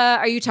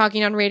you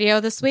talking on radio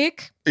this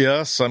week?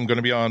 Yes, I'm going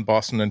to be on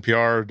Boston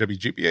NPR,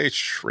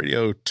 WGBH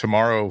radio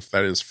tomorrow.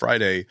 That is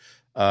Friday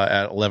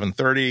at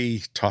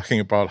 11:30, talking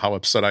about how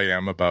upset I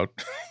am about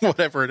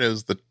whatever it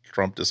is that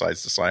Trump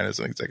decides to sign as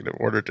an executive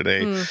order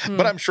today. Mm-hmm.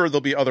 But I'm sure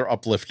there'll be other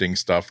uplifting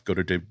stuff. Go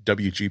to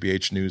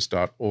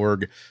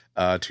WGBHnews.org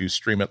to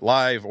stream it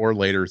live, or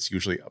later. It's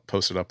usually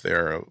posted up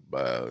there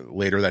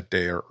later that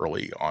day or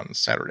early on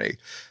Saturday.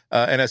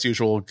 And as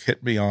usual,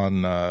 hit me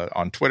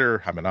on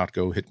Twitter. I'm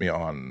Anatco. Hit me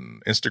on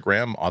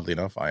Instagram. Oddly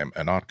enough, I am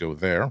Anatco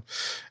there.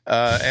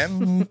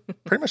 And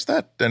pretty much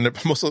that. And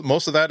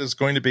most of that is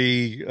going to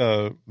be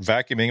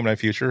vacuuming in my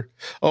future.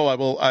 Oh,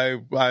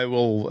 I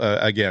will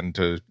again,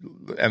 to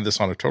end this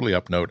on a totally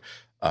up note.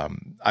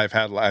 I've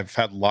had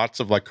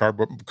lots of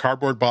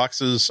cardboard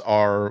boxes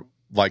are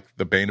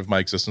the bane of my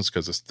existence,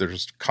 because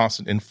there's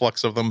constant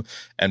influx of them,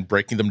 and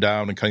breaking them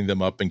down and cutting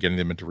them up and getting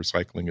them into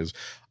recycling is.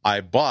 I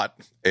bought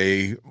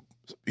a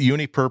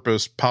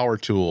unipurpose power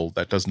tool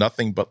that does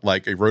nothing but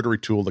a rotary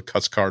tool that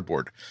cuts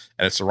cardboard,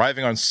 and it's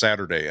arriving on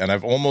Saturday. And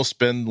I've almost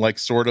been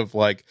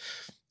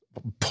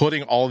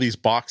putting all these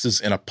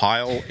boxes in a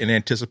pile in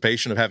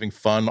anticipation of having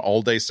fun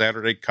all day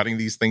Saturday, cutting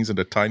these things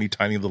into tiny,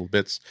 tiny little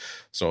bits.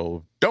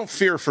 So don't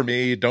fear for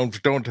me.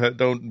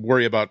 Don't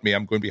worry about me.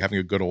 I'm going to be having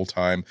a good old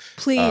time.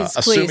 Please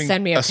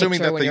send me a picture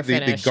when you're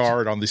finished. The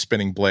guard on the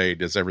spinning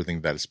blade is everything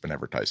that it's been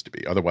advertised to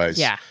be. Otherwise,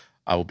 yeah.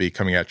 I will be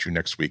coming at you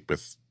next week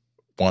with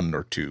 1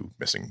 or 2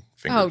 missing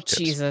fingertips. Oh,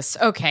 Jesus.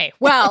 Okay.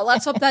 Well,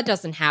 let's hope that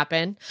doesn't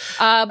happen.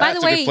 By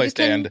the way, a good place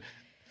to end.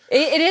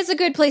 It is a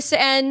good place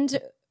to end.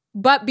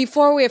 But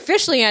before we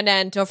officially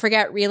end, don't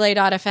forget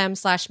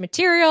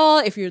relay.fm/material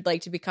if you'd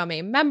like to become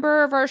a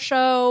member of our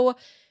show,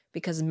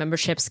 because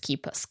memberships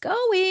keep us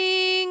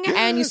going. Yes.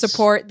 And you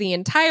support the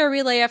entire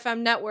Relay FM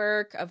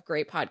network of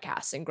great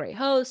podcasts and great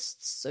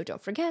hosts. So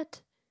don't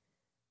forget.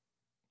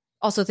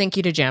 Also, thank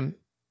you to Jim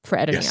for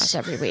editing us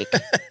every week.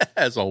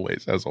 As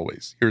always.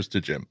 Here's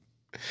to Jim.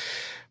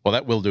 Well,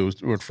 that will do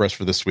it for us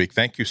for this week.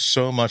 Thank you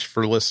so much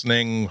for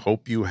listening.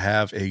 Hope you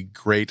have a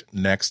great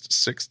next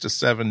 6 to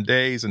 7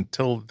 days.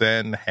 Until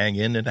then, hang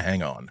in and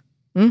hang on.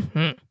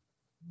 Mm-hmm.